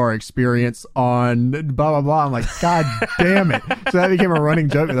Hagar experience on blah, blah, blah. I'm like, God damn it. So that became a running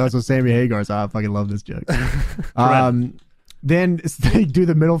joke with us with Sammy Hagar. So I fucking love this joke. Then they do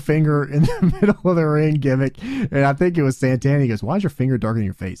the middle finger in the middle of the ring gimmick. And I think it was Santana. He goes, "Why is your finger darker than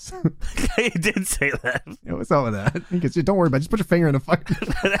your face?" He did say that. Yeah, what's up with that? He goes, "Don't worry about it. Just put your finger in the fucking."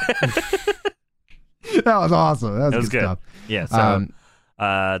 That was awesome. That was It was good. stuff. Yeah,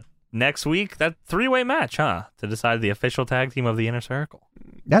 so next week, that 3-way match, huh? To decide the official tag team of the Inner Circle.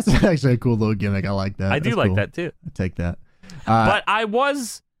 That's actually a cool little gimmick. I like that. I do That's like cool. that too. I take that. But I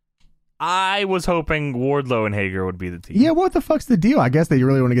was hoping Wardlow and Hager would be the team. Yeah, what the fuck's the deal? I guess they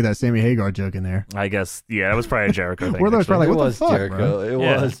really want to get that Sammy Hagar joke in there. I guess, yeah, that was probably a Jericho thing. Wardlow's actually. probably it like, what was the fuck, Jericho. bro? It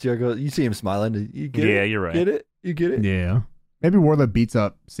Yeah. was Jericho. You see him smiling. You get it? Yeah, you're right. Get it? You get it? Yeah. Maybe Wardlow beats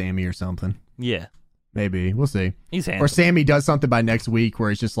up Sammy or something. Yeah, Maybe. We'll see. he's Or handsome. Sammy does something by next week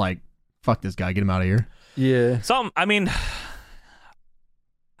where it's just like, fuck this guy, get him out of here. Yeah. I mean,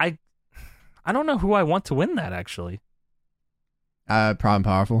 I don't know who I want to win that, actually. Proud and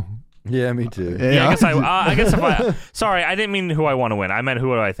powerful. Yeah, me too. Yeah, I guess if I sorry, I didn't mean who I want to win. I meant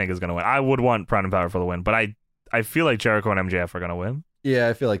who I think is going to win. I would want Proud and Powerful to win, but I feel like Jericho and MJF are going to win, Yeah,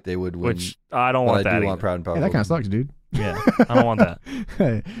 I feel like they would win. which I don't but want I that. do want either. Proud and Yeah, Powerful. that kind of sucks, dude. Yeah, I don't want that.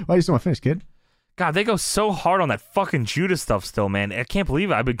 Hey, why you still want to finish, kid? God, they go so hard on that fucking Judas stuff still, man. I can't believe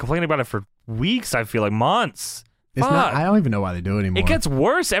it. I've been complaining about it for weeks. I feel like months. It's Fuck. not. I don't even know why they do it anymore. It gets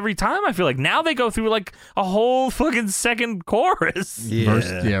worse every time. I feel like now they go through like a whole fucking second chorus.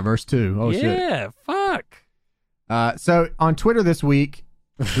 Yeah. verse 2. Oh shit. Yeah, fuck. So on Twitter this week,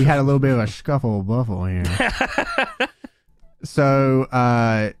 we had a little bit of a scuffle buffle here. So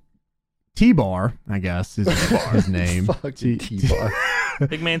T-Bar, I guess, is his name. Fuck T-Bar.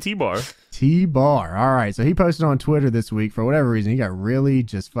 Big man T-Bar. T-Bar. All right. So he posted on Twitter this week for whatever reason. He got really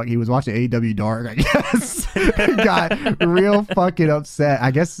just fuck. He was watching AEW Dark, I guess. Got real fucking upset. I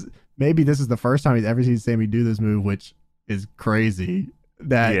guess maybe this is the first time he's ever seen Sammy do this move, which is crazy.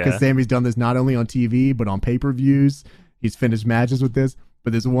 That because Yeah. Sammy's done this not only on TV but on pay-per-views. He's finished matches with this.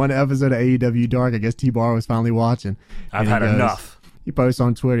 But this one episode of AEW Dark, I guess T-Bar was finally watching. I've And he had goes- enough. He posts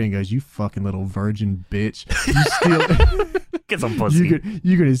on Twitter and goes, "You fucking little virgin bitch! You steal." Get some pussy.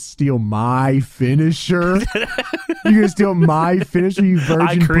 You gonna steal my finisher? You gonna steal my finisher? You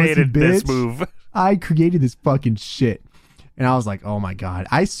virgin I created pussy bitch? this move. I created this fucking shit, and I was like, oh my god!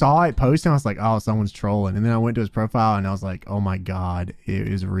 I saw it posted. And I was like, oh, someone's trolling. And then I went to his profile and I was like, oh my god, it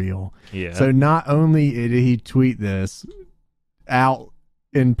is real. Yeah. So not only did he tweet this out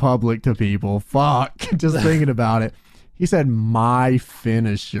in public to people, fuck, just thinking about it. He said, my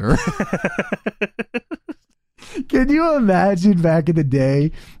finisher. Can you imagine back in the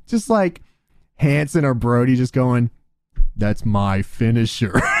day, just like Hanson or Brody just going, that's my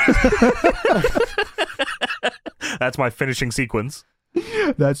finisher. That's my finishing sequence.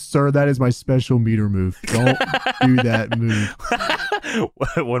 That is my special meter move. Don't do that move.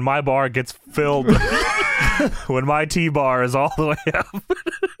 When my bar gets filled, when my T-bar is all the way up.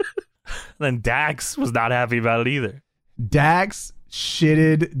 Then Dax was not happy about it either. Dax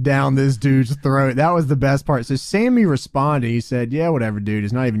shitted down this dude's throat. That was the best part. So Sammy responded. He said, yeah, whatever, dude.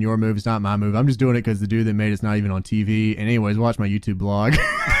 It's not even your move. It's not my move. I'm just doing it because the dude that made it's not even on TV. And anyways, watch my YouTube blog.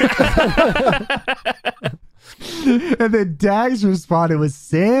 And then Dax responded with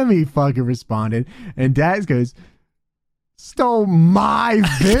Sammy fucking responded. And Dax goes, stole my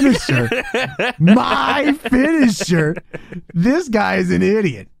finisher. My finisher. This guy is an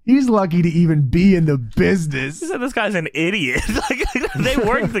idiot. He's lucky to even be in the business. You said this guy's an idiot. Like, they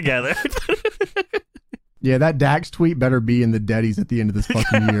work together. Yeah, that Dax tweet better be in the deadies at the end of this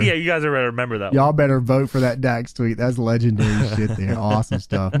fucking year. Yeah, you guys are better remember that. Y'all better vote for that Dax tweet. That's legendary shit there. Awesome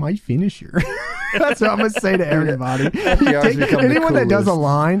stuff. My finisher. That's what I'm going to say to everybody. FDR's become the Anyone that does a coolest.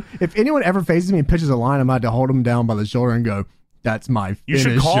 line, if anyone ever faces me and pitches a line, I'm about to hold them down by the shoulder and go, that's my You finisher.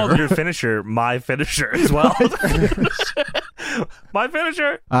 should call your finisher my finisher as well. My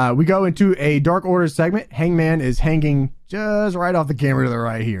finisher. We go into a Dark Order segment. Hangman is hanging just right off the camera to the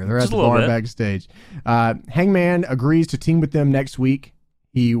right here. They're at Just the a little bar bit. backstage. Hangman agrees to team with them next week.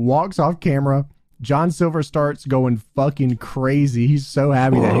 He walks off camera. John Silver starts going fucking crazy. He's so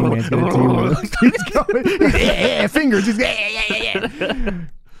happy that Hangman's going to team with him. He's going, fingers. He's,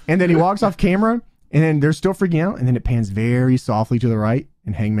 and then he walks off camera, and then they're still freaking out, and then it pans very softly to the right,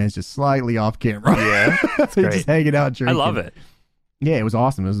 and Hangman's just slightly off camera. Yeah, He's great. just hanging out I drinking. love it. Yeah, it was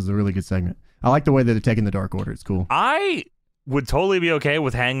awesome. This was a really good segment. I like the way that they're taking the Dark Order. It's cool. I would totally be okay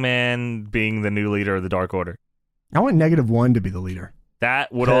with Hangman being the new leader of the Dark Order. I want -1 to be the leader.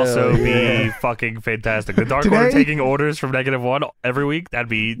 That would Hell also yeah. be fucking fantastic. The Dark Today- Order taking orders from -1 every week. That'd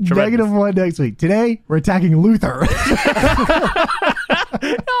be tremendous. -1 next week. Today, we're attacking Luther.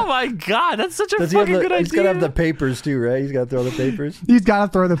 Oh my god, that's such a Does he have fucking the, good he's idea. got to have the papers too, right? He's got to throw the papers. He's got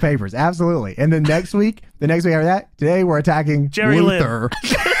to throw the papers. Absolutely. And then next week, the next week after that, today, we're attacking Jerry Lynn. Luther.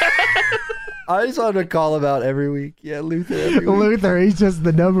 I just wanted to call him out every week. Yeah, Luther every week. Luther, he's just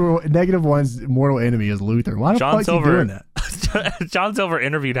the -1's mortal enemy is Luther. Why the John fuck Silver. you doing that? John Silver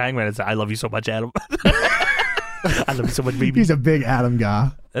interviewed Hangman and said, "I love you so much, Adam. I love you so much, baby." He's a big Adam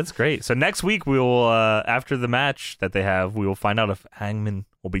guy. That's great. So next week we will, after the match that they have, we will find out if Hangman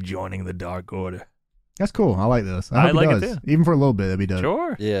will be joining the Dark Order. That's cool. I like this. I hope he like it does. too. Even for a little bit, that'd be dope.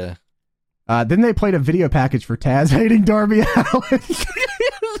 Sure. Yeah. Then they played a video package for Taz hating Darby Allin.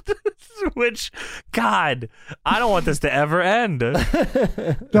 Which, God, I don't want this to ever end.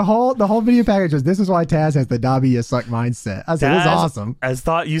 The whole video package was, this is why Taz has the Darby you suck mindset. I said, this is Taz awesome. has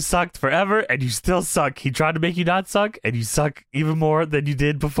thought you sucked forever, and you still suck. He tried to make you not suck, and you suck even more than you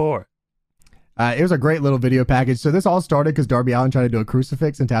did before. It was a great little video package. So this all started because Darby Allin tried to do a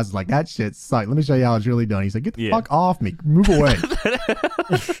crucifix, and Taz was like, that shit sucked. Let me show you how it's really done. He's like, get the Yeah. fuck off me. Move away.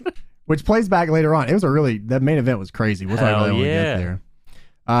 Which plays back later on. It was that main event was crazy. We'll talk about that when we yeah. get there.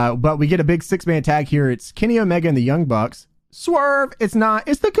 But we get a big 6-man tag here. It's Kenny Omega and the Young Bucks. Swerve, it's not.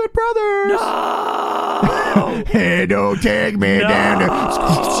 It's the Good Brothers. No! Hey, don't take me down.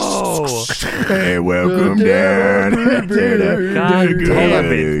 No! Hey, welcome down. God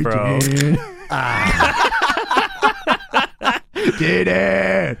damn it, bro. Did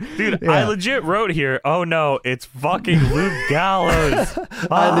it. Dude, Yeah. I legit wrote here, oh no, it's fucking Luke Gallows.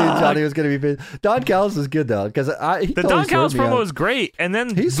 I knew Johnny was going to be pissed. Don Callis was good, though, because The Don Callis promo was great, and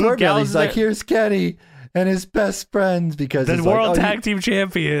then He Luke swerved me out. Gallows He's like, here's Kenny and his best friends, because the he's World like, Tag Team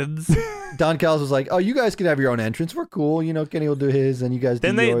Champions. Don Callis was like, oh, you guys can have your own entrance. We're cool. You know, Kenny will do his, and you guys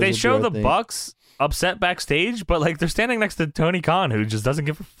Then do yours. they we'll show do our the thing. Bucks upset backstage, but like they're standing next to Tony Khan, who just doesn't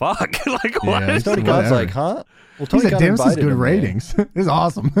give a fuck. Like, what? Yeah, Tony Whatever. Khan's like, huh? Well, He's Tony a Khan Dim's invited good him, man. ratings. It's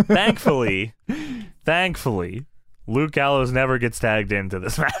awesome. Thankfully, Luke Gallows never gets tagged into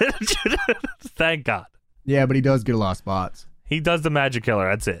this match. Thank God. Yeah, but he does get a lot of spots. He does the Magic Killer.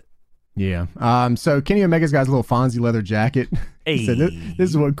 That's it. Yeah. So Kenny Omega's got his little Fonzie leather jacket. He said, this Hey.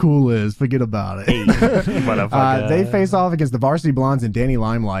 is what cool is. Forget about it. Hey, motherfucker. They face off against the Varsity Blondes and Danny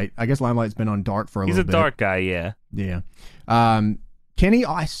Limelight. I guess Limelight's been on Dark for a He's a little bit. dark guy, yeah. Yeah. Kenny,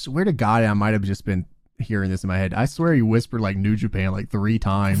 I swear to God, I might have just been hearing this in my head. I swear he whispered like New Japan like 3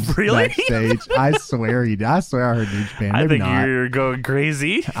 times Really? backstage. I swear he did. I swear I heard New Japan. I Maybe think not. you're going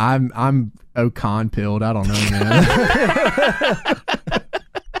crazy. I'm Ocon pilled. I don't know, man.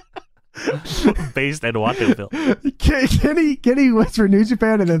 Based in Waterville. Kenny whispered New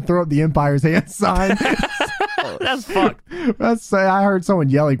Japan and then throw up the Empire's hand sign. That's fucked. I heard someone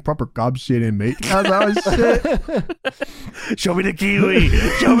yelling proper gob shit in me. I was like, oh shit. Show me the kiwi.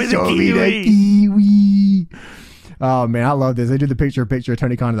 Show me the Show kiwi. me the kiwi. Oh man, I love this. They did the picture of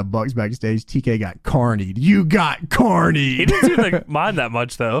Tony Khan and the Bucks backstage. TK got carnied. You got He carnied. didn't seem to mind that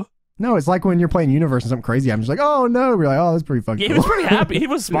much, though. No, it's like when you're playing Universe and something crazy. I'm just like, oh no. We're like, oh, that's pretty fucking Yeah, cool. he was pretty happy. He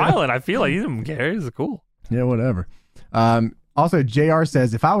was smiling. I feel like he didn't care. He was cool. Yeah, whatever. Also, JR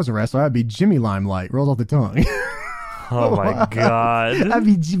says, if I was a wrestler, I'd be Jimmy Limelight. Rolls off the tongue. Oh my God. I'd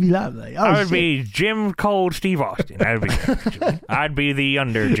be Jimmy Limelight. Oh, I would shit. be Jim Cold Steve Austin. I'd be the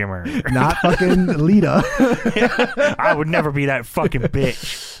under Jimmer. Not fucking Lita. I would never be that fucking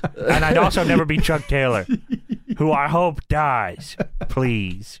bitch. And I'd also never be Chuck Taylor, who I hope dies.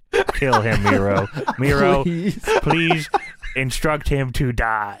 Please kill him, Miro. Miro, please instruct him to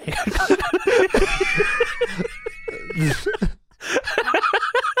die.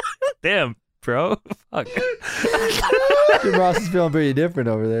 Damn, bro. Fuck. Jim Ross is feeling pretty different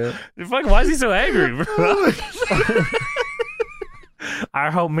over there. Fuck, why is he so angry, bro? I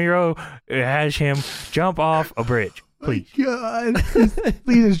hope Miro has him jump off a bridge. Please. God.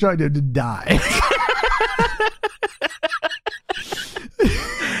 Please instruct him to die.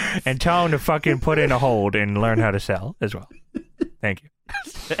 And tell him to fucking put in a hold and learn how to sell as well. Thank you.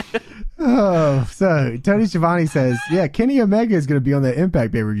 Oh, so Tony Schiavone says, yeah, Kenny Omega is going to be on the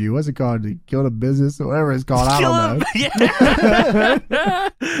Impact pay-per-view. What's it called? The Kill the Business or whatever it's called. I don't know. Yeah.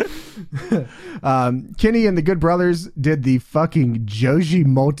 Kenny and the Good Brothers did the fucking Joshi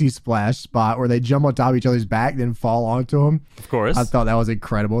multi-splash spot where they jump on top of each other's back, then fall onto them. Of course. I thought that was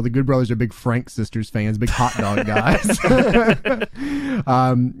incredible. The Good Brothers are big Frank Sisters fans, big hot dog guys.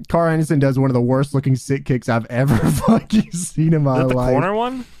 Carl Anderson does one of the worst looking sit kicks I've ever fucking seen in my Is it the life. corner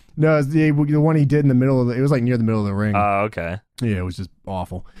one? No, it's the one he did in the middle of it was like near the middle of the ring. Oh, okay. Yeah, it was just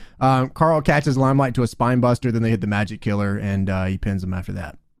awful. Carl catches Limelight to a spine buster, then they hit the Magic Killer, and he pins him after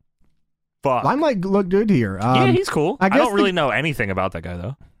that. Fuck. Limelight looked good here. Yeah, he's cool. I guess don't really know anything about that guy,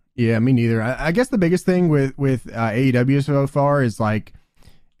 though. Yeah, me neither. I guess the biggest thing with AEW so far is like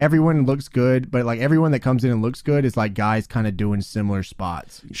everyone looks good, but like everyone that comes in and looks good is like guys kind of doing similar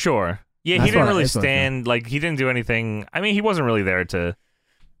spots. Sure. Yeah, That's he didn't what I- really that's what I stand, like, he didn't do anything. I mean, he wasn't really there to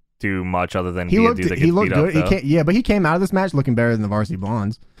do much other than He be looked a dude that he gets looked beat good. up, though. But he came out of this match looking better than the Varsity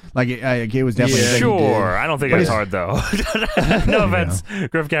Blondes. Like it was definitely Yeah, Sure. I don't think But that's it's- hard, though. No offense,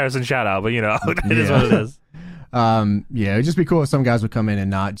 Griff Garrison, shout out, but, you know, it is what it is. Yeah, it'd just be cool if some guys would come in and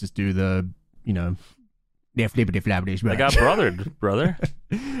not just do the, you know, I got brothered, brother.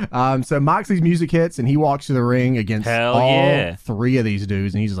 So Moxley's music hits and he walks to the ring against Hell all yeah. three of these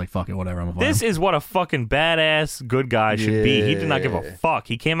dudes, and he's just like, "Fuck it, whatever." I'm a This is what a fucking badass good guy should be. He did not give a Yeah. fuck.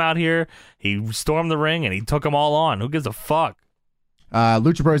 He came out here, he stormed the ring, and he took them all on. Who gives a fuck?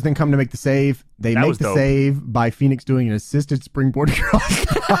 Lucha Bros then come to make the save. They That make was the dope. save by Phoenix doing an assisted springboard across.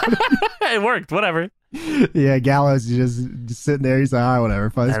 It worked, whatever. Yeah, Gallows is just sitting there. He's like, "Ah, whatever."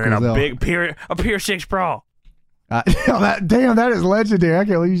 Fine, And then a big Pier 6 brawl. damn, that is legendary. I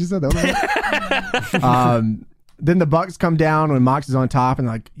can't believe you just said that. Then the Bucks come down when Mox is on top and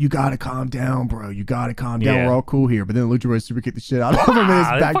like, "You gotta calm down, bro. You gotta calm down. Yeah. We're all cool here." But then Lucha Bros super kick the shit out of him and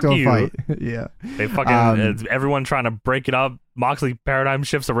it's back fuck to a you. fight. Yeah. They fucking everyone trying to break it up. Moxley paradigm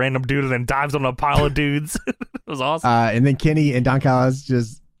shifts a random dude and then dives on a pile of dudes. It was awesome. And then Kenny and Don Callis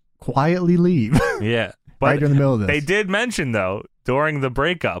just quietly leave Yeah. But right in the middle of this. they did mention, though, during the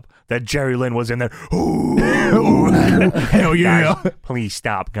breakup, that Jerry Lynn was in there. Ooh, Hell yeah. guys, please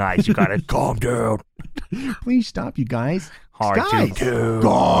stop, guys. You gotta calm down. Please stop, you guys. Hard Guys. to do.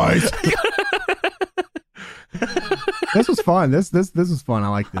 Guys. This was fun. This was fun. I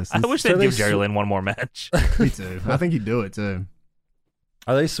like this. I wish So they'd they give Jerry Lynn one more match. Me too. I think he'd do it too.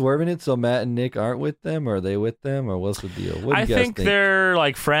 Are they swerving it so Matt and Nick aren't with them? Or are they with them? Or what's the deal? What do I you guys think they're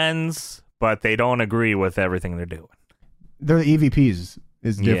like friends, but they don't agree with everything they're doing. They're the EVPs.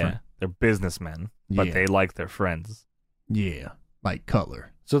 Is different. Yeah, they're businessmen, but Yeah. they like their friends. Yeah. Like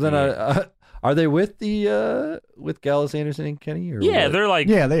Cutler. So then are they with the with Gallows, Anderson, and Kenny? Or Yeah, what? they're like,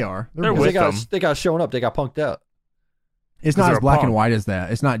 Yeah, they are. They're Because with they got them. they got shown up. They got punked out. It's 'cause not they're as a black and punk. white as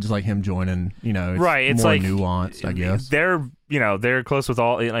that. It's not just like him joining, you know, right. It's more like nuanced, I guess. They're, you know, they're close with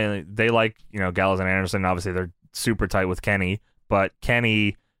all. They like, you know, Gallows and Anderson. Obviously, they're super tight with Kenny, but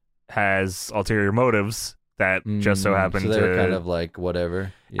Kenny has ulterior motives that just so happen so they're to. kind of like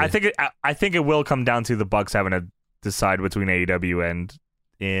whatever. Yeah. I think it will come down to the Bucks having to decide between AEW and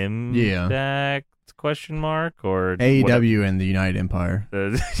Impact question mark or AEW and the United Empire.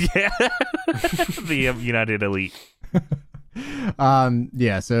 yeah, the United Elite.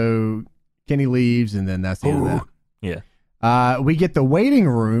 Yeah, so Kenny leaves and then that's the end of that. Yeah. We get the waiting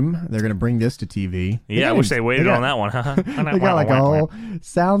room. They're gonna bring this to TV. Yeah, I wish they waited on that one. They got like a whole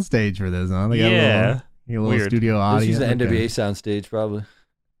sound stage for this, huh? They got a little Weird. studio Let's audience. use the Okay. NWA soundstage probably.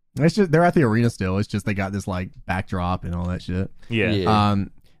 It's just they're at the arena still. It's just they got this like backdrop and all that shit. Yeah.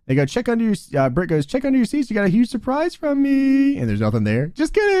 They go check under your. Britt goes check under your seats. You got a huge surprise from me, and there's nothing there.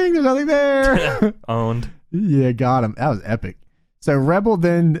 Just kidding. There's nothing there. Owned. Yeah, got him. That was epic. So Rebel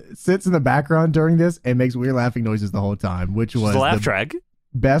then sits in the background during this and makes weird laughing noises the whole time, which Just was a laugh track.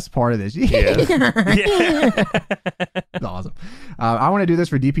 best part of this. Yeah. It's awesome. I want to do this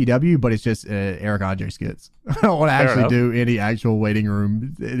for DPW, but it's just Eric Andre skits. I don't want to actually enough. do any actual waiting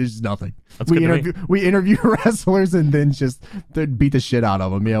room. It's nothing. That's good to me. We interview wrestlers and then just beat the shit out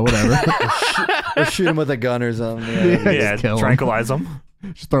of them. Yeah, whatever. Or shoot him with a gun or something. Yeah. Yeah, Just kill 'em. tranquilize them.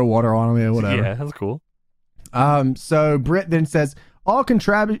 Just throw water on them. Yeah, whatever. Yeah, that's cool. So Britt then says, all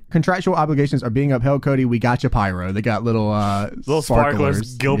contractual obligations are being upheld, Cody. We got you, Pyro. They got little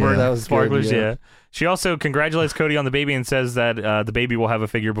Sparklers, Gilbert, Yeah, that was Sparklers, good, yeah. yeah. She also congratulates Cody on the baby and says that the baby will have a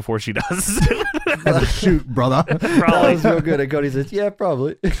figure before she does. Shoot, brother. That Probably. was real good. And Cody says, yeah,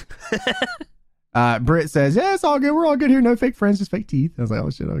 probably. Britt says, yeah, it's all good. We're all good here. No fake friends, just fake teeth. I was like, oh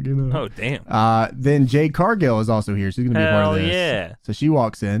shit, okay. No. Oh, damn. Then Jade Cargill is also here. She's gonna be a part Hell of this. yeah. So she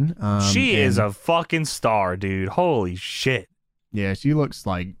walks in. She is and- a fucking star, dude. Holy shit. Yeah, she looks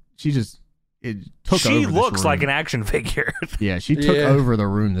like she just took She over this looks like room. an action figure. Yeah, she took Yeah. over the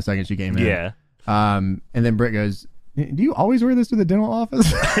room the second she came in. Yeah. And then Britt goes, do you always wear this to the dental office?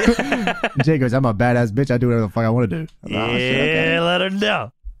 Jay goes, I'm a badass bitch. I do whatever the fuck I want to do. I'm like, Yeah, "Oh, shit, okay." let her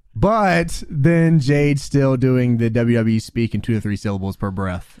know. But then Jade's still doing the WWE speak in 2 to 3 syllables per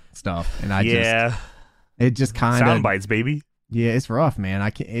breath stuff. And it just kind Sound of, bites, baby. yeah, it's rough, man. I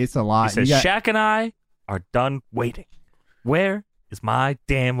can't, it's a He lot. says, You got- Shaq and I are done waiting. Where is my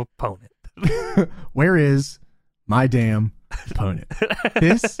damn opponent? Where is my damn opponent?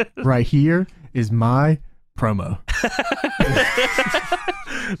 This right here is my promo.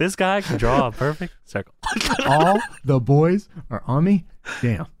 This guy can draw a perfect circle. All the boys are on me.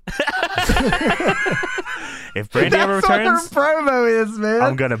 Damn. If Brandy ever returns, That's what her promo is, man.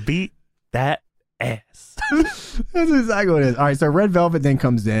 I'm going to beat that ass. That's exactly what it is. All right, so Red Velvet then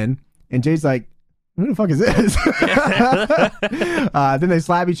comes in, and Jade's like, who the fuck is this? Then they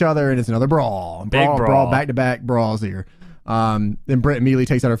slap each other, and it's another brawl. Big brawl. Back-to-back brawls here. Then Britt immediately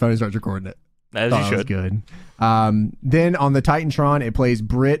takes out her phone and starts recording it. As Thought you that was should. good. Then on the Titantron, it plays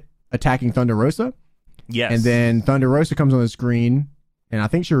Britt attacking Thunder Rosa, Yes. and then Thunder Rosa comes on the screen, and I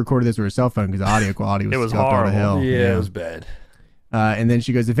think she recorded this with her cell phone because the audio quality was, It was scuffed all to horrible. hell. Yeah, it was bad. And then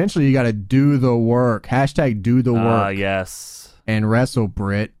she goes, eventually you got to do the work. Hashtag do the work Yes. and wrestle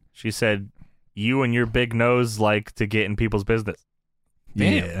Britt. She said, you and your big nose like to get in people's business.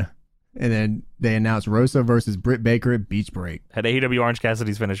 Damn. Yeah. And then they announced Rosa versus Britt Baker at Beach Break. At AEW Orange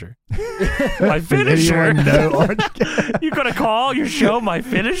Cassidy's finisher. My finisher? Anyone know Orange You gonna call your show my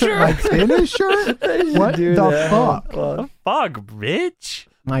finisher? My finisher? What Do the that. fuck? The fuck, bitch?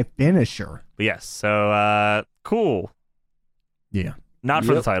 My finisher. But yes, so cool. Yeah. Not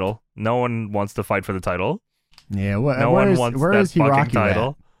for the Yep. title. No one wants to fight for the title. Yeah. What, No where one is, wants where that is fucking Hiraku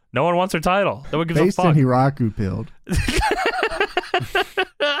title. No one wants her title. No one at? gives a Based in fuck. Hiraku pilled.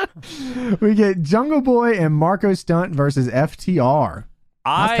 We get Jungle Boy and Marco Stunt versus FTR.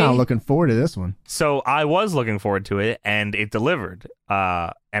 I was kind of looking forward to this one. So I was looking forward to it, and it delivered.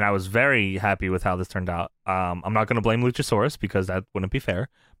 And I was very happy with how this turned out. I'm not going to blame Luchasaurus because that wouldn't be fair,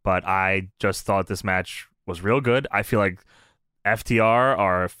 but I just thought this match was real good. I feel like FTR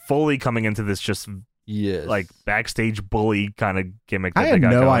are fully coming into this just Yes. like backstage bully kind of gimmick that I they had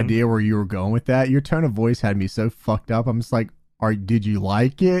got no going. idea where you were going with that. Your tone of voice had me so fucked up. I'm just like, did you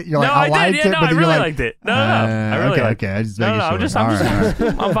like it? You're like, No, I I liked did. Yeah, it, no, but I then really you're like, liked it. No, I really okay, liked okay. I just No, making no, sure. I'm just All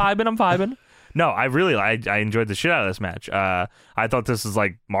right. I'm vibing. No, I enjoyed the shit out of this match. I thought this was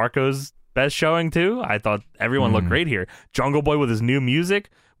like Marco's best showing too. I thought everyone looked great here. Jungle Boy with his new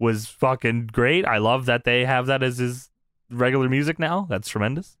music was fucking great. I love that they have that as his regular music now. That's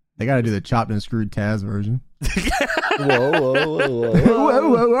tremendous. They got to do the chopped and screwed Taz version. Whoa, whoa, whoa, whoa, whoa. Whoa,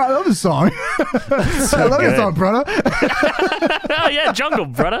 whoa, whoa, I love this song. I love this good. song, brother. Oh yeah, Jungle,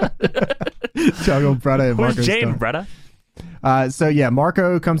 brother. Jungle, brother, and Where's Marco Jane, Stunt. brother? So yeah,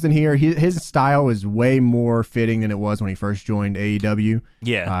 Marco comes in here. His style is way more fitting than it was when he first joined AEW.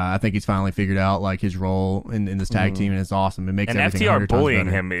 Yeah. I think he's finally figured out like his role in this tag team, and it's awesome. It makes And everything FTR 100 times bullying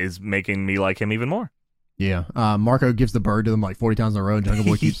better. him is making me like him even more. Yeah. Marco gives the bird to them like 40 times in a row. Jungle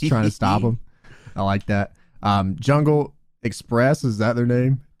Boy keeps trying to stop him. I like that. Jungle Express, is that their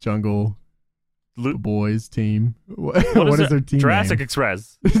name? Jungle Lu- Boys team. What What is their team Jurassic name?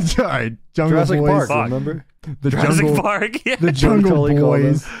 Express. All right, Jungle Jurassic Boys. Park, Fuck. remember? The Jurassic Jungle, Park. Yeah. the Jungle Totally called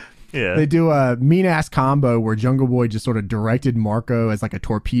Boys. Yeah. They do a mean ass combo where Jungle Boy just sort of directed Marco as like a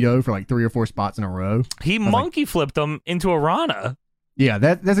torpedo for like 3 or 4 spots in a row. He monkey flipped him into a Rana. Yeah,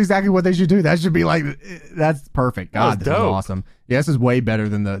 that's exactly what they should do. That should be like, that's perfect. That was God, this is dope. awesome. Yeah, this is way better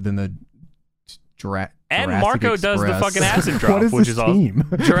than the And Jurassic Marco does the Express. fucking acid drop, what is which this is awesome. team?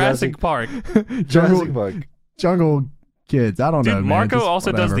 Jurassic Park. Jurassic Jungle, Park. Jungle Kids. I don't know. Dude, man. Marco Just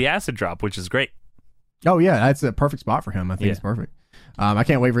also does whatever. the acid drop, which is great. Oh yeah, that's a perfect spot for him. I think Yeah. it's perfect. I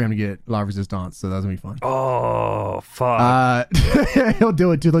can't wait for him to get La Resistance, so that's gonna be fun. Oh fuck! He'll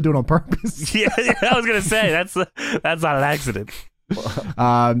do it too. They'll do it on purpose. Yeah, I was gonna say that's not an accident.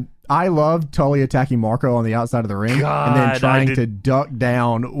 I loved Tully attacking Marco on the outside of the ring, and then trying to duck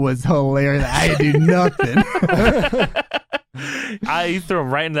down was hilarious. I didn't do nothing. I threw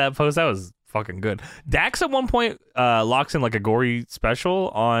him right into that post. That was fucking good. Dax at one point locks in like a gory special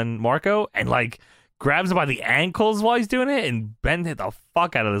on Marco and like grabs him by the ankles while he's doing it, and Ben hit the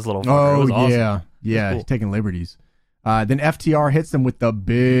fuck out of this little fucker. It was awesome. Yeah, cool. He's taking liberties. Then FTR hits them with the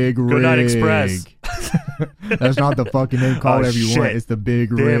big rig. Good Night Express. That's not the fucking name. Call it whatever you want. It's the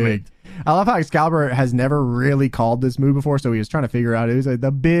big rig. I love how Excalibur has never really called this move before, so he was trying to figure out it. He was like,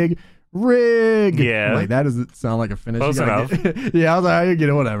 the big rig. Yeah. Like, that doesn't sound like a finish. Close enough. Yeah, I was like, I get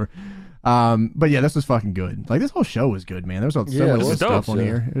it, whatever. But yeah, this was fucking good. Like, this whole show was good, man. There was so much good stuff on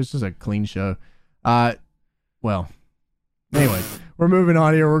here. It was just a clean show. Well, anyways, we're moving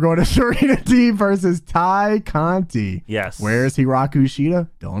on here. We're going to Serena Deeb versus Ty Conti. Yes. Where is Hiraku Shida?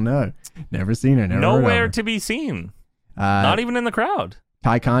 Don't know. Never seen her. Nowhere to be seen. Not even in the crowd.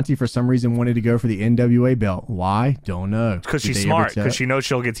 Ty Conti, for some reason, wanted to go for the NWA belt. Why? Don't know. Because she's smart. Because she knows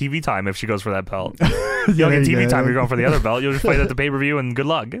she'll get TV time if she goes for that belt. You don't get TV time if you're going for the other belt. You'll just play that at the pay-per-view and good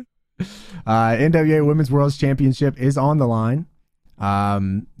luck. NWA Women's World Championship is on the line.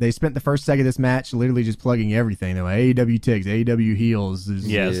 They spent the first second of this match literally just plugging everything. They're like, AEW ticks, AEW heels.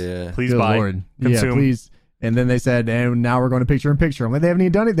 Yes. Yeah. Please buy. Lord. Consume. Yeah, please. And then they said, and now we're going to picture-in-picture. I'm like, they haven't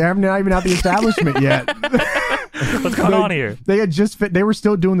even done it. They haven't even out the establishment yet. What's going on here? They had just they were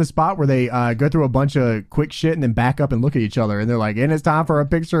still doing the spot where they go through a bunch of quick shit and then back up and look at each other. And they're like, and it's time for a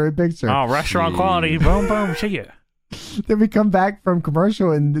picture-in-picture. Oh, restaurant quality. Boom, boom, see ya. Then we come back from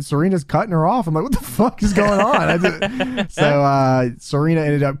commercial and Serena's cutting her off. I'm like, what the fuck is going on? So Serena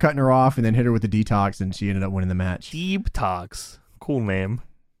ended up cutting her off and then hit her with the detox, and she ended up winning the match. Deep Talks. Cool name.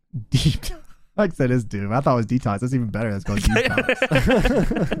 Deep like I said, it's Doom. I thought it was detox. That's even better. That's called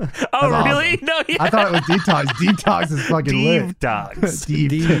detox. Oh, That's really? awesome. No, yeah. I thought it was detox. Detox is fucking Deep lit. Talks.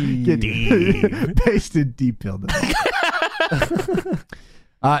 Deep. Pasted deep pill.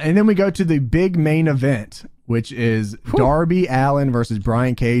 And then we go to the big main event, which is Darby Allin versus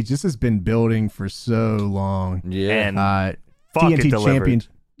Brian Cage. This has been building for so long. Yeah. And fuck, it TNT delivered. champion,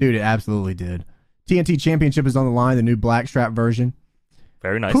 dude, it absolutely did. TNT Championship is on the line, the new blackstrap version.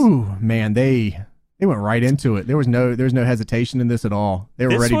 Very nice. Whew, man, they went right into it. There was no hesitation in this at all. They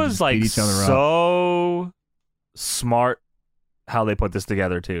were ready to just beat each other up. So smart how they put this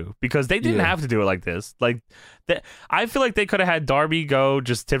together too, because they didn't have to do it like this. Like, I feel like they could have had Darby go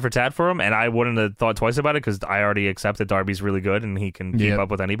just tit for tat for him, and I wouldn't have thought twice about it because I already accept that Darby's really good and he can keep up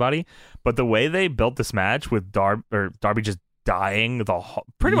with anybody. But the way they built this match with Darby just dying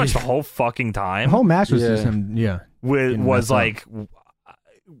pretty much the whole fucking time, the whole match was just him. Yeah, was like.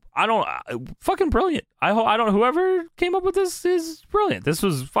 I don't fucking brilliant. I don't. Whoever came up with this is brilliant. This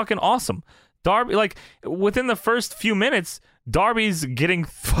was fucking awesome. Darby, like within the first few minutes, Darby's getting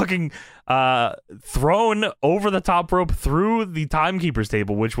fucking thrown over the top rope through the timekeeper's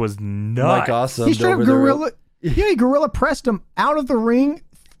table, which was nuts. Like awesome. he straight up gorilla. Yeah, he gorilla pressed him out of the ring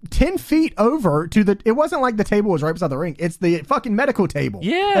 10 feet over to the. It wasn't like the table was right beside the ring. It's the fucking medical table.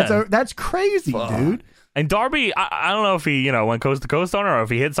 Yeah, that's crazy, dude. And Darby, I don't know if he, went coast to coast on her or if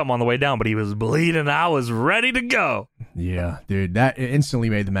he hit something on the way down, but he was bleeding. I was ready to go. Yeah, dude, that instantly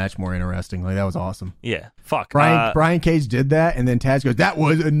made the match more interesting. Like, that was awesome. Yeah, fuck. Brian Cage did that, and then Taz goes, "That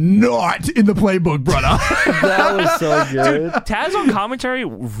was not in the playbook, brother." That was so good. Taz on commentary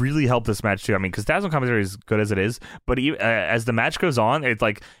really helped this match too. I mean, because Taz on commentary is good as it is, but as the match goes on, it's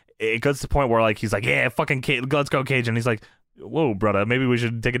like it goes to the point where like he's like, "Yeah, fucking Cage, let's go, Cage," and he's like, "Whoa, brother, maybe we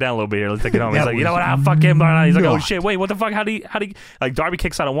should take it down a little bit here. Let's take it home." He's like, "You know what? Fuck him." He's like, "Oh shit, wait, what the fuck? How do you like?" Darby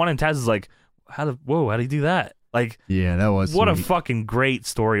kicks out of one, and Taz is like, how do you do that?" Like, yeah, that was what sweet. a fucking great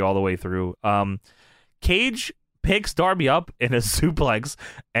story all the way through. Cage picks Darby up in a suplex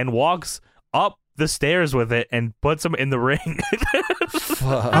and walks up the stairs with it and puts him in the ring.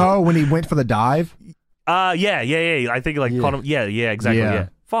 Oh, when he went for the dive? Yeah. I think like caught him. Yeah, exactly. Yeah.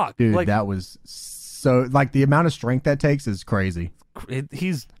 Fuck, dude, like, that was so like the amount of strength that takes is crazy.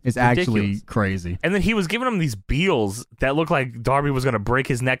 It's actually crazy. And then he was giving him these beals that looked like Darby was going to break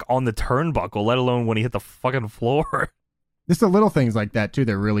his neck on the turnbuckle, let alone when he hit the fucking floor. Just the little things like that, too,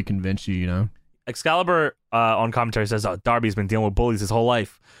 that really convince you, you know? Excalibur on commentary says, "Oh, Darby's been dealing with bullies his whole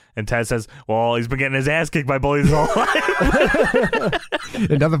life." And Taz says, "Well, he's been getting his ass kicked by bullies his whole life."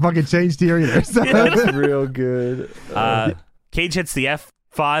 It doesn't fucking change here either. So. Yeah. That's real good. Cage hits the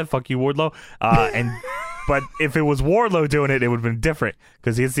F5, fuck you, Wardlow. But if it was Wardlow doing it, it would have been different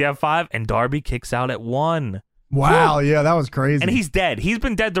because he hits the F5 and Darby kicks out at 1. Wow, yeah, that was crazy. And he's dead. He's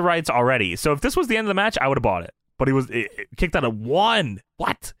been dead to rights already. So if this was the end of the match, I would have bought it. But it kicked out at 1.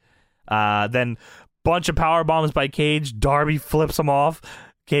 What? Then bunch of power bombs by Cage. Darby flips him off.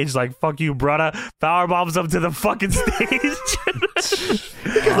 Cage's like, fuck you, brother. Power bombs up to the fucking stage.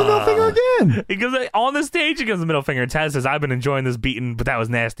 He gives the middle finger again. He goes on the stage, he gives the middle finger. And Taz says, I've been enjoying this beating, but that was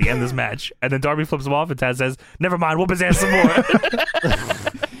nasty. End this match. And then Darby flips him off, and Taz says, never mind, whoop his ass some more.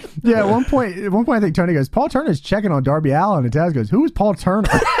 Yeah, at one point, I think Tony goes, Paul Turner's checking on Darby Allin, and Taz goes, who is Paul Turner?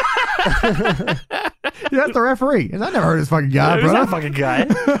 Yeah, that's the referee. I never heard of this fucking guy, Who's bro. that fucking guy?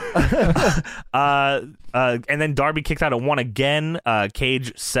 And then Darby kicks out at 1 again.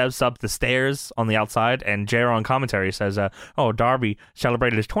 Cage steps up the stairs on the outside, and JR on commentary says, oh, Darby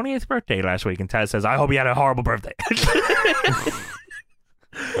celebrated his 28th birthday last week. And Taz says, I hope he had a horrible birthday.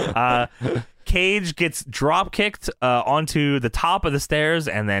 Cage gets drop kicked onto the top of the stairs,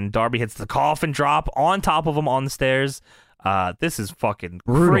 and then Darby hits the coffin drop on top of him on the stairs. This is fucking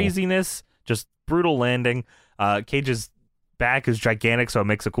Brutal. craziness. Just brutal landing. Cage's back is gigantic, so it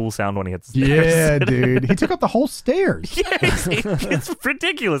makes a cool sound when he hits the stairs. Yeah, dude. He took up the whole stairs. Yeah, it's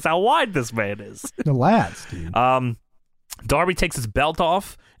ridiculous how wide this man is. The lats, dude. Darby takes his belt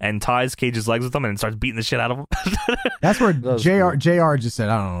off and ties Cage's legs with him and starts beating the shit out of him. That's where was JR just said,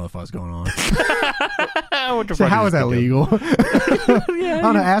 I don't know what the fuck's going on. What the So fuck how is this that kid doing? legal? I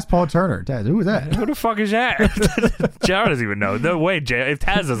don't know. Ask Paul Turner. Taz, who was that? Who the fuck is that? JR doesn't even know. No way. If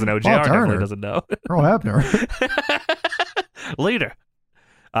Taz doesn't know, JR Paul definitely Turner. doesn't know. Earl Hebner. Later.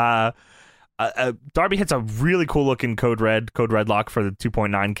 Darby hits a really cool looking code red lock for the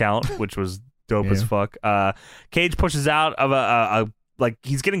 2.9 count, which was dope as Yeah. fuck. Cage pushes out of a like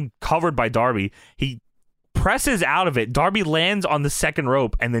he's getting covered by Darby. He presses out of it. Darby lands on the second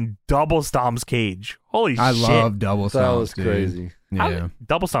rope and then double stomps Cage. Holy I shit. love double stomps. That was dude. crazy. Yeah.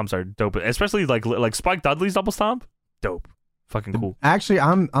 Double stomps are dope, especially like Spike Dudley's double stomp. Dope. Fucking cool. Actually,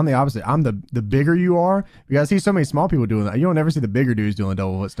 I'm the opposite. I'm the bigger you are. You guys see so many small people doing that. You don't ever see the bigger dudes doing a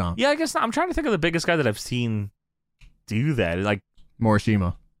double foot stomp. Yeah, I guess not. I'm trying to think of the biggest guy that I've seen do that. Like,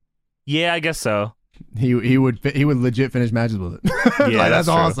 Morishima. yeah, I guess so. He would legit finish matches with it. Yeah, Like, that's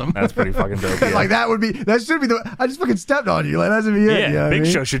true. awesome. That's pretty fucking dope. Yeah. Like that should be the. I just fucking stepped on you. Like that should be it. Yeah, you know what I Big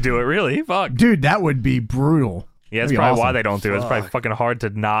mean? Show should do it. Really, fuck. Dude, that would be brutal. Yeah, that's That'd be probably why awesome. they don't do it. It's probably Fuck. fucking hard to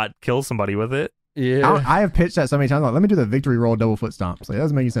not kill somebody with it. Yeah. I have pitched that so many times. Like, let me do the victory roll double foot stomp. Like, that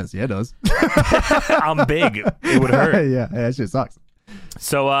doesn't make any sense. Yeah, it does. I'm big. It would hurt. yeah, that shit sucks.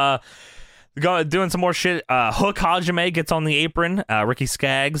 So, doing some more shit. Hook Hajime gets on the apron. Ricky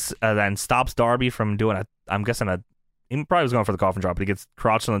Skaggs then stops Darby from doing I'm guessing he probably was going for the coffin drop, but he gets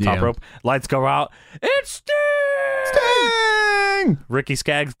crouched on the top Yeah. rope. Lights go out. It's Sting! Dang! Ricky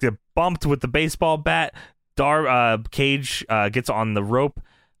Skaggs get bumped with the baseball bat. Cage gets on the rope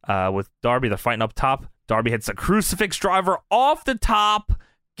with Darby. They're fighting up top. Darby hits a crucifix driver off the top,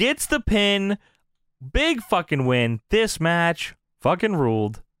 gets the pin. Big fucking win. This match fucking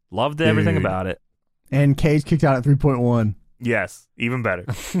ruled. Loved everything Dude. about it. And Cage kicked out at 3.1. Yes, even better.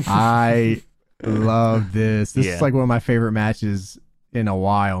 I love this. This Yeah. is like one of my favorite matches in a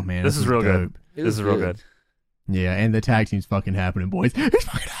while, man. This is real good. dope. It This was is real good. Yeah, and the tag team's fucking happening, boys. It's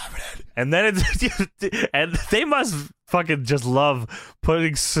fucking happening. And then it's and they must fucking just love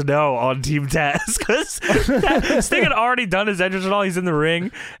putting snow on Team Taz because Sting had already done his entrance and all. He's in the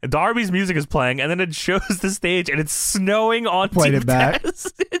ring, and Darby's music is playing, and then it shows the stage, and it's snowing on Played Team it back.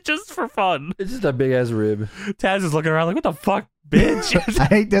 Taz just for fun. It's just a big ass rib. Taz is looking around like, "What the fuck, bitch? I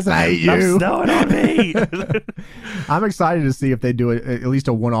hate this and I hate Stop you. snowing on me." I'm excited to see if they do at least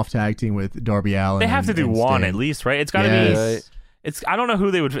a one-off tag team with Darby Allin. They have to do and one Sting. at least, right? It's got to Yes. be. Right. It's I don't know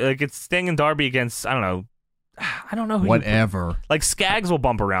who they would like. It's Sting and Darby against I don't know. I don't know who. Whatever. Like Skaggs will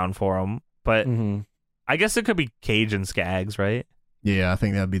bump around for him, but Mm-hmm. I guess it could be Cage and Skaggs, right? Yeah, I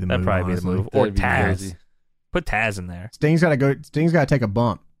think that'd be the That'd move. probably be the honestly. move. Or That'd be Taz. crazy. Put Taz in there. Sting's got to take a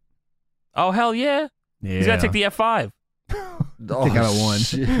bump. Oh hell yeah! Yeah. He's got to take the F5. Take out a one.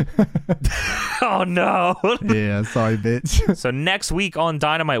 shit. Oh no! Yeah, sorry, bitch. So next week on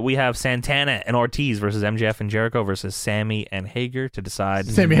Dynamite we have Santana and Ortiz versus MJF and Jericho versus Sammy and Hager to decide.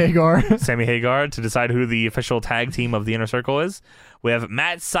 Sammy Hagar. Sammy Hagar to decide who the official tag team of the Inner Circle is. We have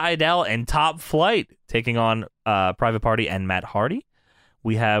Matt Seidel and Top Flight taking on Private Party and Matt Hardy.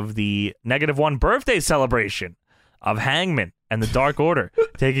 We have the -1 birthday celebration of Hangman and the Dark Order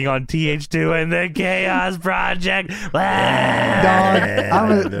taking on TH2 and the Chaos Project. Dog,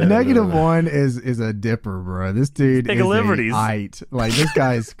 -1 is a dipper, bro. This dude Take is liberties. Like, this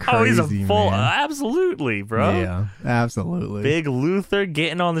guy's crazy, Oh, he's a full, man. absolutely, bro. Yeah, absolutely. Big Luther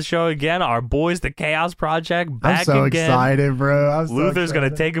getting on the show again. Our boys, the Chaos Project, back I'm so again. excited, bro. I'm so Luther's excited.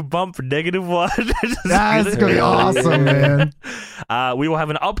 gonna take a bump for -1. That's gonna be awesome, man. We will have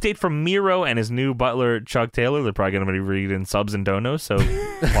an update from Miro and his new butler, Chuck Taylor. They're probably going to be reading subs and donos, so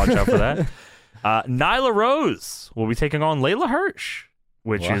watch out for that. Nyla Rose will be taking on Layla Hirsch,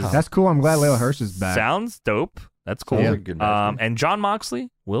 which Wow. is That's cool. I'm glad Layla Hirsch is back. sounds dope. That's cool. Sounds like a good match. And John Moxley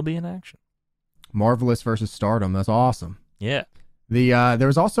will be in action. Marvelous versus Stardom. That's awesome. Yeah. There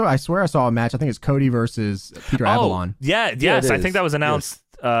was also, I swear I saw a match. I think it's Cody versus Peter Avalon. Yeah, Yeah, yes. it I is. think that was announced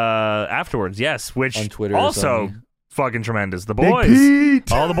afterwards. Yes, which On Twitter or also something. fucking tremendous. The Big boys.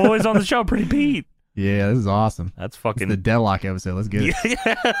 Pete. All the boys on the show, pretty Pete. Yeah, this is awesome. That's It's fucking the Deadlock episode. Let's get it.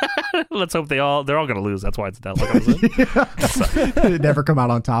 Yeah. Let's hope they're all gonna lose. That's why it's a deadlock episode. It never come out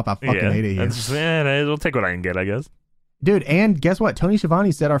on top. I fucking hate it here. It's just, it'll take what I can get, I guess. Dude, and guess what? Tony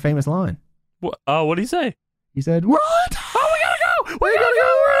Schiavone said our famous line. Oh, what did he say? He said, "What? Oh, we gotta go. We gotta go.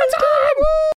 We're out of time.